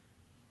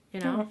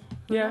 Yeah,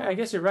 I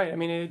guess you're right. I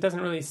mean, it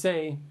doesn't really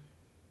say,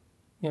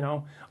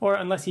 or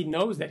unless he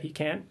knows that he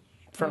can't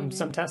from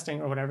some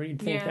testing or whatever,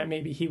 you'd think that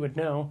maybe he would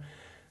know.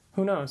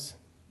 Who knows?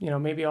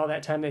 Maybe all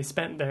that time they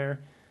spent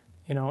there,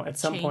 at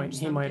some point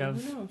he might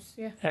have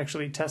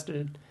actually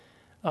tested.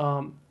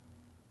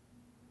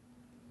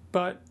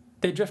 But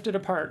they drifted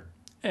apart,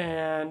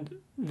 and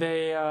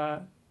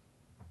the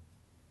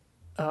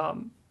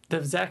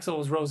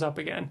Zaxels rose up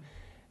again,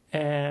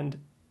 and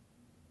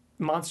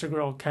Monster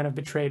Girl kind of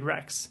betrayed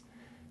Rex.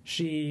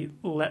 She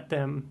let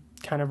them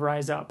kind of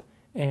rise up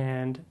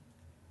and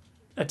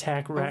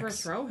attack Rex.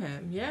 Overthrow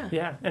him, yeah.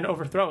 Yeah, and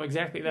overthrow,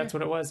 exactly. That's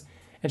what it was.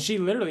 And she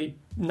literally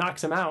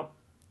knocks him out,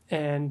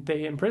 and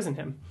they imprison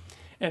him.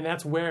 And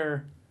that's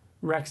where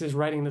Rex is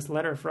writing this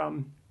letter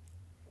from.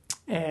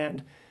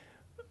 And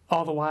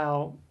all the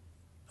while,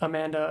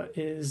 Amanda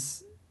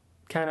is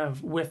kind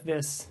of with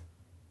this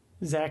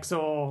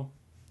Zaxel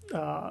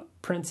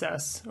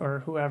princess or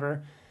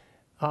whoever.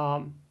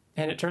 And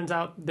it turns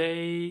out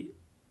they,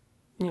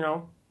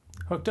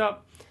 hooked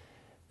up.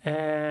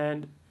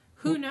 And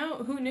who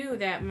knew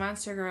that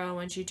Monster Girl,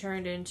 when she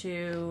turned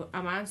into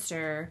a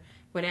monster,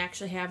 would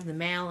actually have the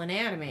male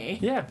anatomy?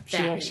 Yeah,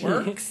 she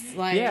works.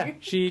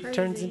 She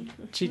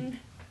she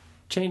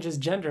changes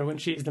gender when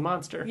she's the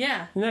monster.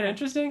 Yeah, isn't that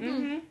interesting?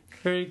 Mm-hmm.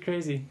 Very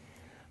crazy.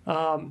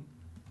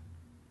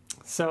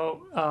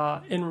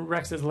 So in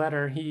Rex's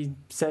letter, he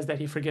says that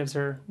he forgives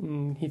her.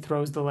 And he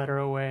throws the letter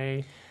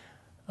away.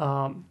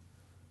 But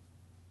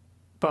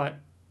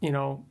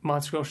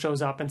Monster Girl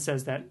shows up and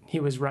says that he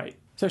was right.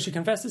 So she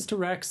confesses to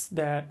Rex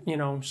that,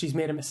 she's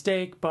made a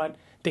mistake, but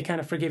they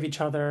kind of forgive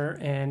each other,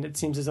 and it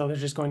seems as though they're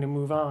just going to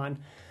move on.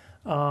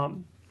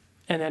 And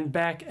then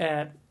back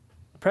at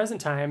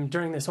present time,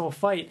 during this whole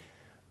fight,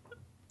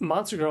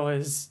 Monster Girl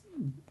is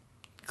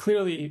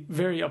clearly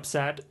very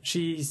upset.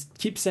 She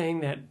keeps saying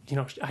that,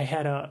 I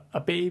had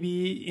a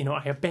baby,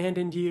 I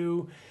abandoned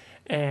you,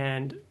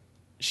 and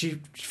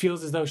she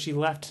feels as though she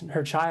left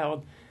her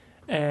child.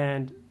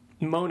 And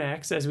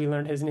Monax, as we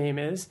learned his name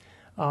is,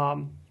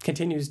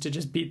 continues to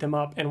just beat them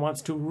up and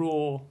wants to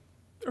rule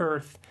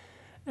Earth.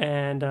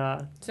 And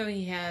so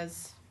he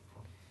has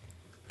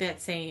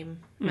that same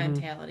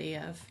mentality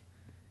of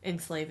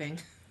enslaving.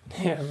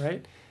 Yeah,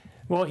 right.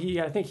 Well,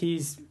 I think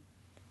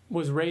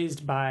was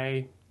raised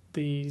by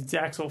the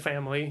Zaxel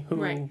family, who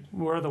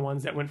were the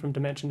ones that went from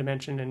dimension to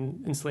dimension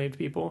and enslaved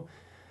people.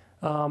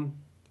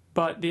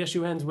 But the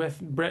issue ends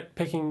with Britt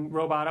picking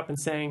Robot up and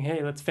saying,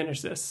 "Hey, let's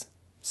finish this."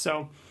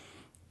 So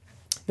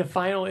the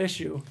final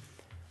issue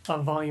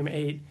of Volume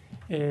 8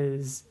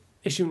 is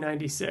issue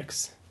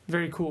 96.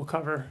 Very cool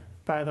cover,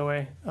 by the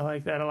way. I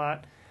like that a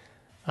lot.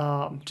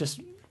 Just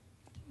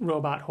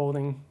Robot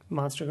holding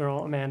Monster Girl,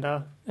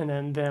 Amanda, and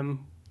then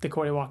the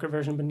Cory Walker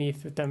version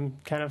beneath, with them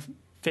kind of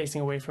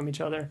facing away from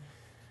each other.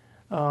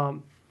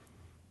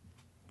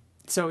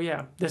 So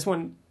yeah, this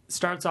one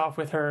starts off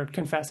with her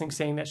confessing,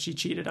 saying that she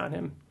cheated on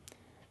him.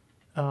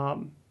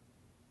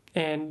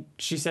 And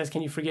she says,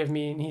 "Can you forgive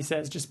me?" And he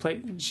says,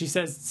 she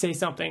says, "Say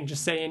something,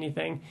 just say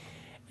anything."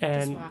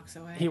 And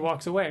he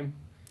walks away.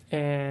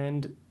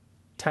 And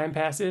time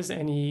passes,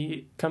 and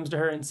he comes to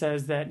her and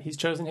says that he's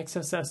chosen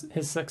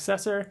his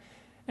successor,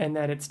 and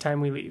that it's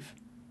time we leave.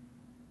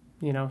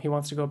 He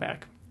wants to go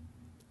back.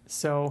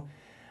 So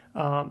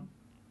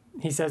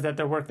he says that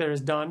their work there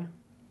is done.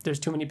 There's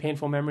too many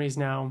painful memories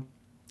now,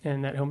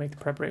 and that he'll make the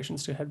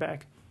preparations to head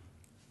back.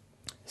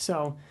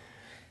 So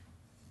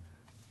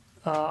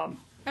I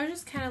was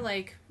just kind of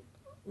a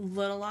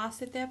little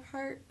lost at that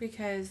part,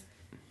 because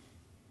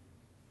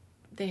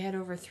they had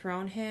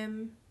overthrown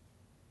him,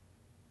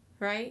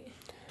 right?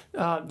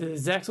 The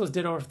Zaxels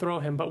did overthrow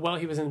him, but while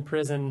he was in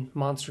prison,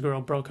 Monster Girl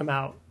broke him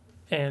out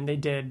and they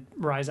did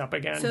rise up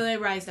again. So they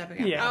rise up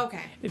again. Yeah.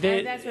 Okay.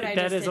 That's what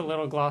that is a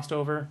little glossed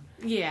over.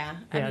 Yeah.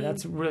 I mean,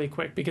 that's really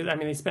quick because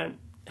they spent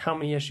how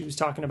many issues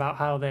talking about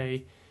how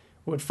they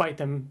would fight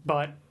them,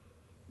 but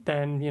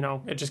then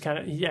it just kind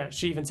of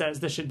she even says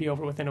this should be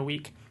over within a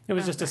week. It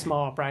was just a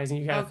small uprising.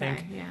 You gotta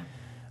think.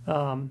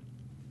 Yeah.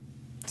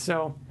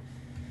 So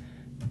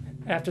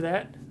after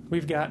that,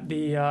 we've got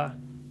the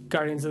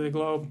Guardians of the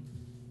Globe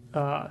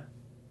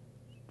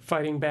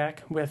fighting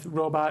back with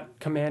Robot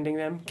commanding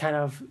them, kind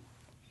of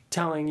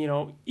telling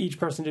each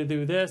person to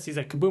do this. He's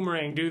like,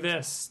 Kaboomerang, do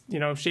this.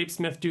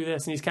 Shapesmith, do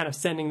this, and he's kind of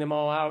sending them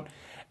all out.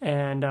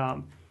 And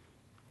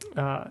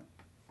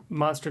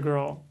Monster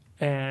Girl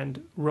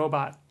and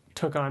Robot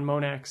took on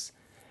Monex,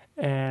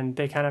 and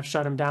they kind of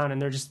shut him down,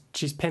 and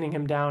she's pinning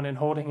him down and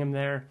holding him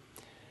there.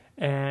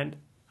 And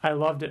I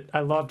loved it.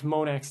 I loved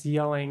Monex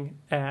yelling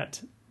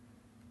at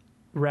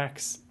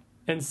Rex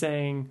and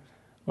saying,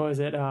 what was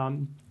it?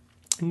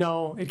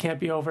 No, it can't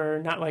be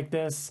over. Not like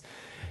this.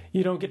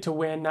 You don't get to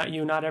win. Not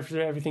you. Not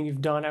after everything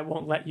you've done. I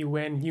won't let you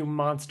win, you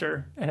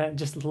monster. And I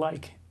just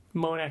like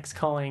Monex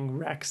calling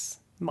Rex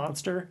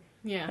monster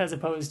as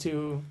opposed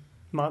to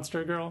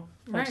Monster Girl.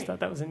 I just thought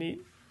that was a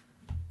neat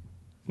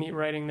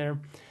writing there.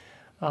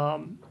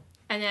 And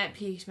that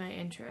piqued my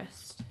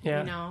interest.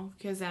 Yeah.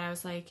 Because then I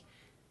was like,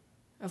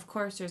 of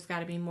course there's got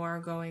to be more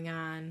going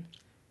on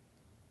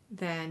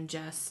than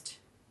just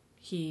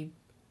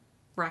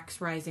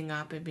Rex rising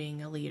up and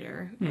being a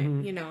leader.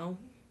 Mm-hmm.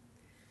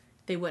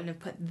 They wouldn't have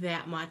put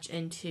that much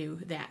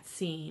into that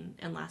scene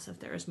unless if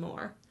there was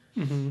more.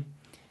 Mm-hmm.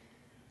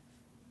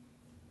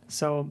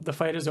 So the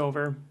fight is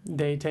over.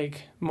 They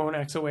take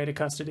Monex away to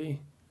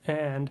custody,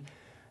 and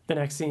the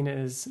next scene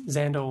is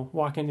Xandil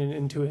walking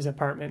into his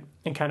apartment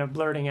and kind of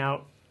blurting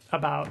out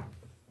about,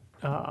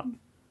 I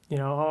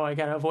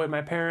got to avoid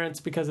my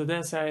parents because of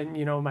this, and,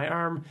 my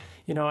arm,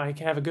 I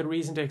have a good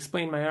reason to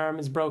explain my arm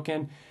is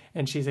broken.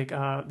 And she's like,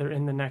 they're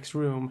in the next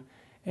room.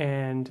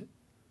 And,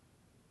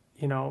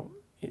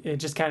 it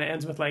just kind of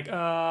ends with like,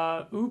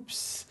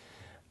 oops.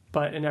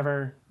 But it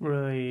never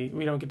really,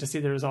 we don't get to see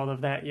the result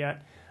of that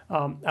yet.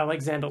 I like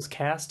Xandil's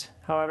cast,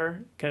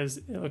 however, because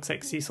it looks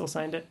like Cecil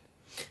signed it.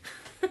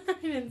 I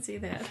didn't see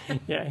that.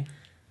 Yeah.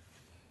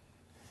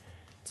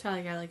 It's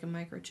probably got like a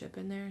microchip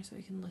in there so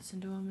you can listen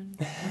to him.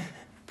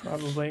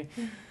 Probably.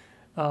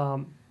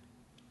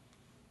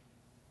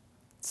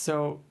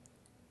 So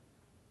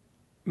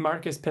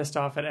Mark is pissed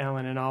off at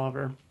Alan and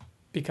Oliver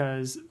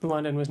because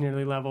London was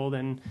nearly leveled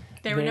and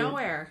they were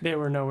nowhere. They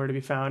were nowhere to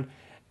be found.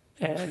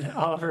 And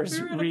Oliver's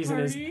reason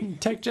is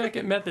Tech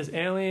Jacket met this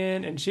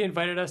alien and she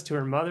invited us to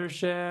her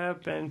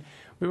mothership and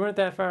we weren't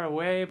that far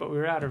away, but we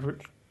were out of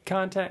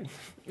contact.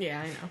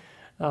 Yeah, I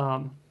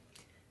know.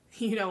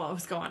 You know what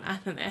was going on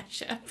in that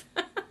ship.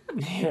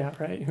 Yeah,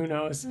 right. Who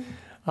knows?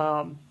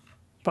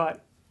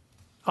 But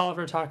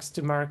Oliver talks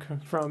to Mark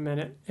for a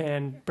minute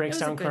and breaks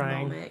down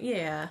crying. Moment.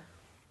 Yeah.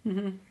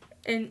 Mm-hmm.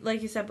 And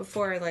like you said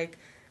before, like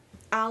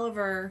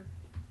Oliver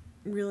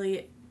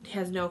really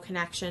has no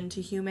connection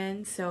to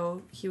humans,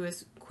 so he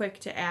was quick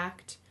to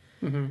act.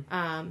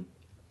 Mm-hmm.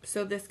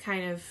 So this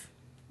kind of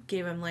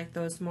gave him like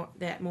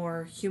that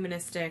more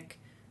humanistic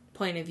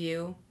point of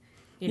view,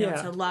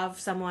 to love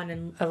someone.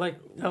 And I like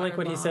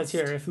what he says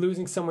here. If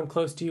losing someone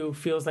close to you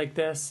feels like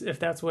this, if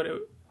that's what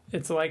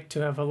it's like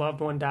to have a loved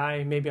one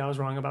die, maybe I was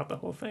wrong about the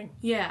whole thing.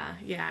 Yeah,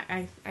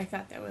 I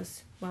thought that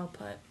was well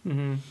put.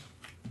 Mm-hmm.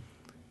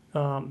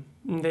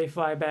 They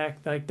fly back,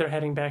 like they're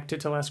heading back to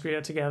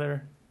Telescria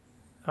together.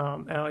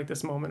 And I like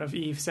this moment of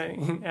Eve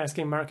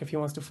asking Mark if he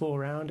wants to fool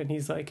around, and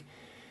he's like,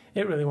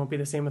 "It really won't be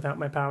the same without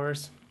my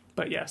powers."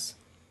 But yes.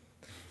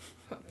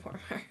 Poor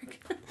Mark.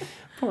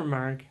 Poor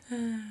Mark.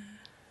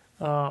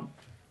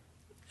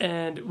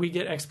 And we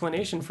get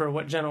explanation for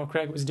what General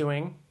Craig was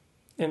doing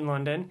in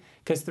London,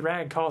 because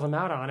Thrag calls him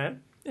out on it,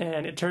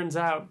 and it turns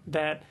out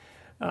that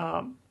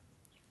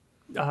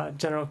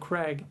General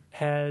Craig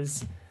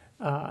has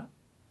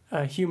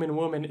a human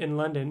woman in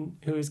London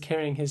who is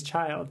carrying his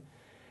child,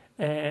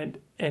 and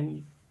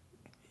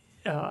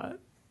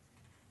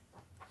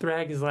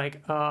Thrag is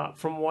like,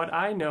 from what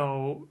I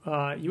know,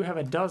 you have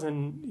a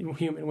dozen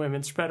human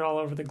women spread all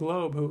over the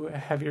globe who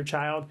have your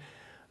child,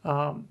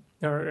 or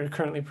are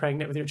currently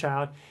pregnant with your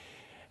child.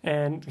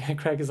 And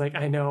Craig is like,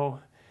 I know,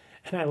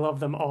 and I love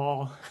them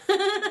all.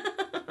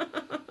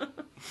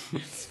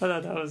 So I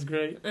thought that was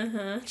great.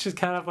 It's just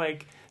kind of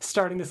like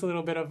starting this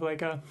little bit of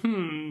like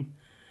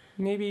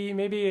maybe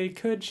it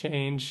could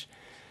change.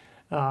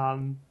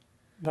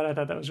 But I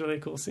thought that was a really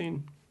cool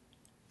scene.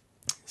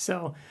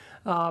 So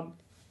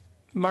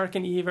Mark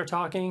and Eve are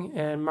talking,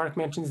 and Mark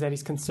mentions that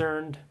he's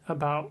concerned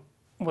about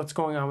what's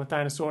going on with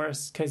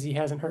Dinosaurus because he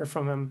hasn't heard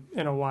from him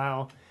in a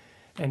while,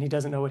 and he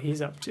doesn't know what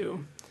he's up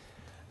to.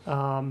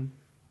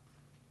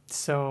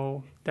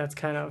 So that's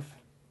kind of,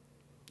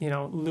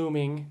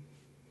 looming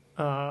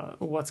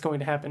what's going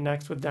to happen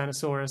next with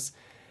Dinosaurus.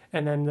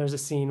 And then there's a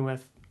scene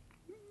with,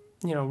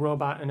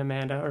 Robot and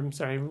Amanda, or I'm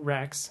sorry,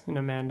 Rex and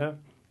Amanda.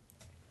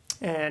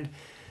 And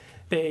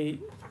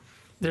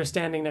they're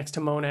standing next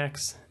to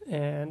Monex,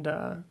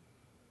 and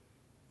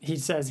he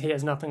says he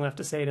has nothing left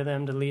to say to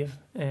them to leave,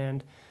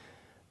 and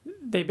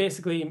they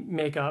basically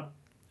make up.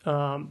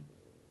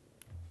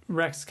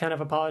 Rex kind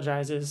of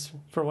apologizes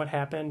for what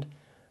happened.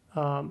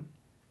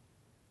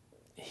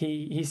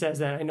 He says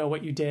that I know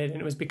what you did, and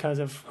it was because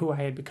of who I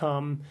had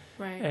become.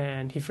 Right.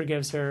 And he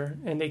forgives her,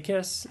 and they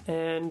kiss,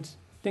 and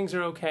things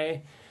are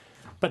okay.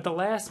 But the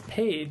last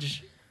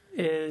page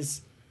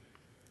is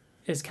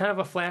kind of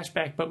a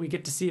flashback, but we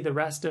get to see the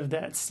rest of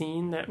that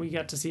scene that we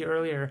got to see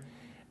earlier,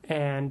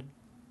 and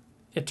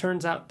it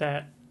turns out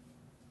that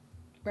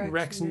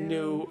Rex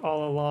knew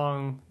all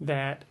along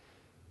that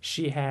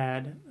she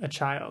had a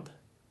child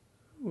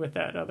with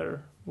that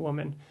other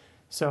woman.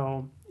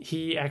 So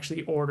he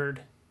actually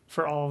ordered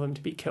for all of them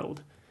to be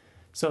killed.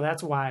 So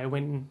that's why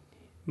when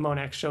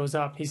Monax shows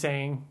up, he's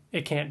saying,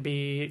 it can't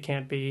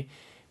be,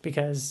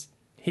 because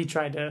he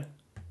tried to,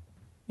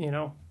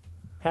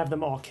 have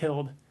them all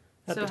killed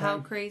at the So time. how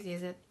crazy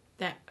is it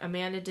that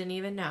Amanda didn't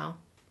even know?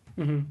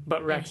 Mm-hmm.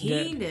 But Rex and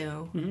did. He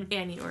knew,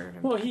 and he ordered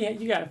him. Well,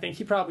 you got to think,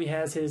 he probably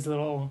has his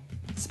little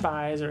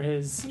spies or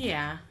his...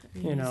 Yeah.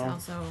 And he's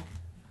also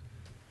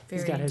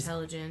very got his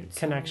intelligent.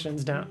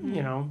 connections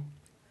down,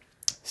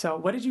 So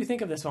what did you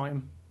think of this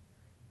volume?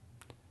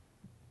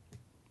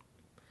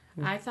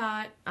 I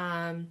thought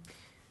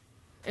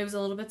it was a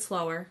little bit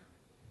slower,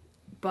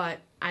 but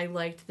I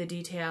liked the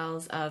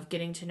details of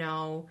getting to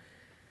know,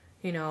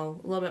 a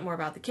little bit more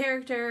about the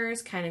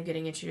characters, kind of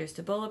getting introduced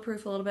to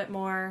Bulletproof a little bit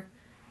more.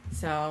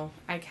 So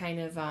I kind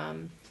of, I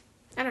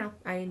don't know,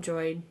 I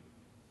enjoyed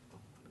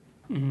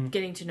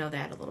getting to know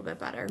that a little bit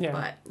better. Yeah.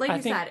 But like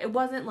you said, it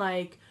wasn't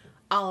like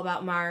all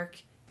about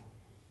Mark.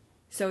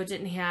 So it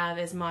didn't have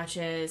as much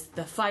as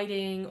the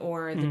fighting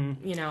or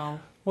the,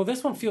 Well,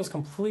 this one feels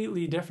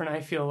completely different,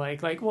 I feel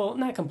like. Well,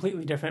 not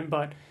completely different,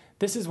 but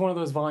this is one of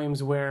those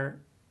volumes where,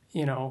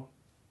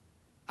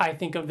 I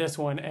think of this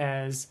one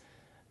as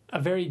a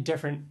very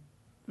different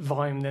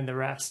volume than the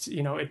rest.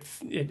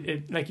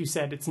 It like you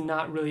said, it's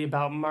not really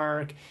about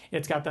Mark.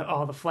 It's got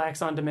all the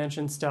Flaxon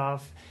Dimension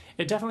stuff.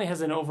 It definitely has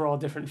an overall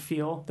different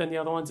feel than the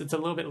other ones. It's a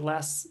little bit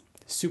less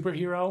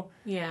superhero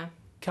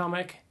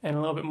comic and a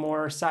little bit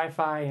more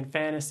sci-fi and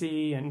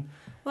fantasy. And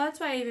well, that's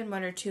why I even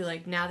wonder too,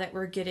 like now that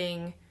we're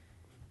getting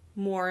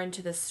more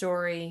into the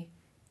story,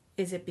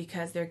 is it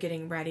because they're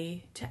getting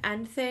ready to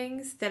end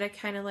things that it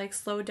kind of like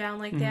slowed down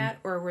like that,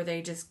 or were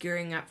they just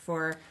gearing up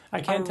for I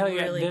can't tell you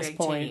really at this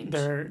point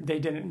change? they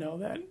didn't know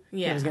that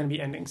it was going to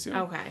be ending soon.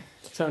 Okay.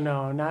 So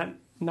no,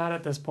 not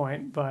at this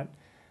point, but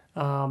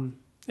are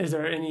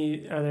there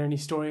any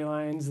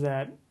storylines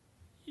that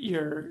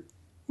you're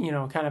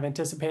kind of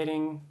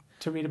anticipating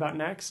to read about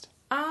next?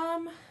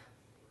 I'm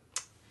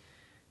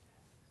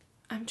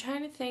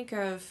trying to think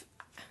of,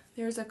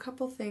 there's a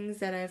couple things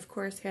that I of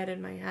course had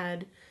in my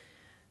head.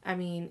 I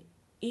mean,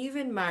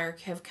 even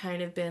Mark have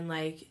kind of been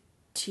like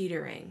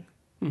teetering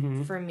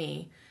for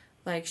me.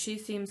 Like she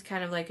seems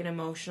kind of like an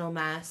emotional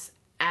mess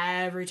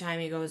every time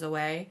he goes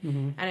away,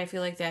 and I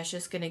feel like that's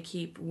just going to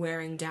keep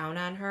wearing down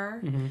on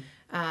her.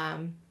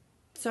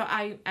 So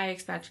I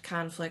expect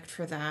conflict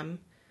for them.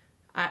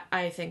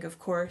 I think, of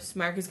course,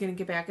 Mark is going to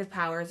get back his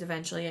powers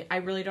eventually. I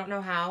really don't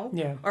know how,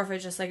 or if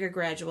it's just like a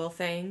gradual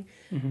thing.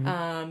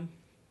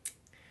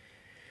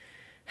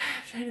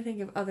 I'm trying to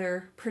think of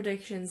other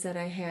predictions that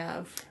I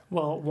have.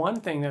 Well, one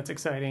thing that's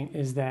exciting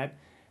is that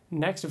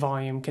next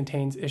volume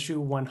contains issue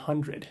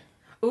 100.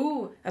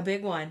 Ooh, a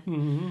big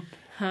one.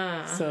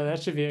 So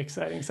that should be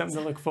exciting, something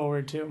to look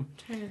forward to.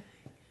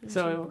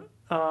 So,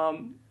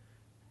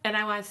 and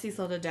I want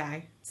Cecil to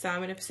die, so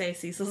I'm going to say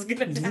Cecil's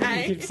going to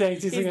die. Keep saying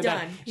Cecil's going to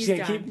die. He's She's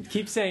done. going to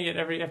keep saying it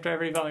after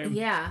every volume.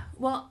 Yeah.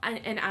 Well,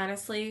 and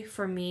honestly,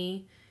 for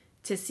me,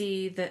 to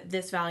see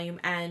this volume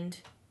end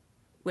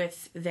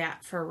with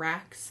that for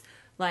Rex,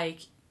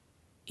 like,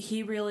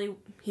 he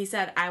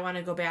said, I want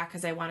to go back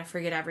because I want to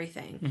forget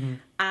everything.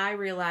 I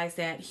realized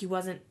that he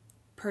wasn't,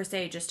 per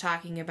se, just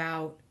talking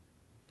about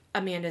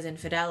Amanda's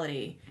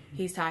infidelity.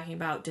 He's talking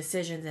about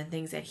decisions and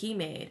things that he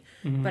made.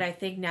 But I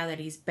think now that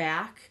he's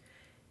back,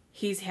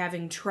 he's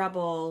having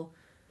trouble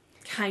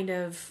kind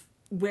of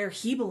where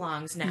he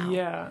belongs now.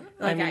 Yeah.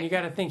 Like you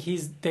got to think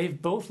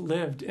they've both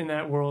lived in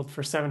that world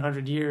for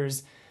 700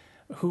 years.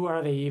 Who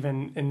are they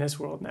even in this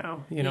world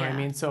now? You know what I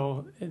mean?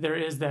 So there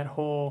is that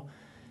whole,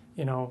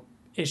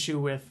 issue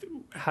with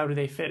how do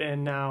they fit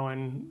in now,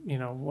 and,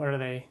 what are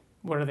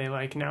they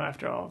like now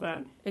after all of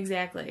that?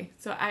 Exactly.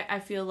 So I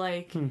feel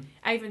like,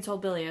 I even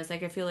told Billy, I was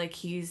like, I feel like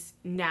he's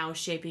now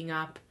shaping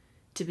up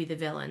to be the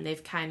villain.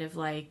 They've kind of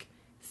like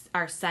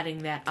are setting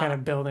that kind up.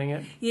 of building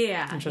it.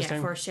 Yeah. Interesting.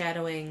 Yeah,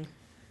 foreshadowing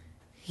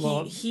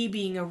he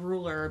being a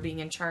ruler or being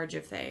in charge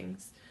of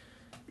things,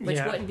 which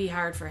wouldn't be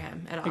hard for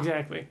him at all.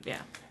 Exactly.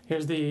 Yeah.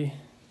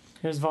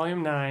 Here's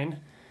volume 9.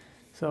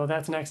 So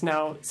that's next.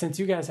 Now, since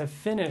you guys have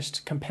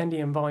finished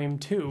Compendium Volume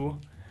 2,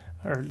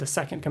 or the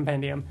second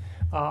compendium,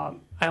 I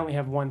only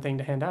have one thing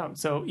to hand out.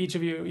 So each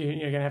of you're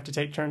going to have to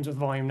take turns with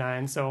Volume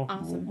 9. So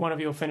awesome. One of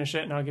you will finish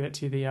it, and I'll give it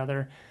to the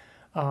other.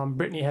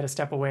 Brittany had to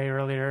step away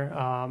earlier,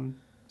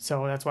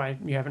 so that's why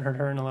you haven't heard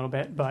her in a little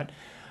bit. But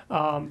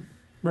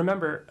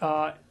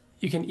remember,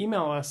 you can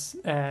email us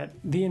at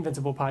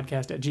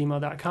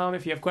theinvinciblepodcast@gmail.com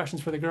if you have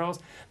questions for the girls.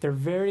 They're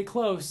very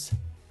close.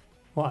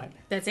 What?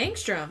 That's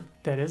Angstrom.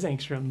 That is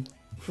Angstrom.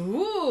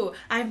 Ooh,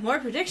 I have more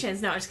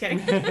predictions. No, I'm just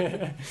kidding.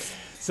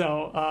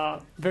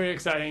 So, very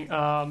exciting.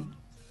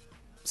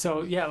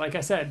 So, yeah, like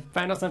I said,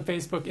 find us on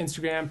Facebook,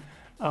 Instagram.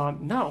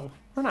 No,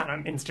 we're not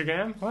on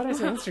Instagram. Why did I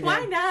say Instagram?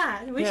 Why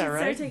not? We should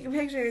right? start taking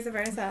pictures of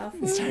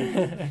ourselves.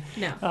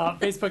 No.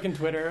 Facebook and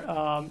Twitter,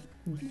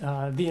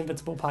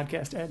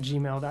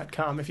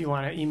 theinvinciblepodcast@gmail.com if you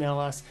want to email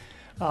us.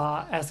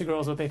 Ask the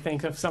girls what they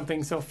think of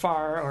something so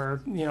far,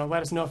 or,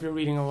 let us know if you're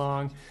reading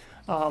along.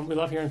 We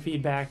love hearing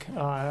feedback.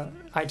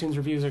 iTunes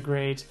reviews are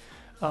great.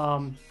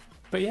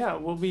 But yeah,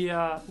 we'll be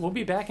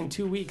back in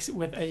 2 weeks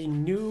with a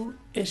new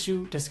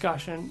issue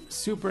discussion.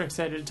 Super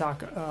excited to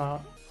talk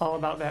all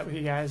about that with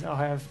you guys. I'll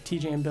have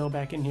TJ and Bill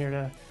back in here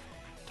to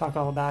talk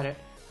all about it.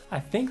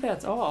 I think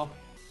that's all.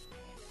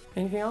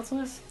 Anything else,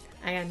 Liz?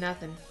 I got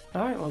nothing.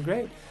 All right, well,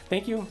 great.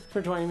 Thank you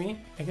for joining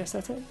me. I guess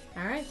that's it.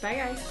 All right, bye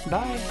guys.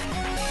 Bye.